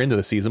that far into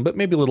the season, but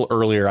maybe a little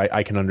earlier,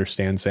 I can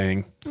understand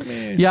saying.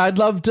 Yeah, I'd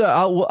love to.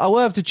 I'll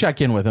have to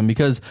check in with him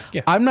because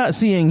I'm not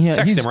seeing him.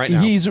 Text him right now.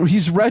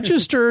 He's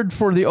registered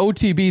for the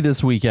OTB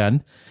this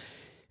weekend.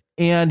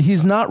 And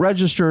he's not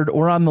registered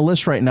or on the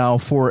list right now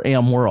for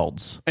AM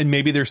Worlds. And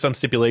maybe there's some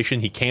stipulation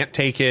he can't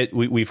take it.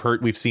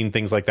 We've seen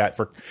things like that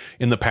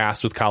in the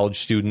past with college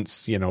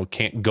students,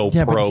 can't go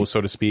pro,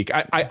 so to speak.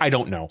 I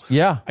don't know.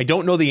 Yeah. I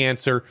don't know the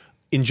answer.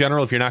 In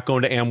general, if you're not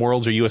going to AM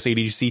Worlds or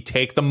USADGC,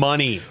 take the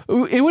money.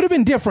 It would have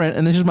been different,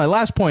 and this is my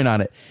last point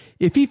on it.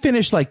 If he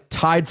finished like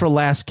tied for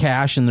last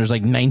cash and there's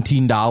like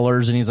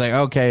 $19 and he's like,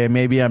 okay,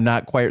 maybe I'm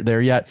not quite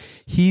there yet.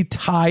 He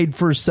tied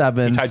for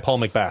 7th. He tied Paul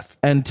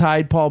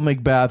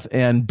McBeth.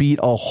 And beat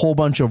a whole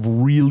bunch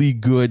of really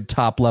good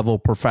top-level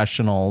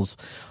professionals.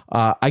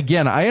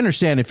 Again, I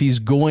understand if he's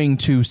going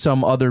to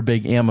some other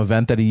big AM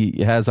event that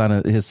he has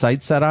on his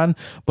sights set on,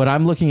 but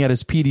I'm looking at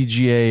his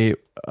PDGA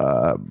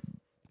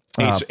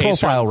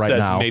profile right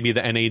now. Maybe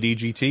the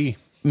NADGT.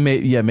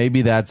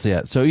 Maybe that's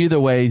it. So either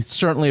way,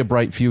 certainly a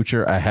bright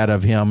future ahead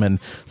of him,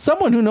 and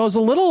someone who knows a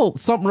little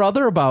something or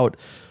other about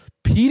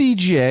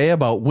PDGA,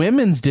 about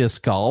women's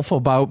disc golf,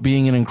 about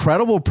being an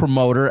incredible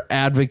promoter,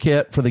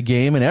 advocate for the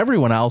game and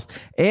everyone else.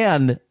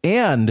 And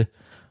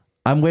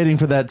I'm waiting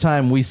for that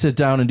time we sit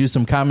down and do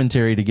some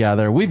commentary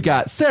together. We've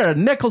got Sarah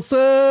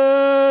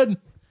Nicholson.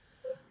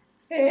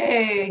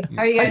 Hey, how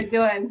are you guys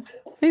doing?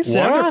 Hey,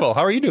 Sarah. Wonderful.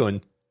 How are you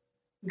doing?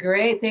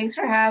 Great. Thanks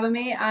for having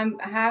me. I'm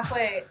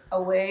halfway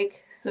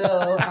awake,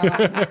 so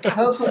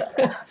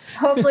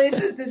hopefully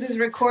since this is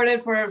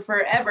recorded for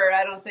forever,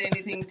 I don't say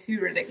anything too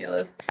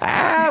ridiculous.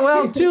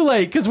 Well, too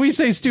late, because we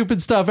say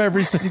stupid stuff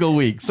every single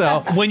week.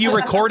 So when you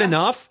record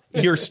enough,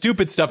 your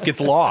stupid stuff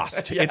gets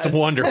lost. Yes. It's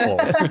wonderful.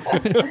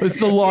 It's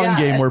the long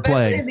game we're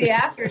playing. Especially the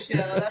after show.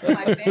 That's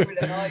my favorite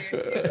of all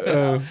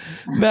your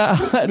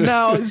stupid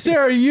Now,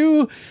 Sarah,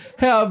 you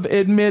have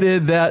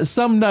admitted that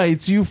some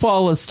nights you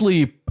fall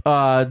asleep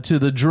to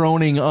the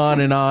droning on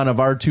and on of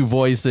our two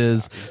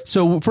voices.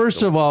 So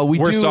first of all,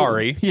 we're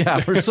sorry.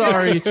 Yeah, we're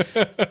sorry.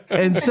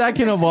 And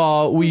second of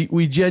all,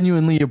 we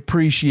genuinely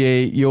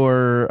appreciate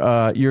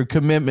your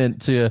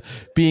commitment to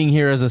being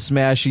here as a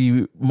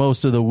Smashy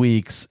most of the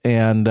weeks.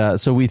 And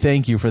so we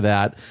thank you for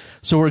that.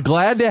 So we're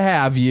glad to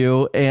have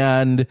you.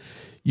 And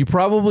you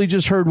probably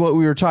just heard what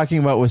we were talking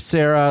about with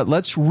Sarah.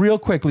 Let's real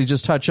quickly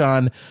just touch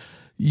on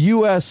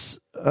U.S.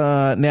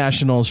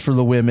 Nationals for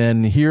the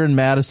women here in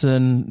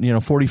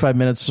Madison, 45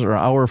 minutes or an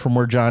hour from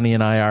where Johnny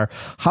and I are.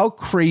 How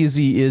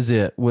crazy is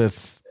it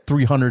with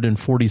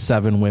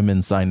 347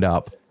 women signed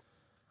up?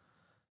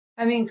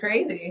 I mean,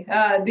 crazy.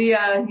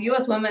 The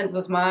U.S. Women's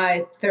was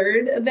my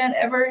third event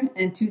ever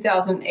in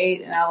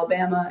 2008 in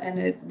Alabama, and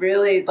it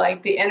really,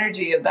 the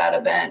energy of that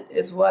event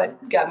is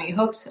what got me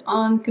hooked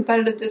on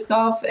competitive disc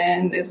golf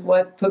and is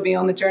what put me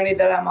on the journey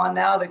that I'm on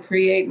now to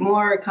create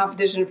more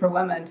competition for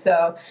women.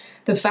 So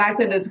the fact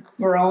that it's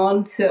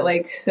grown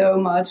to, so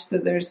much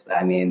that there's,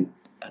 101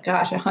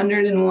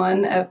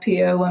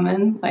 FPO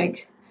women,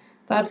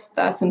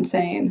 That's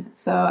insane.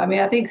 So,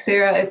 I think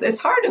Sarah, it's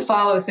hard to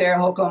follow Sarah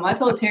Holcomb. I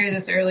told Terry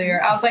this earlier.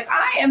 I was like,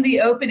 I am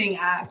the opening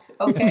act,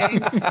 okay?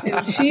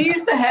 And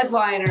she's the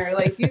headliner,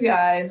 like you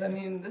guys.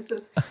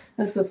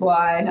 This is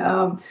why.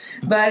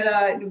 But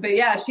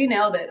yeah, she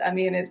nailed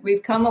it.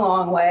 We've come a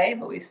long way,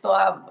 but we still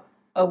have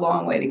a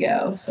long way to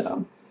go.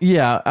 So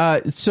yeah.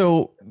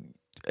 So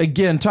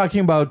again, talking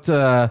about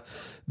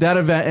that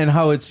event and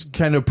how it's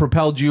kind of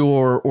propelled you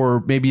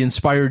or maybe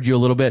inspired you a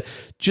little bit.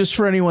 Just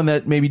for anyone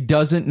that maybe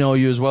doesn't know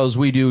you as well as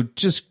we do,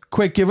 just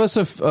quick, give us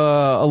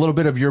a little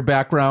bit of your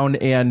background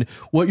and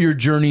what your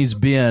journey's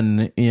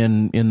been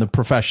in the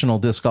professional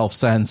disc golf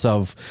sense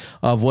of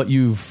what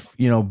you've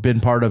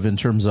been part of in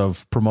terms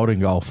of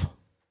promoting golf.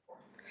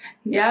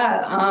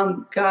 Yeah.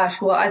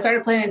 Well, I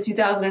started playing in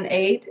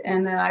 2008,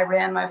 and then I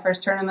ran my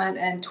first tournament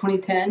in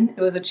 2010.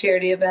 It was a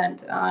charity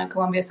event in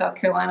Columbia, South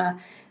Carolina.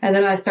 And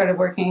then I started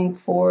working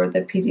for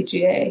the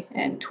PDGA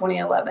in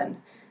 2011.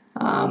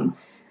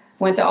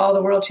 Went to all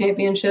the world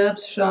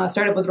championships,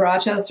 started with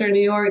Rochester, New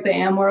York, the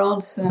AM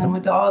Worlds, and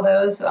went to all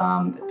those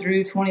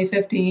through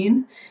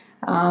 2015.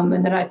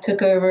 And then I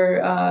took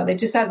over, they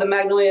just had the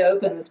Magnolia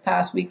Open this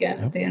past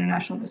weekend at the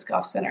International Disc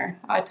Golf Center.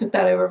 I took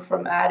that over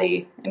from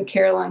Addie and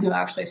Carolyn, who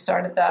actually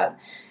started that.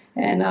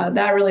 And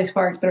that really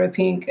sparked Throw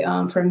Pink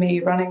for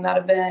me, running that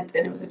event.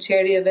 And it was a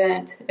charity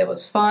event. It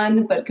was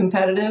fun, but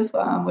competitive,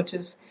 which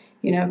is,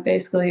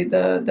 basically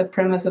the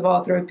premise of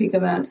all Throw Pink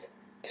events.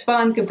 It's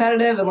fun,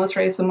 competitive, and let's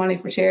raise some money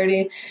for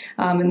charity.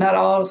 And that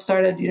all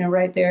started,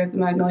 right there at the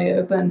Magnolia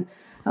Open.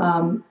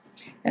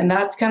 And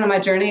that's kind of my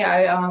journey.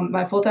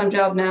 My full-time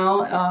job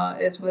now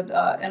is with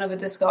Innova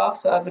Disc Golf,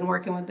 so I've been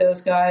working with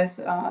those guys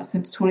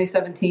since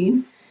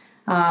 2017.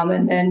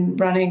 And then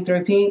running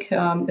Throw Pink,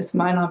 it's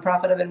my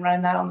nonprofit. I've been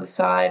running that on the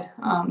side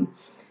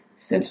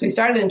since we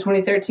started in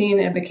 2013.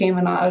 It became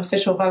an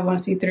official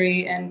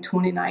 501c3 in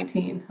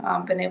 2019.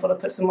 Been able to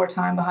put some more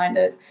time behind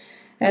it.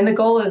 And the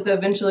goal is to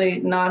eventually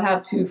not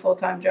have two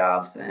full-time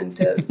jobs and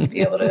to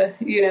be able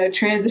to,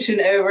 transition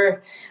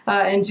over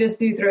and just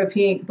do Throw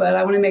Pink. But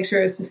I want to make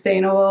sure it's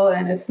sustainable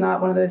and it's not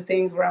one of those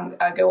things where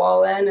I go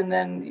all in and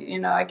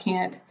then, I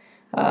can't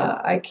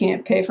I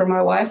can't pay for my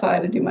Wi-Fi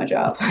to do my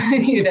job,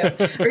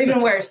 or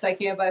even worse, I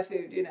can't buy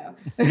food,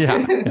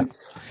 Yeah.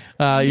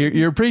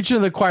 You're preaching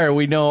to the choir.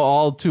 We know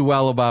all too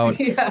well about,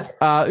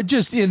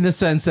 just in the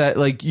sense that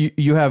like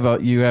you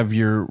have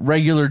your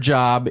regular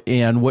job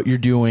and what you're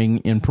doing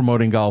in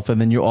promoting golf.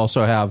 And then you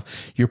also have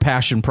your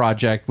passion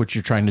project, which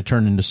you're trying to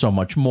turn into so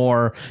much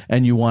more.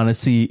 And you want to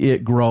see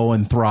it grow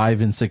and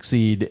thrive and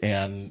succeed.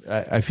 And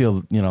I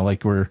feel,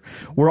 like we're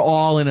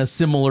all in a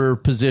similar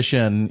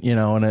position,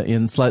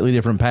 in slightly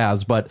different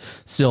paths, but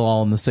still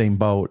all in the same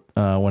boat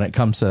when it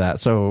comes to that.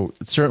 So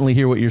certainly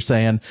hear what you're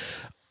saying.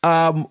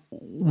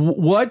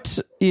 What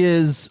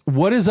is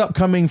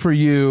upcoming for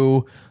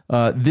you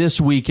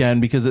this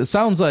weekend? Because it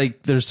sounds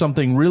like there's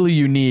something really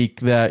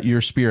unique that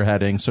you're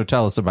spearheading. So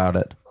tell us about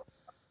it.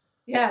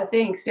 Yeah,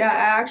 thanks.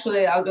 Yeah,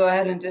 I'll go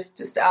ahead and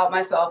just out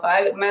myself.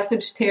 I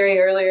messaged Terry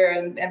earlier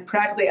and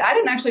practically, I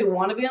didn't actually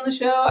want to be on the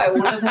show. I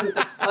wanted him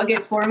to plug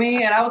it for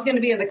me. And I was going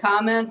to be in the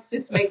comments,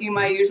 just making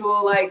my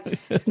usual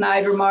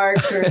snide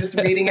remarks or just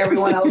reading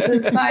everyone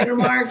else's snide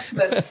remarks.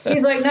 But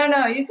he's like,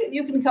 no,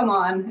 you can come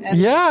on.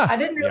 And I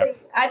didn't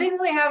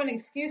really have an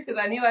excuse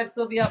because I knew I'd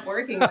still be up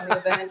working on the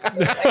events.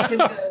 But I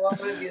couldn't really want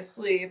to be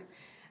asleep.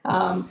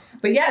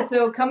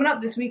 So coming up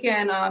this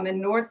weekend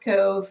in North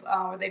Cove,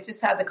 where they've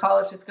just had the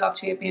College Disc Golf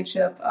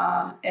Championship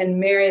in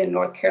Marion,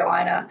 North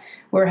Carolina,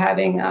 we're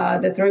having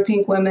the Throw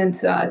Pink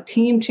Women's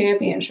Team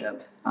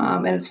Championship.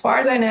 And as far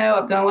as I know,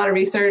 I've done a lot of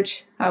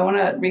research. I want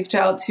to reach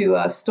out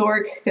to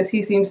Stork because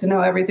he seems to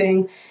know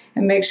everything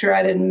and make sure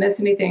I didn't miss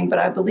anything. But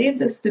I believe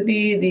this to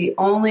be the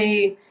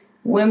only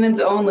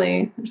women's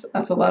only,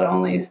 that's a lot of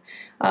onlys,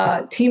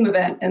 team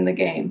event in the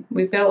game.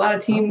 We've got a lot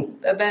of team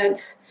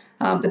events.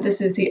 But this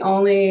is the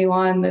only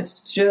one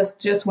that's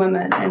just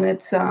women, and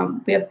it's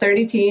we have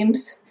 30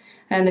 teams,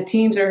 and the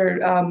teams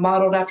are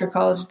modeled after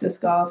college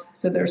disc golf.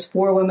 So there's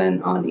 4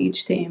 women on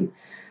each team,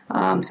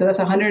 so that's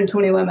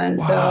 120 women.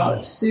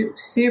 Wow. So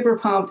super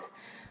pumped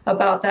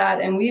about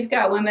that, and we've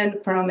got women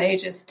from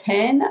ages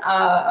 10 to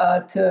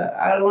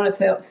I don't want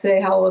to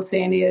say how old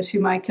Sandy is. She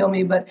might kill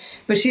me, but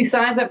she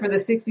signs up for the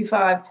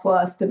 65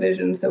 plus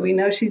division, so we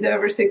know she's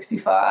over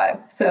 65.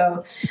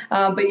 So,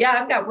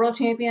 I've got world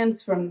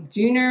champions from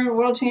junior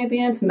world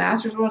champions,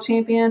 masters world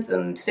champions,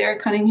 and Sarah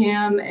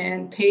Cunningham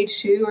and Paige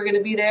Shue are going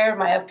to be there,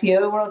 my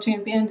FPO world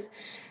champions.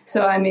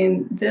 So,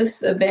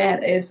 this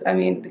event is,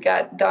 we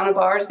got Donna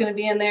Barr is going to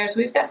be in there. So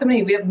we've got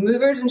we have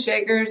movers and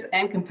shakers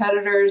and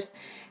competitors.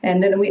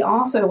 And then we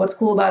also, what's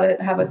cool about it,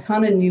 have a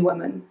ton of new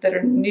women that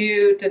are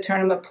new to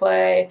tournament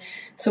play.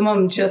 Some of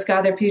them just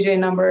got their PGA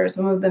number.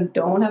 Some of them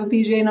don't have a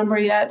PGA number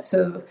yet.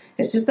 So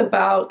it's just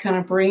about kind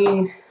of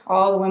bringing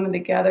all the women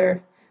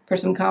together for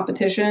some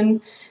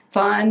competition,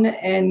 fun,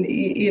 and,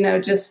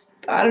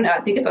 I don't know. I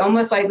think it's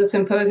almost like the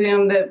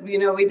symposium that,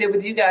 we did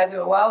with you guys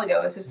a while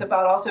ago. It's just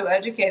about also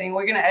educating.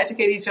 We're going to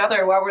educate each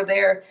other while we're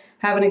there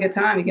having a good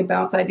time. You can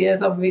bounce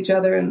ideas off of each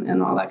other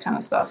and all that kind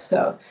of stuff.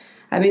 So,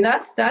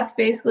 that's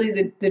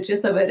basically the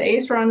gist of it.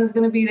 Ace Run is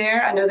going to be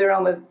there. I know they're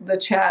on the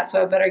chat,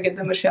 so I better give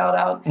them a shout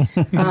out.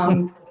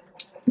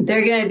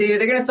 They're going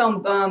to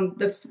film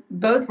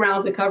both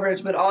rounds of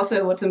coverage, but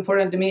also what's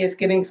important to me is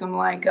getting some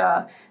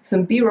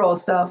some B-roll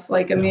stuff.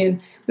 We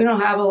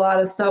don't have a lot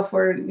of stuff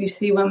where you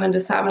see women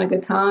just having a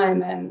good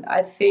time. And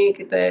I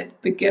think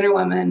that beginner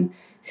women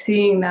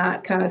seeing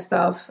that kind of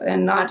stuff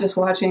and not just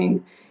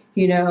watching,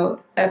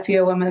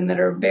 FPO women that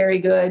are very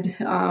good,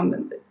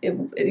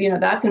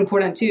 that's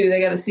important too.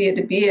 They got to see it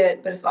to be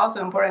it, but it's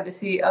also important to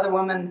see other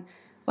women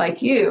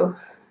like you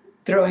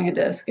throwing a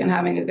disc and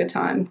having a good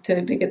time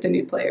to get the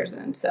new players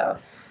in. So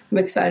I'm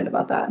excited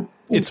about that.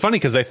 It's funny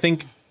because I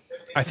think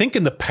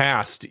in the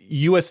past,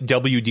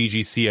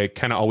 USWDGC, I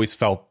kind of always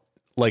felt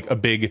like a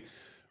big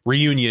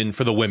reunion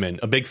for the women,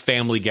 a big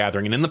family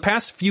gathering. And in the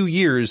past few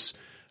years,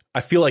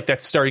 I feel like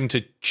that's starting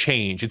to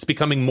change. It's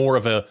becoming more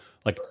of a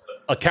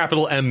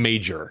capital M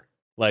major.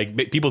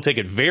 People take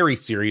it very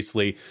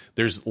seriously.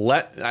 I don't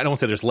want to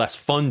say there's less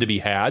fun to be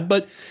had,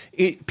 but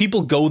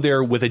people go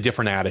there with a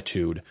different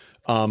attitude.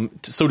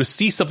 So to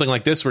see something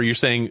like this, where you're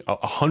saying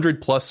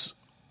 100+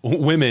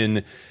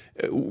 women,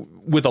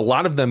 with a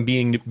lot of them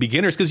being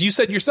beginners, because you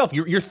said yourself,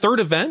 your third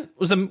event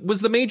was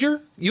the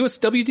major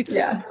USWD.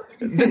 Yeah,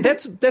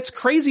 that's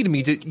crazy to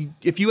me.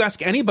 If you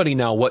ask anybody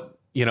now what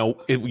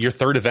your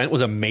third event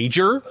was a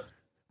major,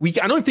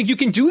 I don't think you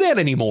can do that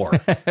anymore.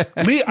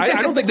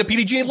 I don't think the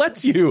PDGA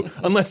lets you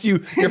unless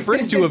your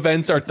first 2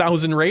 events are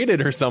 1,000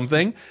 rated or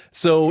something.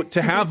 So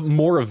to have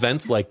more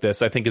events like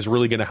this, I think is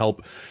really going to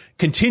help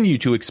continue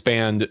to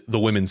expand the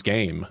women's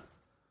game.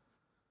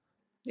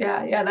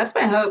 Yeah, that's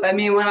my hope.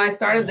 When I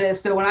started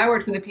this, so when I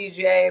worked for the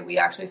PGA, we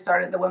actually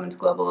started the Women's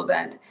Global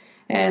event.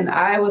 And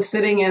I was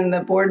sitting in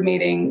the board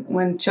meeting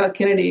when Chuck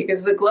Kennedy,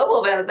 because the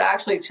global event was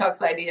actually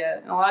Chuck's idea.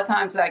 And a lot of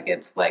times that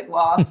gets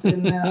lost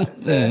in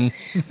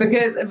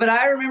but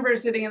I remember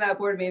sitting in that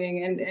board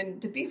meeting and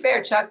to be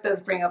fair, Chuck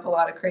does bring up a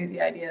lot of crazy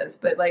ideas,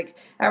 but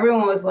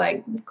everyone was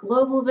like,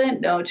 global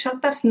event? No, Chuck,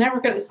 it's never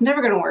going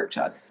to work,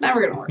 Chuck. It's never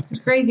going to work. It's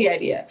a crazy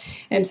idea.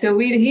 And so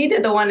he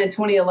did the one in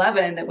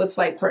 2011 that was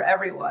for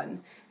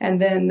everyone. And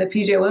then the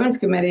PGA Women's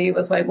Committee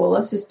was like, well,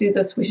 let's just do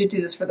this. We should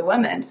do this for the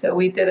women. So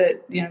we did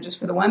it, just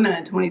for the women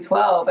in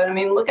 2012. And I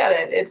mean, look at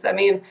it.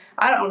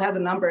 I don't have the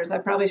numbers. I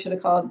probably should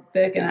have called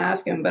Vic and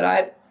asked him, but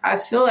I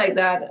feel like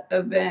that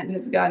event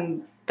has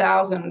gotten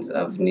thousands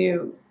of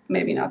new,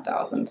 maybe not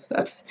thousands,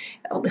 that's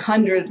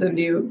hundreds of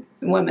new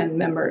women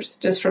members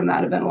just from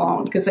that event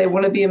alone, because they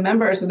want to be a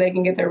member so they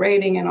can get their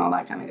rating and all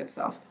that kind of good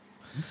stuff.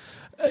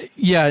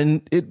 Yeah.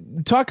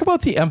 And talk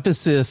about the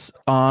emphasis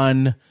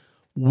on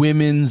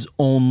women's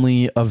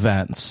only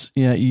events.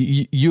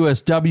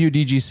 USW,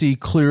 DGC,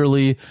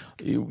 clearly,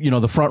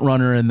 the front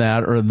runner in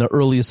that, or the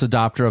earliest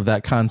adopter of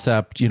that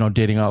concept,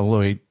 dating all the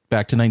way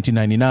back to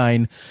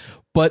 1999.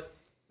 But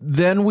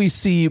then we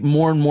see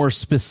more and more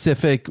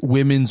specific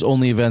women's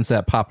only events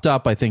that popped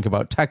up. I think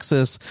about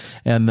Texas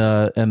and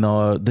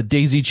the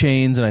Daisy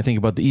Chains, and I think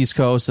about the East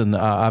Coast, and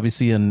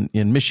obviously in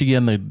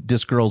Michigan, the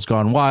Disc Girls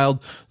Gone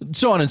Wild,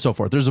 so on and so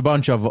forth. There's a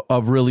bunch of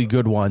really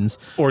good ones.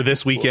 Or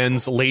this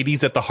weekend's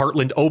Ladies at the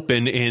Heartland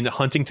Open in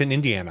Huntington,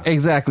 Indiana.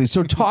 Exactly.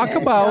 So talk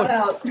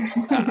about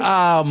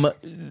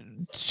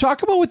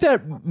what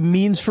that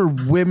means for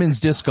women's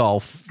disc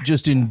golf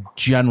just in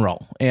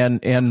general,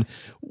 and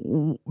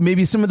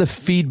maybe some of the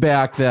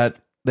feedback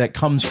that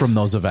comes from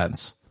those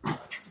events.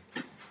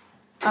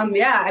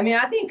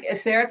 I think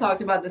Sarah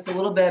talked about this a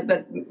little bit,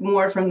 but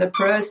more from the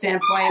pro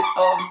standpoint.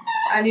 Oh,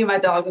 I knew my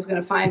dog was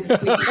going to find the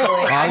squeaky toy.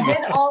 I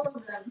did all of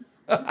them.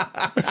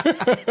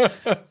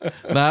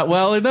 Not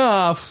well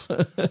enough.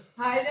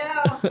 I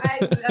know. I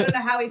don't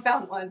know how he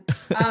found one.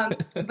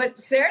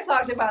 But Sarah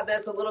talked about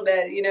this a little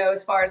bit,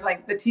 as far as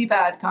like the tee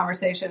pad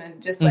conversation and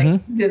just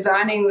like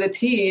designing the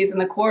tees and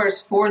the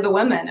course for the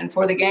women and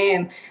for the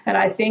game. And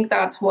I think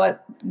that's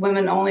what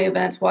women only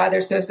events, why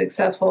they're so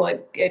successful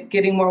at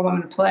getting more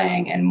women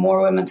playing and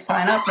more women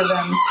sign up for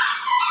them.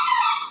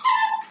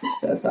 I'm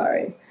so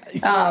sorry.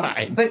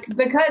 But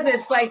because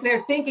it's like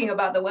they're thinking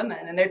about the women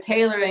and they're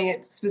tailoring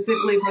it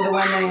specifically for the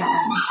women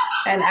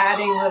and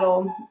adding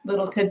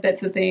little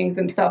tidbits of things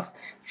and stuff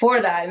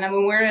for that. And I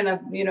mean, we're in a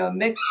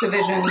mixed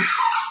division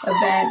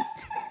event.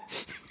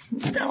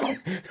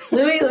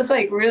 Louis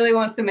really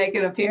wants to make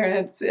an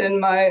appearance in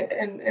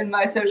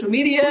my social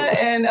media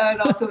and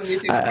also on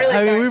YouTube.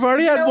 Really we've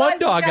already had one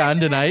dog on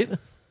tonight.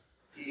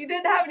 You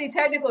didn't have any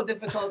technical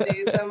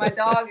difficulties, so my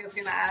dog is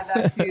going to add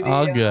that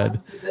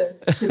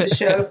to the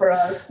show for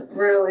us.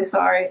 Really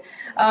sorry.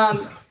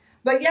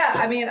 But yeah,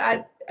 I mean,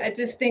 I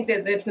just think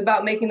that it's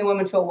about making the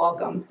women feel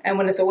welcome. And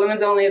when it's a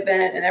women's only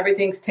event and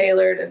everything's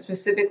tailored and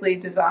specifically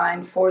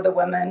designed for the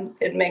women,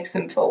 it makes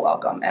them feel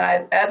welcome.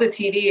 And as a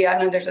TD,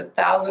 I know there's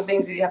 1,000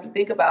 things that you have to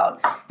think about.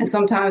 And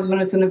sometimes when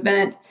it's an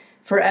event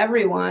for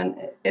everyone,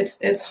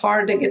 it's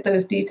hard to get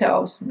those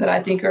details that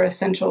I think are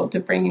essential to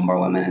bringing more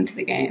women into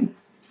the game.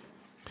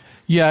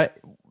 Yeah.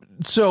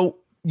 So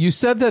you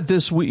said that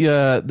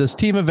this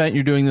team event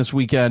you're doing this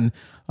weekend,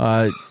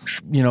 kind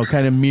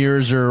of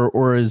mirrors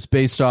or is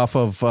based off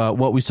of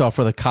what we saw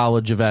for the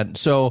college event.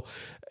 So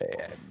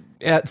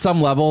at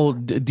some level,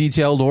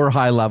 detailed or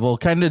high level,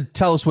 kind of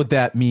tell us what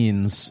that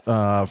means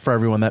for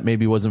everyone that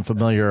maybe wasn't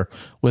familiar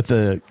with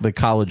the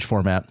college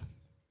format.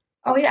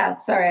 Oh, yeah.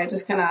 Sorry. I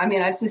just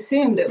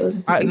assumed it was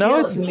just a big deal.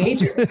 It was a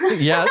major.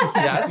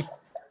 Yes.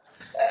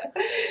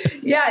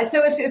 Yeah.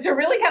 So it's a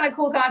really kind of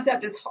cool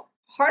concept. It's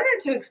harder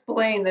to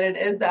explain than it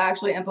is to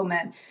actually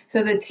implement.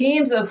 So the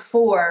teams of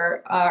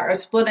 4 are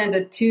split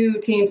into 2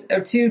 teams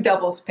or 2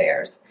 doubles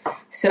pairs.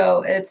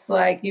 So it's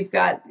like you've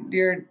got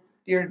your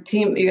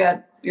team, you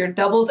got your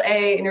doubles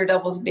A and your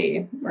doubles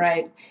B,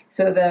 right?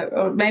 So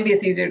or maybe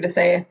it's easier to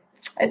say.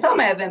 It's on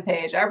my event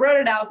page. I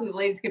wrote it out so the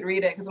ladies could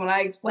read it because when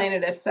I explain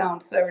it, it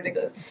sounds so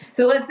ridiculous.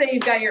 So let's say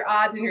you've got your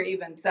odds and your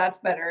evens. That's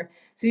better.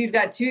 So you've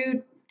got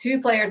two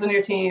players on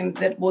your team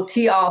that will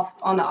tee off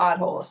on the odd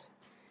holes.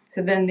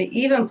 So then the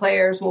even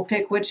players will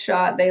pick which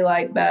shot they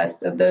like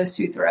best of those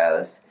 2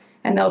 throws,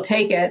 and they'll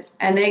take it,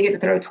 and they get to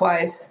throw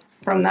twice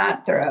from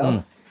that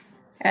throw.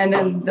 And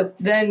then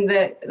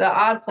the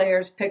odd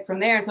players pick from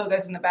there until it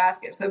goes in the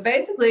basket. So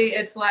basically,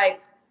 it's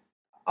like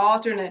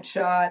alternate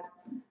shot,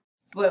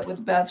 but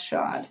with Beth's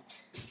shot.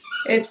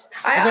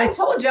 I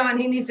told John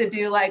he needs to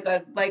do like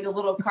a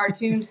little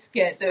cartoon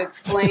skit to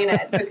explain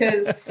it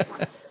because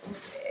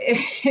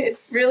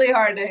it's really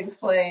hard to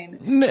explain.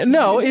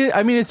 No,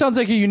 it sounds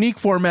like a unique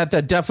format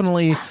that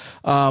definitely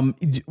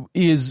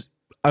is,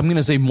 I'm going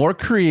to say, more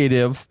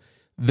creative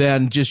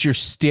than just your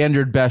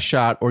standard best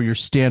shot or your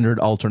standard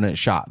alternate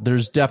shot.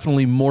 There's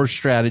definitely more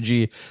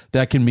strategy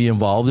that can be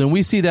involved. And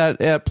we see that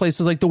at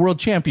places like the World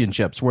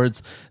Championships, where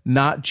it's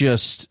not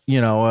just,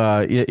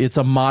 it's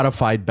a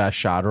modified best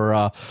shot or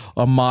a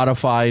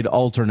modified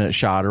alternate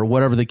shot or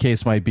whatever the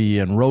case might be,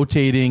 and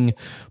rotating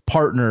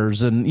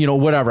partners and,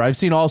 whatever. I've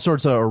seen all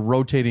sorts of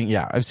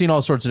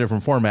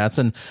different formats.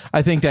 And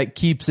I think that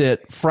keeps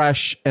it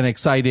fresh and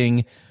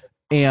exciting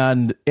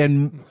and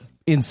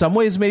in some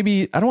ways,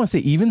 maybe, I don't want to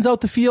say evens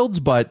out the fields,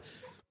 but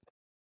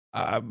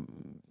I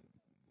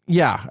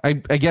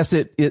guess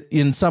it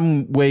in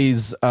some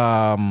ways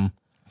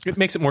It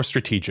makes it more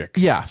strategic.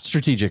 Yeah,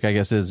 strategic, I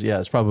guess,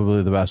 is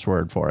probably the best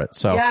word for it.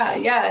 So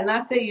yeah, and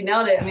that's it. You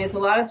nailed it. I mean, it's a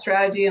lot of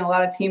strategy and a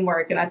lot of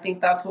teamwork, and I think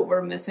that's what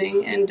we're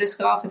missing in disc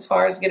golf as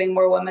far as getting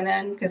more women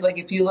in. Because like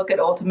if you look at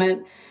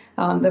Ultimate,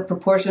 the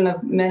proportion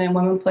of men and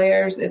women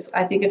players is,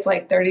 I think it's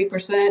like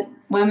 30%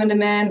 women to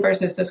men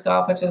versus disc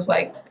golf, which is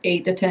like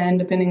 8 to 10,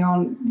 depending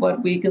on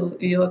what week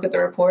you look at the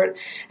report.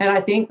 And I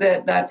think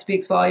that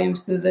speaks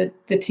volumes to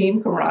the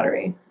team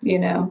camaraderie. You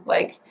know,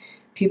 like.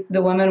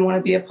 The women want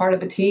to be a part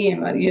of a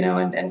team, you know,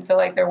 and feel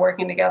like they're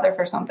working together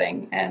for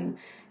something. And,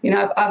 you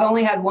know, I've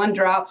only had one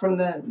drop from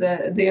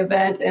the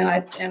event,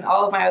 and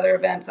all of my other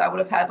events, I would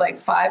have had like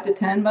 5 to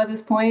 10 by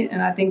this point.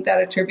 And I think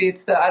that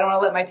attributes to, I don't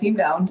want to let my team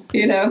down,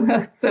 you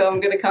know, so I'm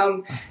going to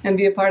come and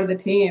be a part of the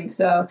team.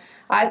 So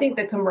I think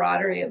the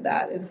camaraderie of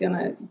that is going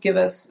to give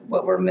us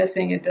what we're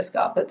missing in disc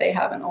golf that they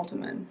have in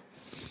Ultimate.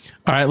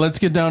 All right, let's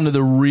get down to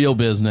the real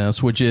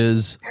business, which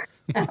is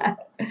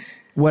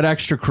what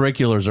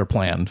extracurriculars are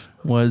planned?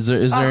 Is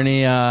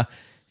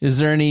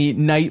there any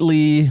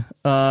nightly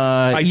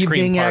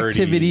evening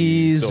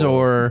activities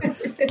or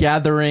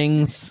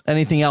gatherings?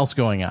 Anything else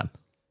going on?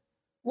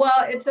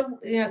 Well, it's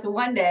a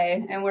one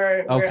day, and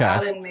we're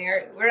out in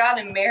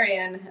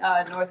Marion,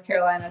 North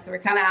Carolina. So we're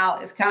kind of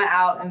out. It's kind of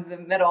out in the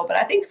middle. But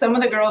I think some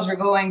of the girls are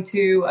going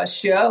to a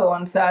show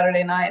on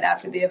Saturday night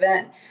after the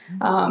event.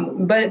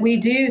 But we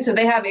do. So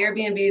they have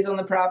Airbnbs on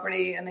the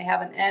property, and they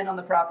have an inn on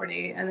the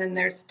property, and then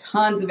there's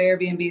tons of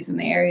Airbnbs in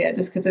the area,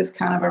 just because it's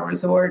kind of a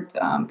resort,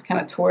 kind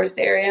of tourist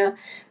area.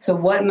 So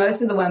what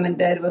most of the women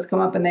did was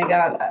come up and they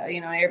got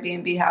an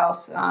Airbnb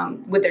house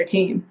with their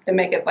team to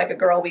make it like a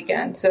girl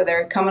weekend. So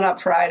they're coming up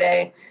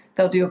Friday,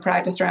 they'll do a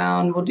practice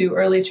round. We'll do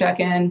early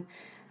check-in,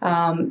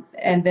 and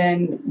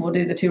then we'll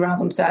do the 2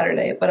 rounds on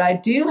Saturday. But I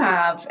do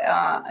have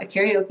a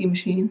karaoke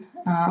machine.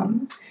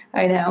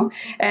 I know.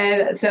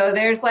 And so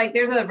there's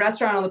a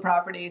restaurant on the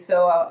property.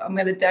 So I'm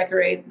going to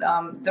decorate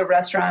the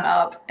restaurant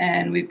up,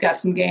 and we've got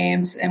some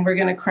games, and we're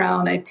going to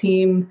crown a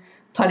team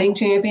putting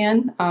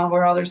champion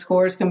where all their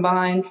scores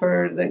combined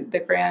for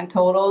the grand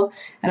total.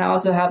 And I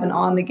also have an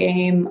on the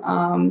game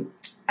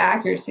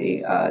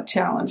accuracy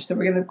challenge. So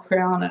we're going to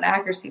crown an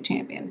accuracy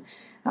champion.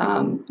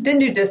 Didn't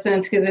do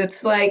distance because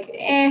it's like,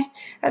 I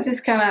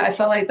just I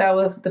felt like that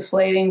was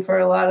deflating for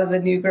a lot of the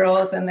new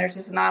girls, and there's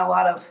just not a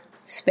lot of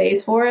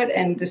space for it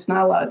and just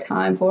not a lot of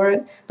time for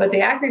it. But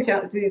the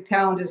accuracy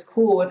challenge is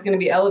cool. It's going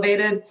to be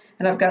elevated,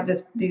 and I've got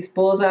these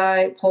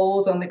bullseye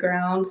poles on the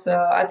ground.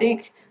 So I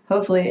think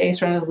hopefully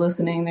Ace Run is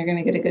listening. They're going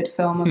to get a good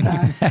film of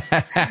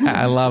that.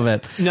 I love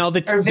it.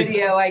 Or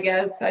video, I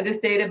guess. I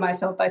just dated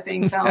myself by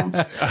saying film.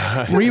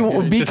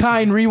 Be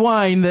kind,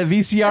 rewind the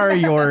VCR of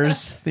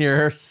yours.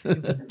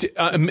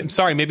 I'm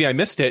sorry, maybe I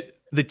missed it.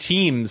 The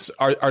teams,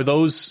 are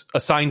those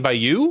assigned by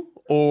you?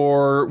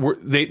 Or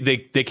they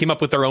came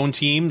up with their own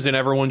teams and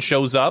everyone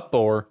shows up?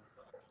 Or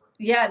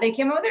yeah, they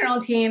came up with their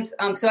own teams.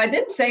 So I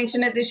didn't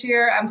sanction it this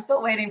year. I'm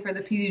still waiting for the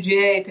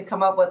PDGA to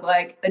come up with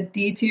like a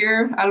D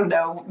tier. I don't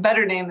know,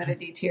 better name than a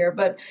D tier.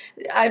 But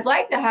I'd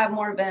like to have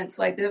more events.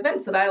 Like the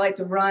events that I like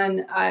to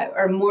run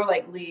are more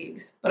like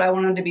leagues, but I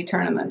want them to be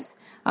tournaments.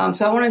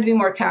 So I want it to be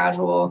more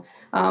casual.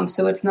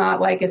 So it's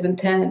not like as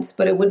intense,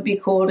 but it would be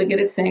cool to get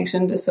it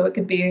sanctioned just so it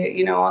could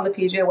be, on the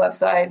PGA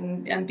website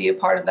and be a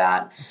part of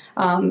that.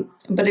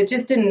 But it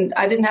just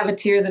I didn't have a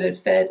tier that it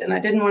fit, and I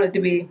didn't want it to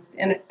be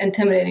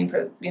intimidating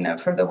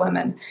for the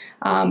women.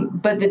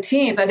 But the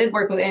teams, I did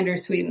work with Andrew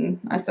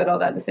Sweeten. I said all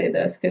that to say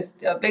this because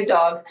Big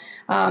Dog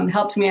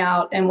helped me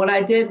out. And what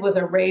I did was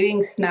a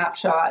rating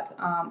snapshot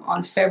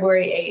on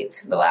February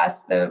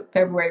 8th, the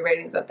February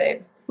ratings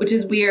update, which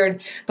is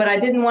weird, but I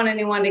didn't want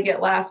anyone to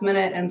get last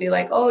minute and be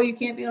like, oh, you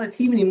can't be on a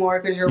team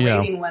anymore because your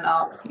rating went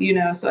up,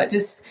 so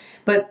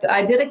but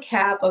I did a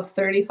cap of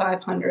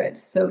 3,500.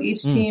 So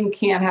each team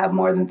can't have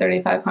more than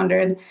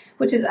 3,500,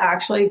 which is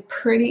actually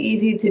pretty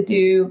easy to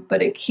do,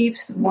 but it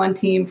keeps one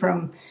team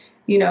from,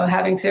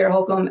 having Sarah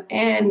Holcomb.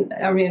 And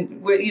I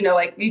mean,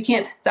 you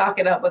can't stock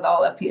it up with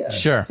all FPOs.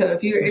 Sure. So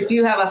if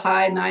you have a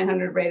high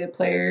 900 rated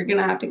player, you're going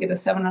to have to get a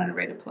 700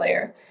 rated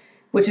player,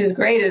 which is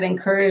great. It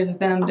encourages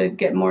them to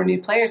get more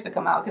new players to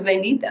come out because they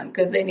need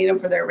them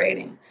for their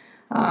rating.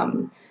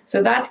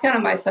 So that's kind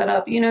of my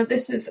setup. I ran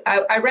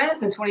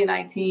this in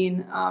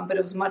 2019, but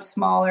it was much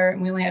smaller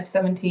and we only had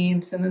 7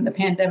 teams, and then the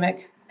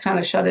pandemic kind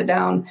of shut it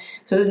down.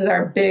 So this is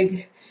our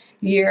big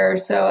year.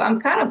 So I'm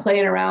kind of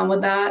playing around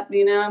with that,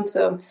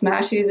 so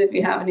Smashies, if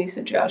you have any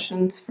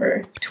suggestions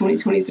for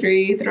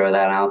 2023, throw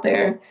that out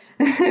there.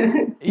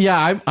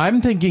 Yeah,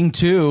 I'm thinking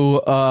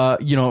too,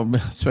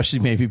 especially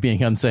maybe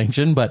being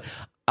unsanctioned, but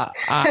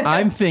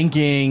I'm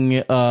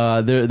thinking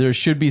there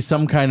should be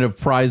some kind of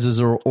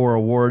prizes or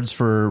awards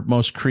for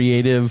most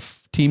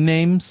creative team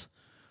names.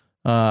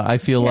 I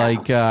feel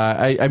like,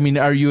 I mean,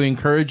 are you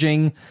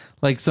encouraging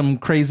like some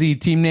crazy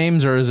team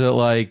names, or is it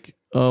like,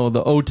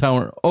 the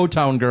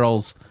O-Town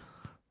girls?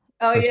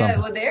 Oh yeah,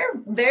 well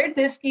they're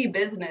disky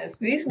business.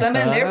 These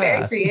women, they're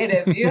very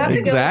creative. You have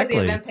to go to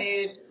the event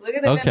page. Look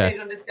at the event page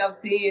on Disc Golf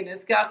Scene.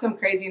 It's got some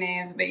crazy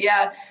names, but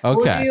yeah,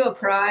 we'll do a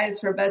prize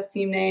for best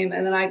team name,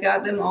 and then I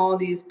got them all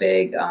these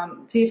big.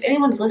 See if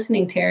anyone's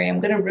listening, Terry. I'm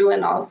going to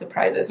ruin all the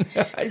surprises.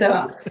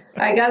 So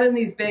I got them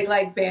these big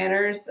like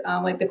banners,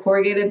 like the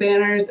corrugated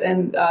banners,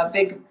 and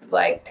big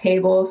like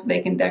tables so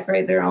they can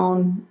decorate their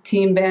own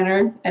team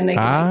banner, and they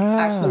can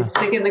actually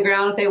stick it in the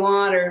ground if they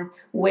want, or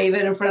wave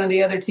it in front of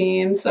the other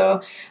team.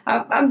 So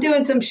I'm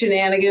doing some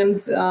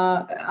shenanigans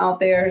out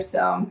there.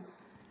 So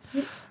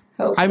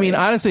hopefully. I mean,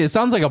 honestly, it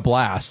sounds like a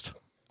blast.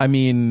 I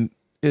mean,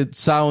 it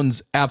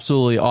sounds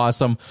absolutely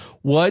awesome.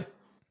 What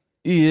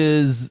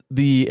is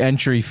the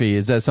entry fee?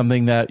 Is that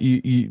something that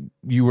you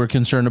were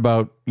concerned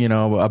about, you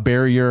know, a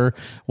barrier,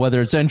 whether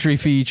it's entry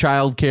fee,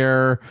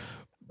 childcare,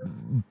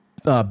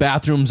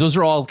 bathrooms? Those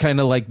are all kind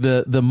of like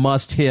the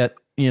must hit,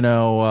 you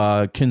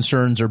know,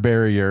 concerns or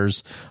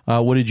barriers.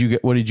 What did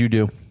you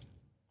do?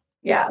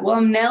 Yeah, well,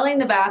 I'm nailing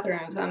the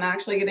bathrooms. I'm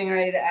actually getting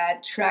ready to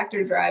add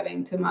tractor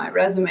driving to my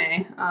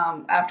resume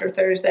after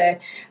Thursday,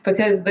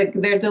 because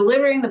they're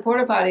delivering the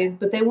porta potties,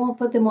 but they won't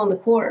put them on the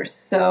course.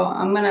 So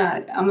I'm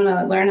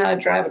gonna learn how to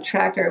drive a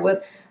tractor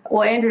with.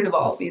 Well, Andrew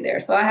Duvall will be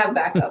there, so I have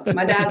backup.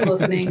 My dad's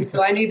listening,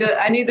 so I need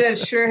to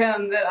assure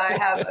him that I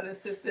have an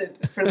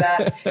assistant for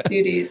that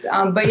duties.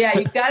 But yeah,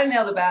 you've got to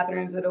nail the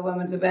bathrooms at a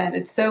women's event.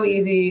 It's so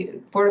easy.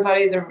 Porta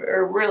potties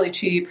are really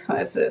cheap.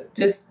 So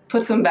just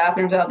put some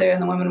bathrooms out there,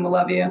 and the women will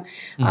love you.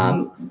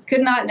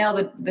 Could not nail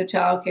the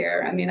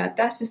childcare. I mean,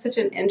 that's just such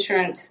an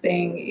insurance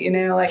thing, you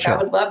know. Like I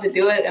would love to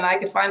do it, and I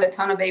could find a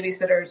ton of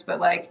babysitters, but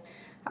like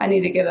I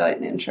need to get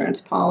an insurance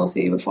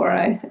policy before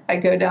I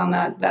go down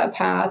that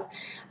path.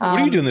 What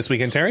are you doing this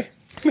weekend, Terry?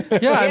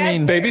 Yeah, I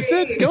mean,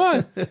 babysit. Come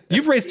on,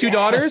 you've raised two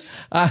daughters,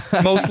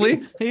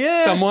 mostly.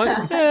 Somewhat.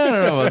 Yeah, I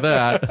don't know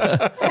about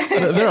that.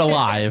 They're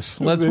alive.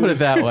 Let's put it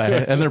that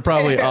way, and they're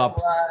probably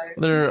up.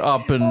 They're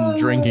up and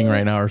drinking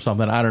right now or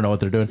something. I don't know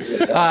what they're doing.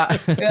 I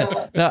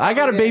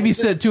got to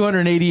babysit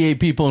 288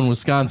 people in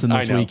Wisconsin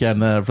this weekend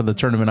for the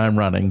tournament I'm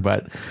running.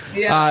 But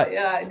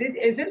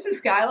is this the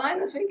Skyline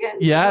this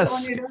weekend?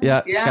 Yes.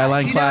 Yeah.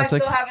 Skyline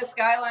Classic. I still have a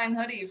Skyline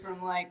hoodie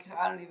from like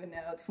I don't even know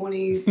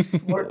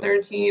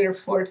 2013 or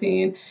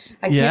 14.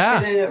 I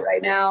can't fit in it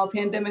right now,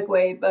 pandemic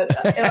weight, but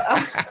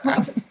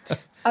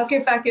I'll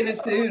get back in it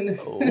soon.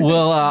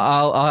 Well,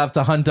 I'll have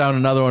to hunt down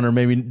another one, or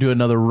maybe do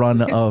another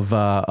run of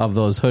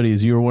those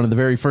hoodies. You were one of the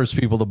very first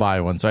people to buy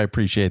one, so I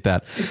appreciate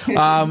that.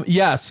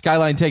 Yes,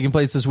 Skyline taking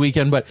place this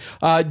weekend, but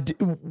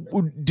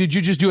did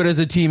you just do it as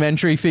a team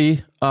entry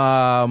fee? You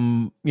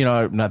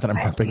know, not that I'm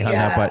harping on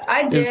that, but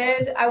I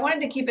did. I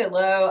wanted to keep it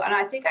low, and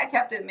I think I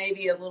kept it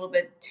maybe a little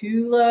bit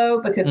too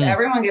low because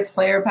everyone gets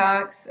player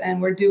packs,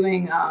 and we're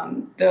doing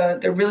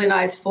the really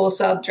nice full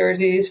sub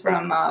jerseys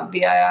from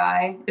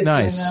VII. Is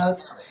doing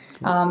those.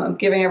 I'm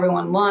giving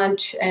everyone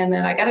lunch, and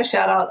then I got to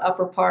shout out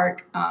Upper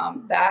Park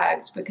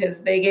bags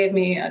because they gave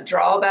me a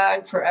draw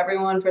bag for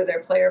everyone for their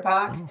player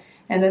pack,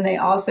 and then they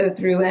also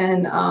threw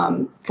in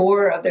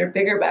 4 of their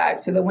bigger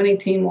bags, so the winning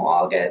team will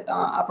all get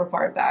Upper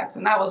Park bags,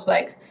 and that was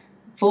like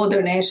full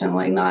donation,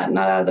 like not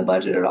out of the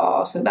budget at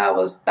all. So that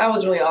was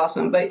really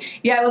awesome. But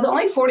yeah, it was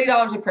only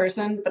 $40 a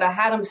person, but I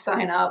had them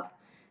sign up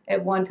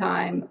at one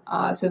time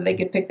so they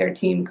could pick their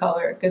team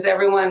color because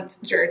everyone's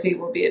jersey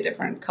will be a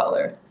different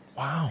color.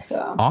 Wow.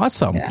 So,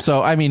 awesome. Yeah.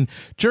 So, I mean,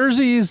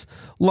 jerseys,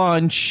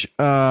 lunch,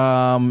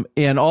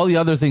 and all the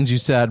other things you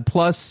said,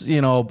 plus,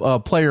 you know, a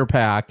player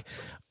pack,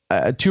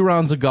 2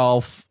 rounds of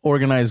golf,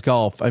 organized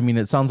golf. I mean,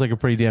 it sounds like a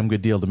pretty damn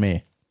good deal to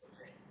me.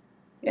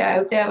 Yeah, I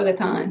hope they have a good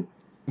time.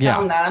 Tell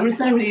them that. I'm going to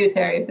send them to you,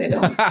 Terry, if they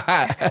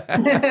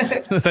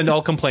don't. Send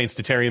all complaints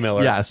to Terry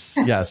Miller. Yes.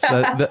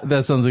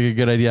 That sounds like a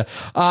good idea.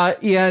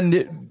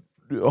 And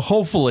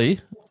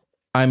hopefully,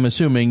 I'm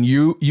assuming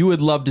you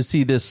would love to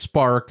see this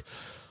spark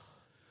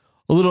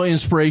a little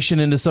inspiration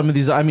into some of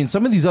these. I mean,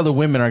 some of these other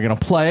women are going to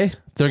play.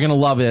 They're going to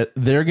love it.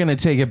 They're going to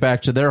take it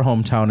back to their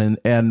hometown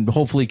and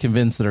hopefully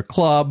convince their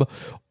club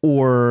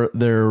or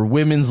their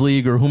women's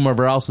league or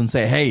whomever else and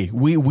say, hey,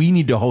 we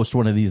need to host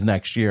one of these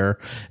next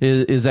year.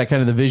 Is that kind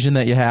of the vision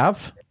that you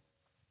have?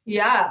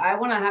 Yeah, I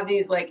want to have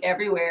these like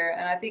everywhere.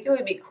 And I think it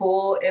would be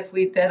cool if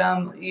we did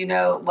them, you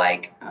know,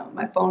 like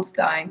my phone's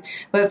dying.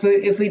 But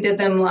if we did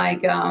them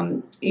like,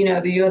 you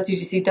know, the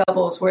USDGC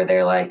doubles where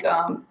they're like,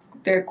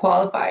 they're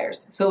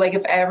qualifiers. So like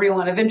if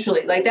everyone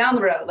eventually, like down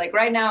the road, like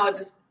right now, it's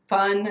just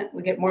fun.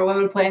 We get more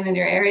women playing in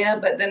your area,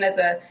 but then as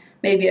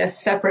maybe a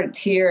separate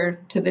tier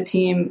to the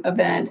team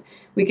event,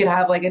 we could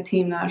have like a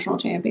team national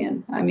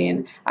champion. I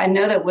mean, I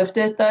know that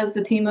WIFTIT does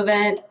the team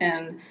event,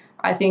 and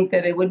I think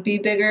that it would be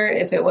bigger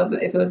if it was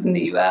in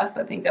the US.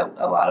 I think a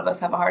lot of us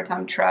have a hard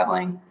time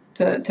traveling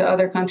to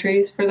other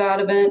countries for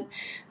that event.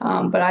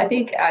 But I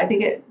think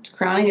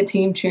crowning a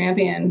team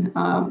champion,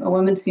 a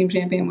women's team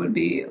champion would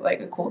be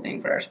like a cool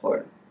thing for our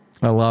sport.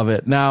 I love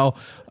it. Now,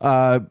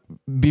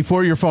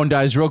 before your phone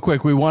dies, real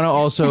quick, we want to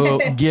also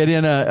get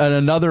in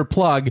another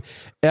plug.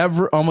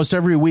 Almost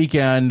every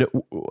weekend,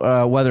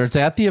 whether it's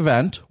at the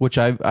event, which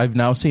I've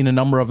now seen a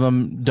number of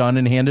them done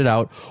and handed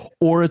out,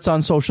 or it's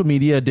on social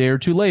media a day or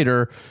two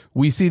later,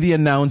 we see the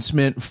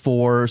announcement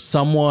for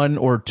someone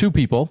or two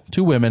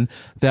women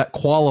that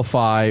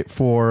qualify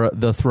for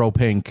the Throw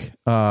Pink,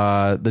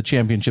 the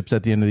championships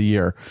at the end of the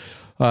year.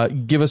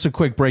 Give us a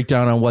quick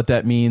breakdown on what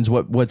that means,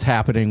 what's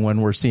happening when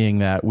we're seeing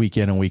that week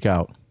in and week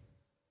out.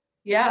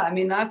 Yeah, I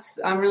mean,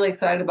 I'm really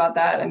excited about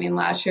that. I mean,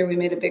 last year we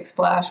made a big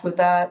splash with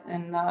that,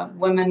 and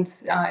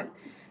women's,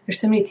 there's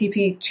so many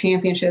TP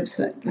championships.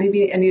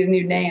 Maybe I need a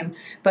new name,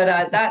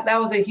 but that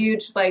was a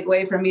huge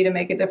way for me to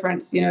make a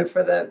difference.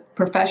 For the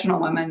professional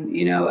women.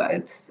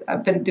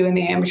 I've been doing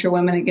the amateur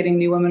women and getting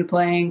new women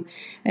playing,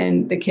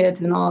 and the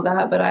kids and all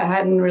that. But I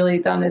hadn't really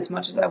done as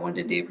much as I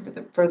wanted to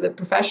do for the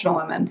professional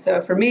women.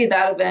 So for me,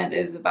 that event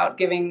is about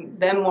giving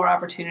them more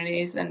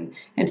opportunities. And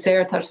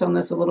Sarah touched on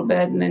this a little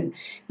bit. And then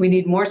we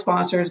need more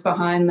sponsors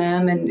behind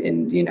them,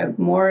 and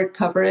more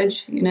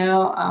coverage.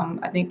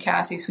 I think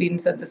Cassie Sweden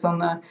said this on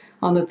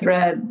the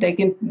thread. They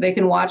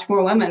can watch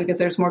more women because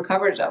there's more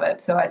coverage of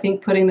it. So I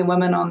think putting the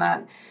women on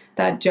that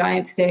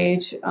giant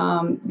stage,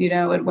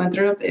 at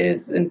Winthrop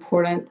is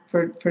important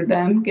for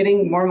them,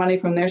 getting more money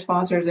from their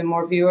sponsors and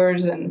more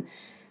viewers, and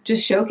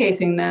just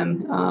showcasing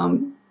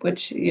them,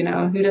 which,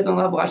 who doesn't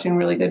love watching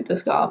really good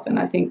disc golf? And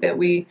I think that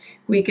we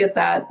get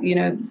that,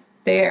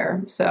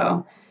 there.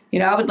 So,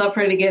 I would love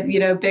for it to get,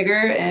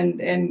 bigger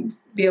and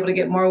be able to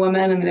get more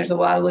women. I mean, there's a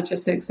lot of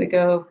logistics that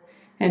go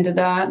into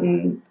that,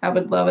 and I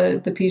would love it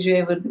if the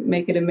PGA would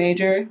make it a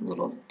major.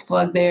 Little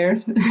plug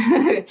there.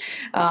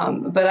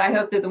 But I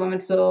hope that the women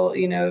still,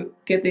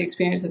 get the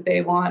experience that they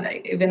want,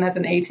 even as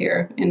an A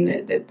tier, and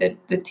that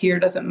the tier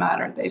doesn't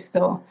matter. They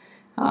still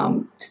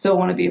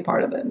want to be a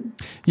part of it.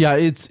 Yeah,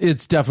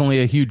 it's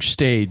definitely a huge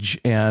stage,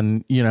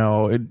 and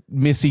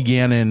Missy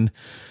Gannon,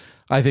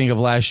 I think, of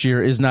last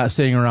year is not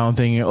sitting around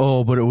thinking,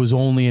 oh, but it was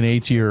only an A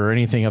tier or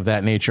anything of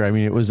that nature. I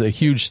mean, it was a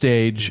huge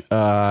stage,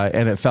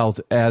 and it felt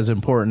as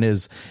important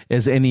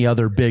as any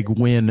other big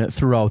win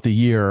throughout the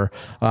year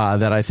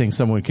that I think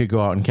someone could go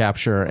out and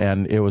capture.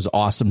 And it was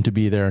awesome to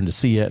be there and to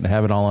see it and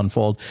have it all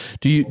unfold.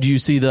 Do you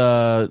see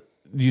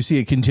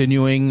it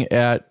continuing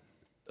at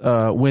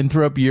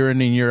Winthrop year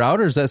in and year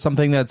out, or is that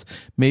something that's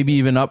maybe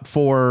even up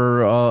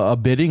for a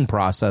bidding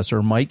process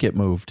or might get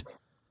moved?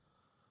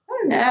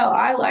 No,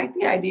 I like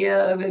the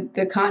idea of it,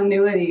 the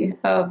continuity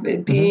of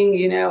it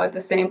being, at the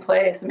same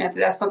place. I mean, I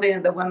think that's something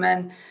that the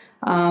women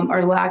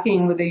are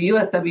lacking with the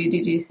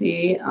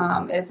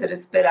USWDGC, is that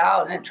it's bid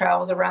out and it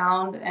travels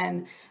around.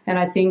 And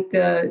I think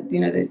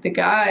the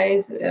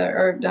guys,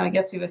 or I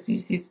guess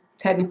USDGC is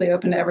technically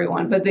open to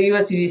everyone, but the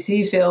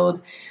USDGC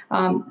field,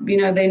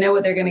 they know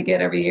what they're going to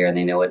get every year and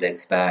they know what to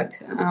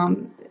expect.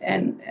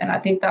 And I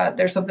think that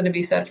there's something to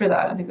be said for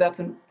that. I think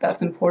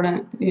that's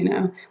important.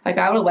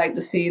 I would like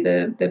to see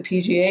the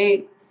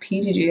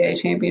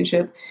PGA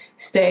championship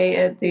stay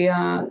at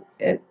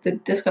the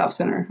Disc Golf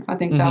Center. I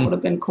think that would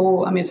have been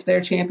cool. I mean, it's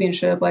their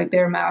championship, like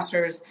their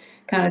Masters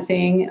kind of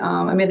thing.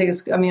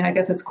 I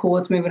guess it's cool.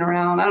 It's moving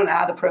around. I don't know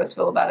how the pros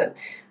feel about it,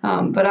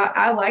 but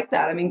I like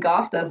that. I mean,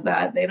 golf does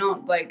that. They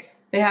don't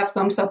they have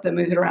some stuff that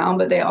moves it around,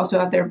 but they also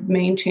have their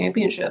main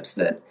championships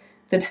that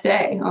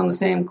stay on the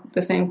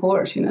same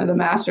course. The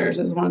Masters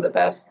is one of the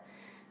best,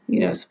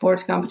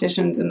 sports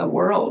competitions in the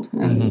world,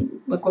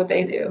 and look what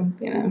they do.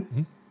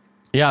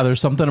 Yeah,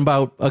 there's something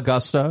about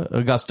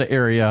Augusta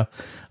area,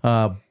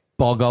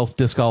 ball golf,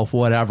 disc golf,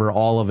 whatever.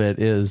 All of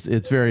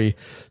it's very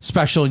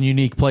special and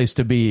unique place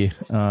to be.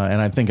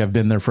 And I think I've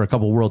been there for a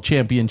couple world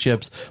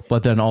championships,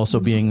 but then also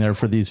being there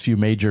for these few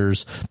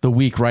majors the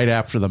week right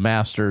after the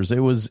Masters. It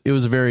was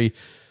a very,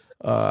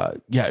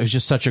 it was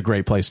just such a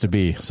great place to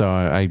be. So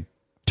I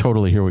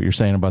totally hear what you're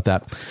saying about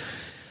that.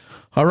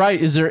 All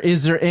right. Is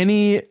there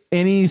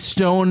any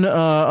stone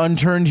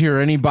unturned here?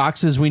 Any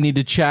boxes we need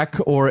to check,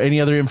 or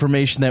any other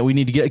information that we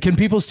need to get? Can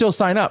people still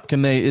sign up?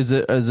 Can they? Is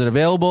it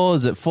available?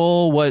 Is it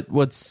full?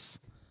 What's?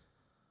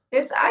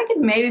 I could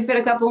maybe fit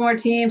a couple more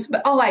teams,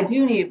 but I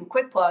do need a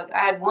quick plug. I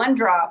had one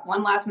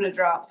last minute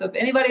drop. So if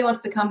anybody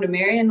wants to come to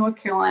Marion, North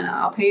Carolina,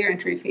 I'll pay your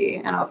entry fee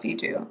and I'll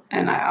feed you,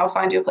 and I'll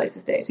find you a place to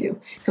stay too.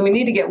 So we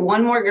need to get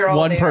one more girl.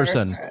 One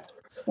person.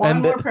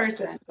 One more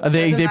person.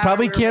 They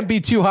probably can't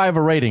be too high of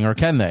a rating, or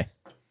can they?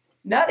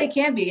 No, they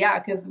can be,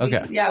 because with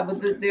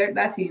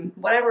that team,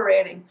 whatever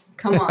rating.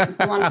 Come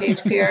on,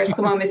 Paige Pierce.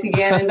 Come on, Missy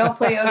Gannon. Don't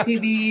play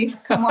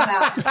OTB. Come on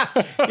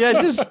out. Yeah,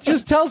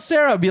 just tell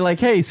Sarah. Be like,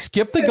 hey,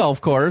 skip the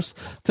golf course.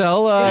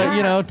 Tell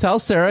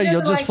Sarah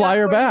you'll just fly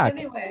her back.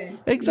 Anyway.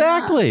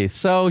 Exactly. Yeah.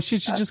 So she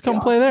should just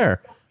come play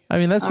there. I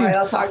mean, that seems. All right,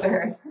 I'll talk to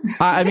her.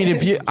 I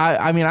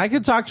mean, I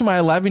could talk to my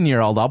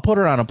 11-year-old. I'll put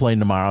her on a plane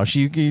tomorrow.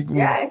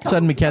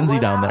 Send Mackenzie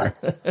down there.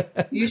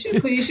 You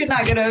should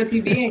not go to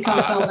OTB and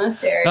come film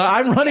this, Terry.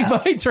 I'm running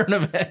my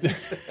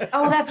tournament.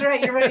 Oh, that's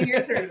right. You're running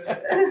your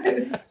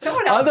tournament.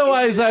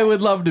 Otherwise, I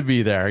would love to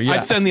be there. Yeah.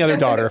 I'd send the other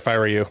daughter if I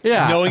were you.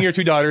 Yeah. Knowing your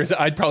two daughters,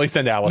 I'd probably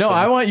send Allison. No,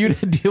 I want you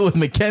to deal with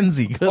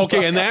Mackenzie.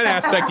 Okay, in that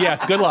aspect,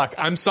 yes. Good luck.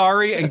 I'm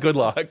sorry and good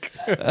luck.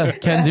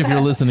 Kenzie, if you're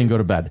listening, go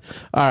to bed.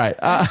 All right.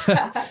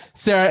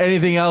 Sarah,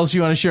 anything else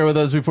you want to share with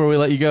us before we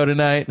let you go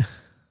tonight?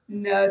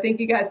 No, thank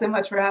you guys so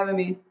much for having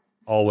me.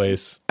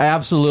 Always.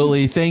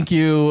 Absolutely. Thank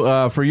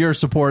you for your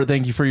support.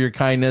 Thank you for your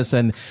kindness,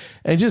 and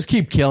just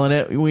keep killing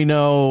it. We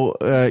know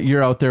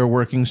you're out there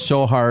working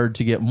so hard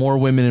to get more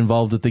women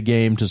involved with the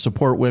game, to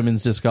support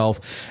women's disc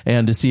golf,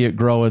 and to see it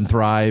grow and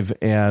thrive.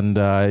 And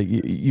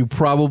you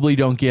probably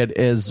don't get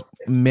as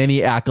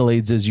many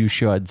accolades as you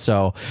should.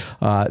 So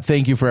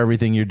thank you for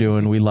everything you're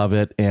doing. We love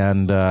it.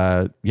 And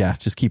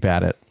just keep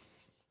at it.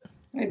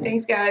 All right,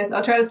 thanks, guys.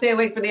 I'll try to stay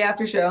awake for the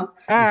after show.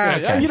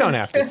 Okay. You don't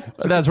have to.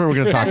 That's where we're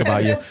going to talk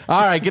about you.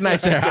 All right. Good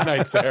night, Sarah. Good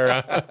night,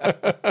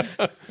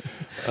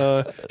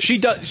 Sarah. She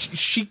does.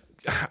 She.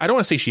 I don't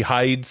want to say she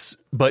hides,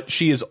 but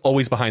she is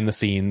always behind the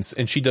scenes,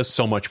 and she does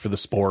so much for the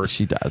sport.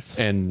 She does,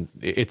 and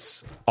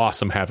it's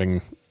awesome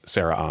having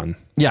Sarah on.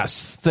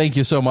 Yes, thank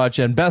you so much,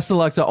 and best of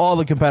luck to all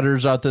the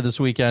competitors out there this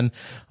weekend.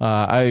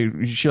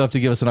 She'll have to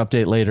give us an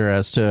update later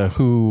as to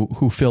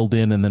who filled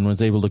in and then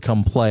was able to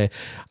come play.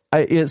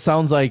 It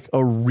sounds like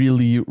a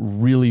really,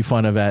 really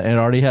fun event, and it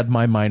already had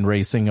my mind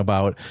racing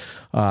about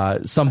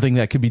something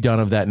that could be done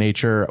of that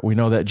nature. We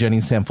know that Jenny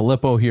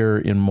Sanfilippo here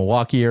in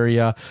Milwaukee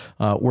area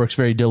works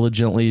very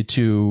diligently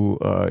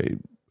to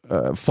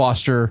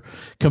foster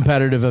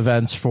competitive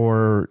events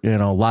for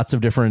lots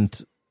of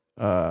different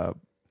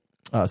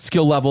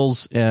skill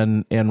levels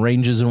and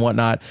ranges and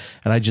whatnot.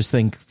 And I just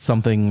think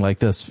something like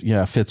this,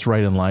 fits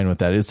right in line with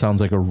that. It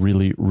sounds like a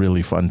really,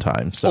 really fun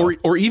time. So,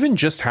 or even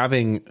just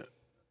having,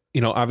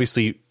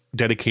 obviously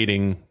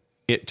dedicating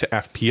it to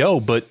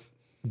FPO, but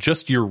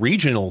just your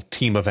regional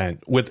team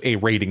event with a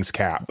ratings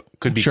cap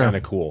could be kind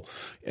of cool.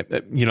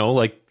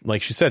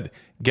 Like she said,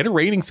 get a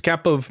ratings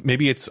cap of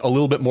maybe it's a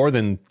little bit more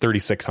than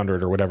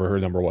 3,600 or whatever her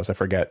number was. I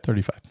forget.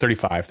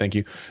 35. Thank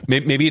you.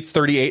 Maybe it's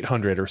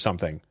 3,800 or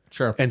something.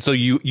 Sure. And so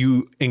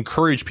you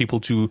encourage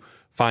people to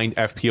find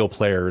FPO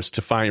players,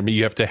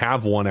 you have to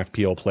have one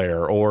FPO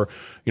player, or,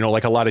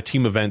 like a lot of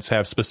team events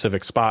have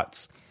specific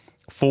spots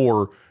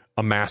for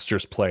a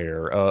Masters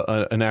player,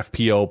 an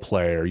FPO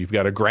player. You've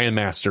got a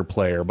Grandmaster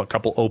player, a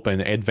couple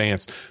open,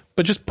 advanced.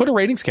 But just put a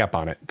ratings cap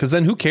on it, because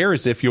then who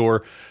cares if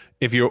you're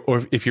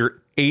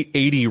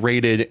 880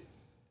 rated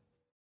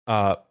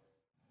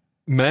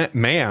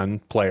man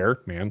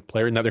player,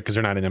 not because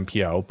they're not an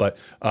MPO, but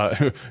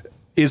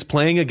is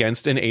playing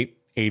against an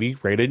 880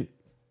 rated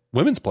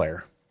women's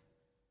player.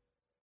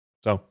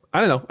 So I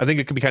don't know. I think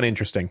it could be kind of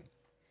interesting.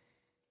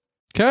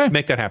 Okay,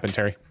 make that happen,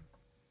 Terry.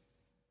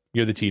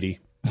 You're the TD.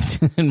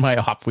 In my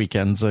off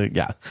weekends. No,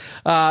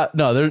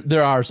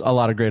 there are a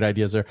lot of great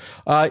ideas there.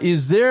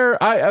 Is there,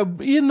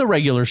 in the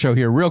regular show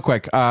here, real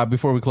quick,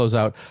 before we close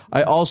out,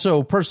 I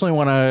also personally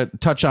want to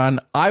touch on,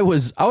 I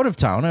was out of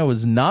town. I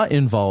was not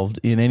involved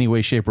in any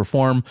way, shape, or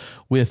form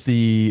with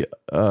the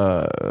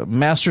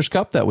Masters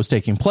Cup that was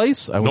taking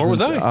place. Nor was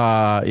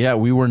I.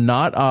 We were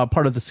not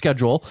part of the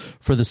schedule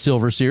for the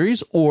Silver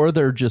Series, or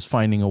they're just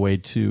finding a way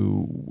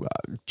to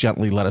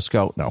gently let us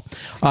go. No.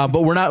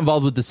 But we're not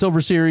involved with the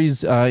Silver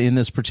Series in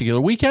this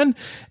particular weekend.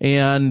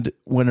 And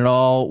when it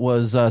all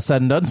was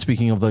said and done,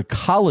 speaking of the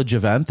college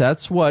event,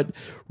 that's what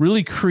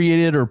really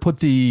created or put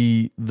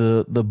the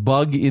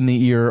bug in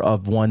the ear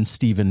of one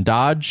Stephen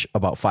Dodge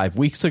about 5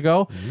 weeks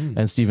ago.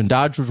 And Stephen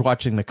Dodge was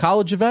watching the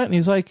college event, and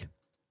he's like,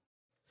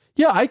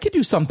 yeah, I could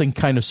do something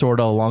kind of sort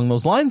of along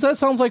those lines. That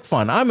sounds like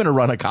fun. I'm going to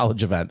run a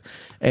college event.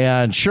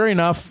 And sure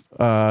enough,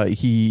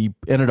 he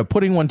ended up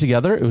putting one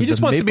together. He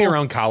just wants to be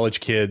around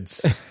college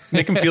kids,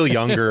 make them feel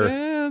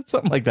younger.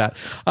 Something like that.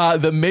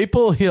 The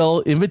Maple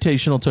Hill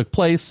Invitational took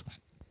place.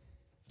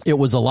 It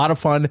was a lot of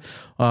fun.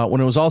 When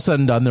it was all said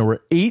and done, there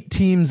were 8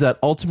 teams that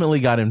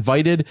ultimately got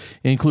invited,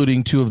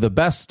 including 2 of the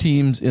best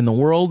teams in the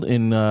world,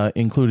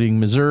 including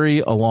Missouri,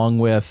 along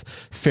with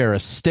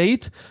Ferris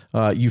State.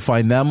 You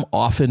find them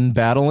often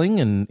battling,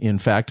 and in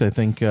fact, I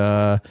think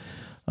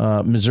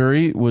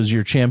Missouri was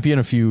your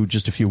champion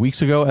just a few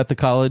weeks ago at the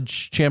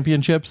college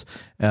championships,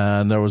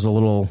 and there was a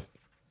little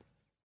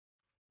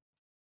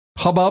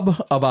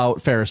hubbub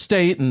about Ferris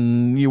State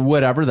and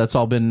whatever. That's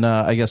all been,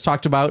 I guess,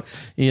 talked about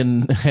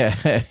in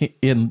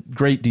in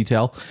great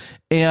detail.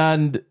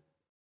 And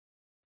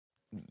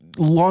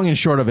long and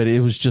short of it,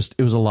 it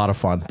was a lot of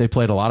fun. They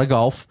played a lot of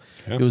golf.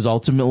 Yeah. It was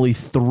ultimately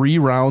 3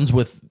 rounds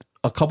with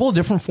a couple of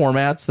different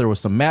formats. There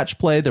was some match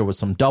play, there was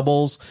some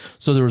doubles,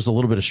 so there was a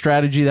little bit of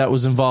strategy that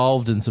was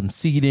involved, and some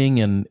seeding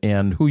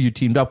and who you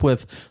teamed up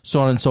with, so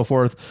on and so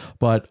forth.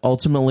 But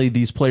ultimately,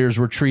 these players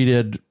were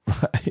treated,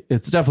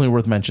 it's definitely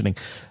worth mentioning,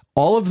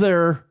 all of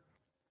their,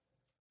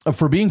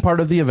 for being part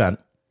of the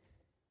event,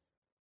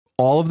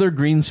 all of their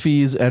greens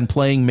fees and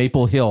playing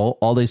Maple Hill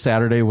all day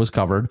Saturday was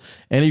covered.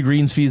 Any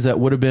greens fees that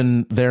would have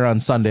been there on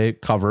Sunday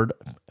covered.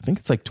 I think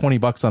it's like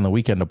 $20 on the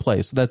weekend to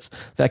play. So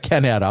that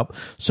can add up.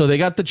 So they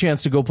got the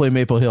chance to go play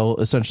Maple Hill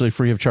essentially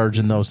free of charge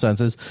in those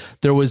senses.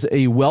 There was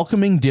a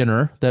welcoming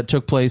dinner that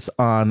took place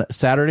on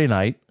Saturday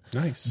night.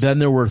 Nice. Then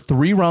there were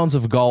 3 rounds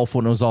of golf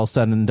when it was all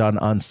said and done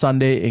on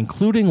Sunday,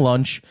 including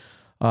lunch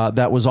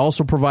that was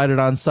also provided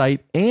on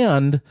site.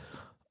 And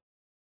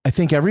I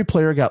think every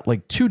player got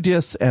like 2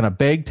 discs and a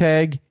bag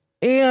tag.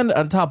 And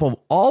on top of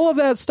all of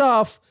that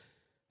stuff,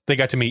 they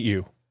got to meet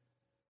you.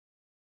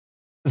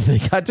 They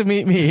got to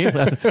meet me.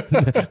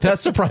 That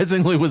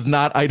surprisingly was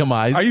not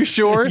itemized. Are you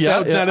sure? Yeah,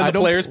 That's not in the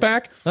players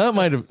pack? That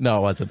might have. No,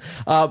 it wasn't.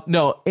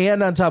 No.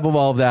 And on top of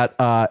all of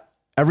that,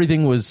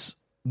 everything was,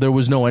 there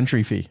was no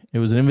entry fee. It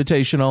was an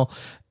invitational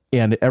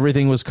and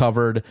everything was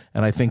covered.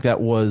 And I think that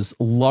was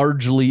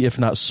largely, if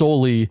not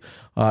solely,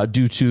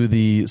 due to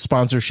the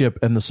sponsorship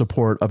and the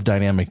support of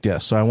Dynamic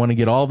Disc. So I want to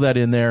get all of that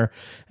in there.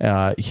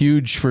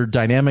 Huge for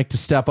Dynamic to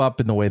step up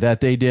in the way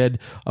that they did.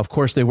 Of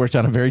course, they worked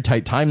on a very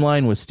tight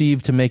timeline with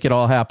Steve to make it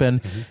all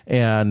happen. Mm-hmm.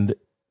 And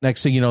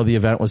next thing you know, the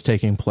event was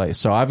taking place.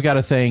 So I've got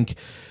to thank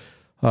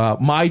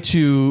my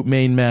 2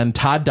 main men,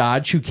 Todd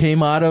Dodge, who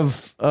came out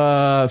of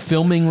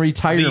filming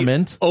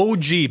retirement. The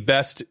OG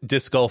best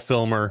disc golf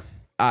filmer.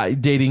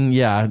 Dating,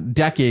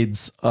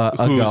 decades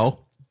ago.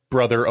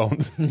 Brother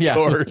owns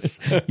yours.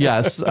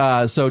 Yes.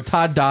 So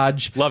Todd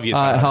Dodge love you,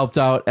 Todd. Helped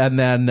out. And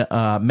then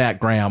Matt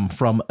Graham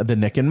from the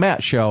Nick and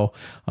Matt Show.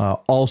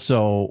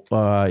 Also,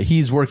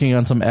 he's working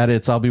on some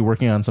edits. I'll be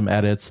working on some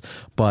edits.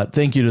 But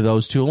thank you to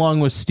those 2, along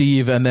with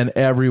Steve and then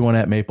everyone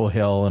at Maple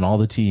Hill and all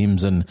the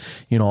teams and,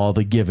 all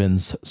the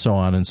Givens, so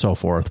on and so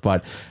forth.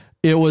 But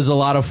it was a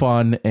lot of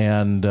fun.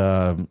 And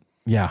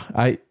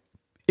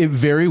it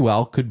very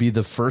well could be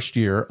the first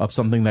year of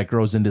something that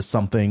grows into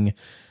something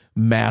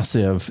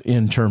massive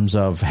in terms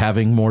of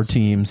having more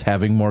teams,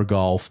 having more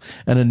golf,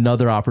 and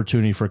another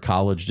opportunity for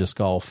college disc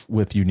golf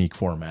with unique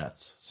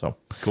formats. So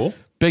cool.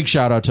 Big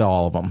shout out to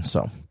all of them.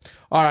 So,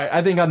 all right.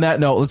 I think on that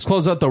note, let's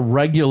close out the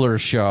regular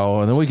show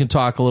and then we can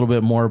talk a little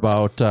bit more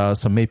about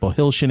some Maple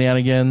Hill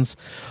shenanigans.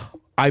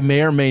 I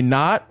may or may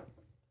not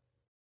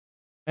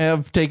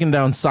have taken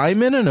down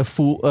Simon in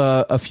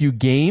a few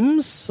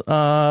games,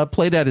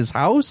 played at his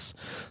house.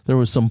 There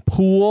was some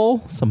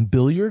pool, some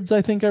billiards,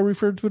 I think I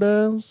referred to it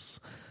as.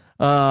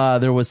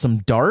 There was some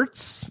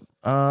darts.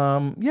 We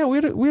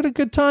had a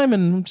good time,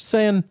 and I'm just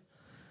saying,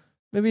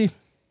 maybe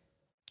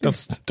don't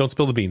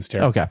spill the beans,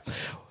 Tara. Okay.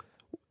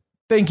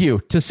 Thank you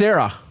to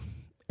Sarah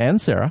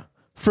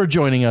for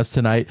joining us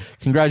tonight.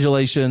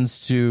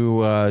 Congratulations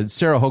to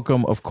Sarah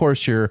Hokum, of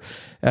course, your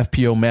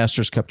FPO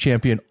Masters Cup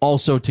champion.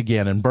 Also to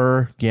Gannon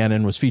Burr.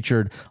 Gannon was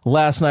featured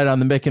last night on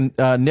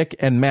the Nick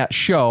and Matt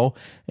show,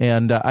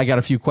 and I got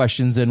a few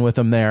questions in with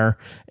him there.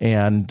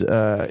 And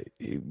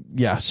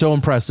so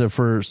impressive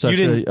for such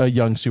a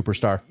young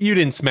superstar. You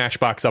didn't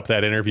Smashbox up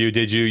that interview,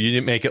 did you? You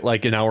didn't make it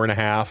like an hour and a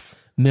half?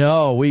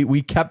 No,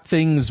 we kept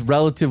things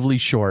relatively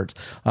short,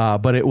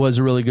 but it was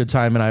a really good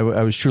time, and I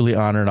was truly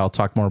honored. I'll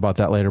talk more about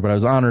that later, but I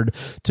was honored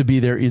to be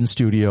there in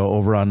studio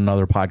over on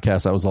another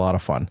podcast. That was a lot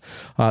of fun.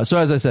 So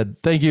as I said,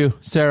 thank you,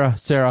 Sarah,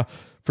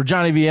 for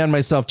Johnny V and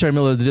myself, Terry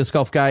Miller, the Disc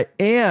Golf Guy,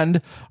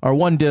 and our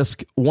One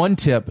Disc, One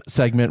Tip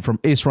segment from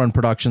Ace Run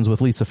Productions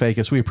with Lisa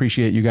Fakis. We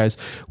appreciate you guys.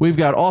 We've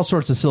got all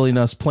sorts of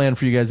silliness planned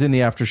for you guys in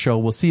the after show.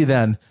 We'll see you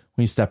then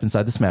when you step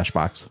inside the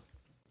Smashbox.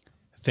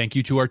 Thank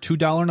you to our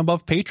 $2 and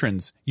above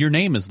patrons. Your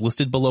name is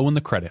listed below in the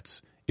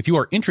credits. If you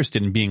are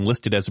interested in being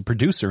listed as a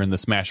producer in the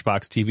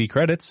Smashbox TV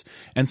credits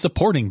and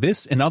supporting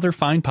this and other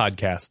fine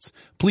podcasts,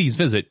 please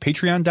visit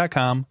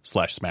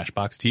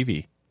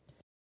patreon.com/SmashboxTV.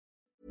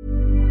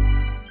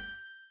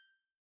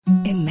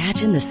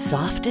 Imagine the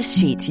softest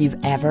sheets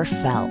you've ever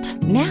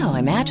felt. Now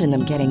imagine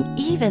them getting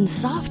even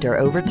softer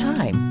over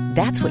time.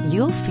 That's what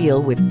you'll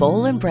feel with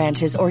Boll &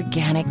 Branch's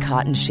organic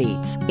cotton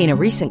sheets. In a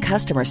recent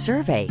customer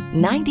survey,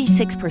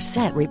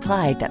 96%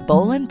 replied that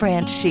Boll &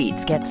 Branch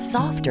sheets get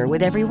softer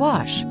with every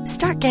wash.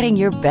 Start getting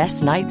your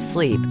best night's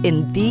sleep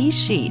in these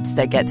sheets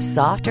that get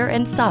softer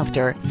and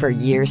softer for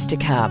years to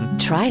come.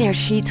 Try their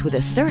sheets with a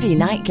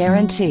 30-night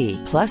guarantee.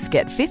 Plus,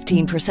 get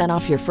 15%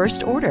 off your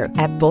first order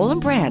at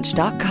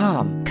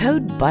bollandbranch.com.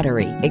 Code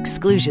BUTTERY.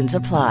 Exclusions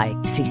apply.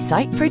 See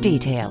site for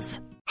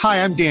details.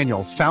 Hi, I'm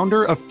Daniel,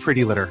 founder of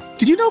Pretty Litter.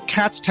 Did you know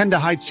cats tend to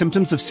hide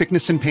symptoms of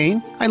sickness and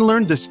pain? I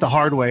learned this the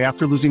hard way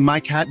after losing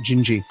my cat,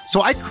 Gingy.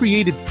 So I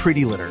created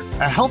Pretty Litter,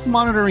 a health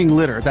monitoring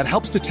litter that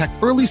helps detect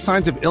early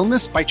signs of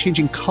illness by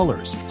changing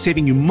colors,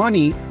 saving you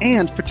money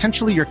and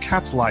potentially your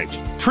cat's life.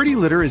 Pretty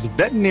Litter is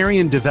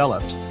veterinarian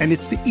developed, and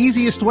it's the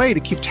easiest way to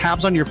keep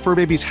tabs on your fur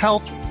baby's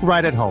health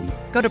right at home.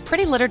 Go to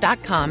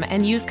prettylitter.com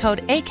and use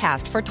code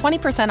ACAST for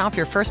 20% off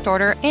your first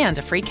order and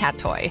a free cat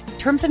toy.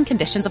 Terms and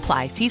conditions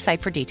apply. See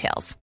site for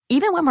details.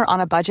 Even when we're on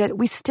a budget,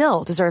 we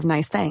still deserve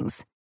nice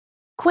things.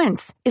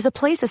 Quince is a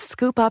place to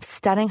scoop up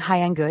stunning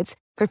high-end goods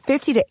for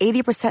 50 to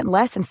 80%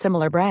 less than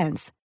similar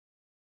brands.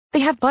 They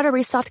have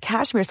buttery soft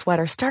cashmere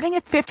sweaters starting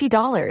at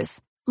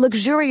 $50,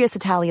 luxurious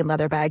Italian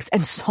leather bags,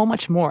 and so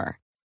much more.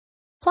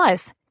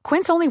 Plus,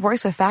 Quince only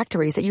works with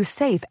factories that use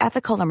safe,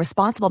 ethical, and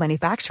responsible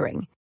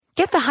manufacturing.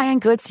 Get the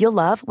high-end goods you'll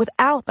love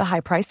without the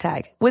high price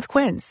tag with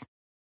Quince.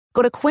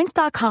 Go to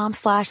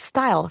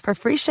quince.com/style for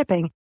free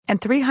shipping and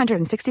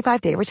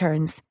 365-day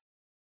returns.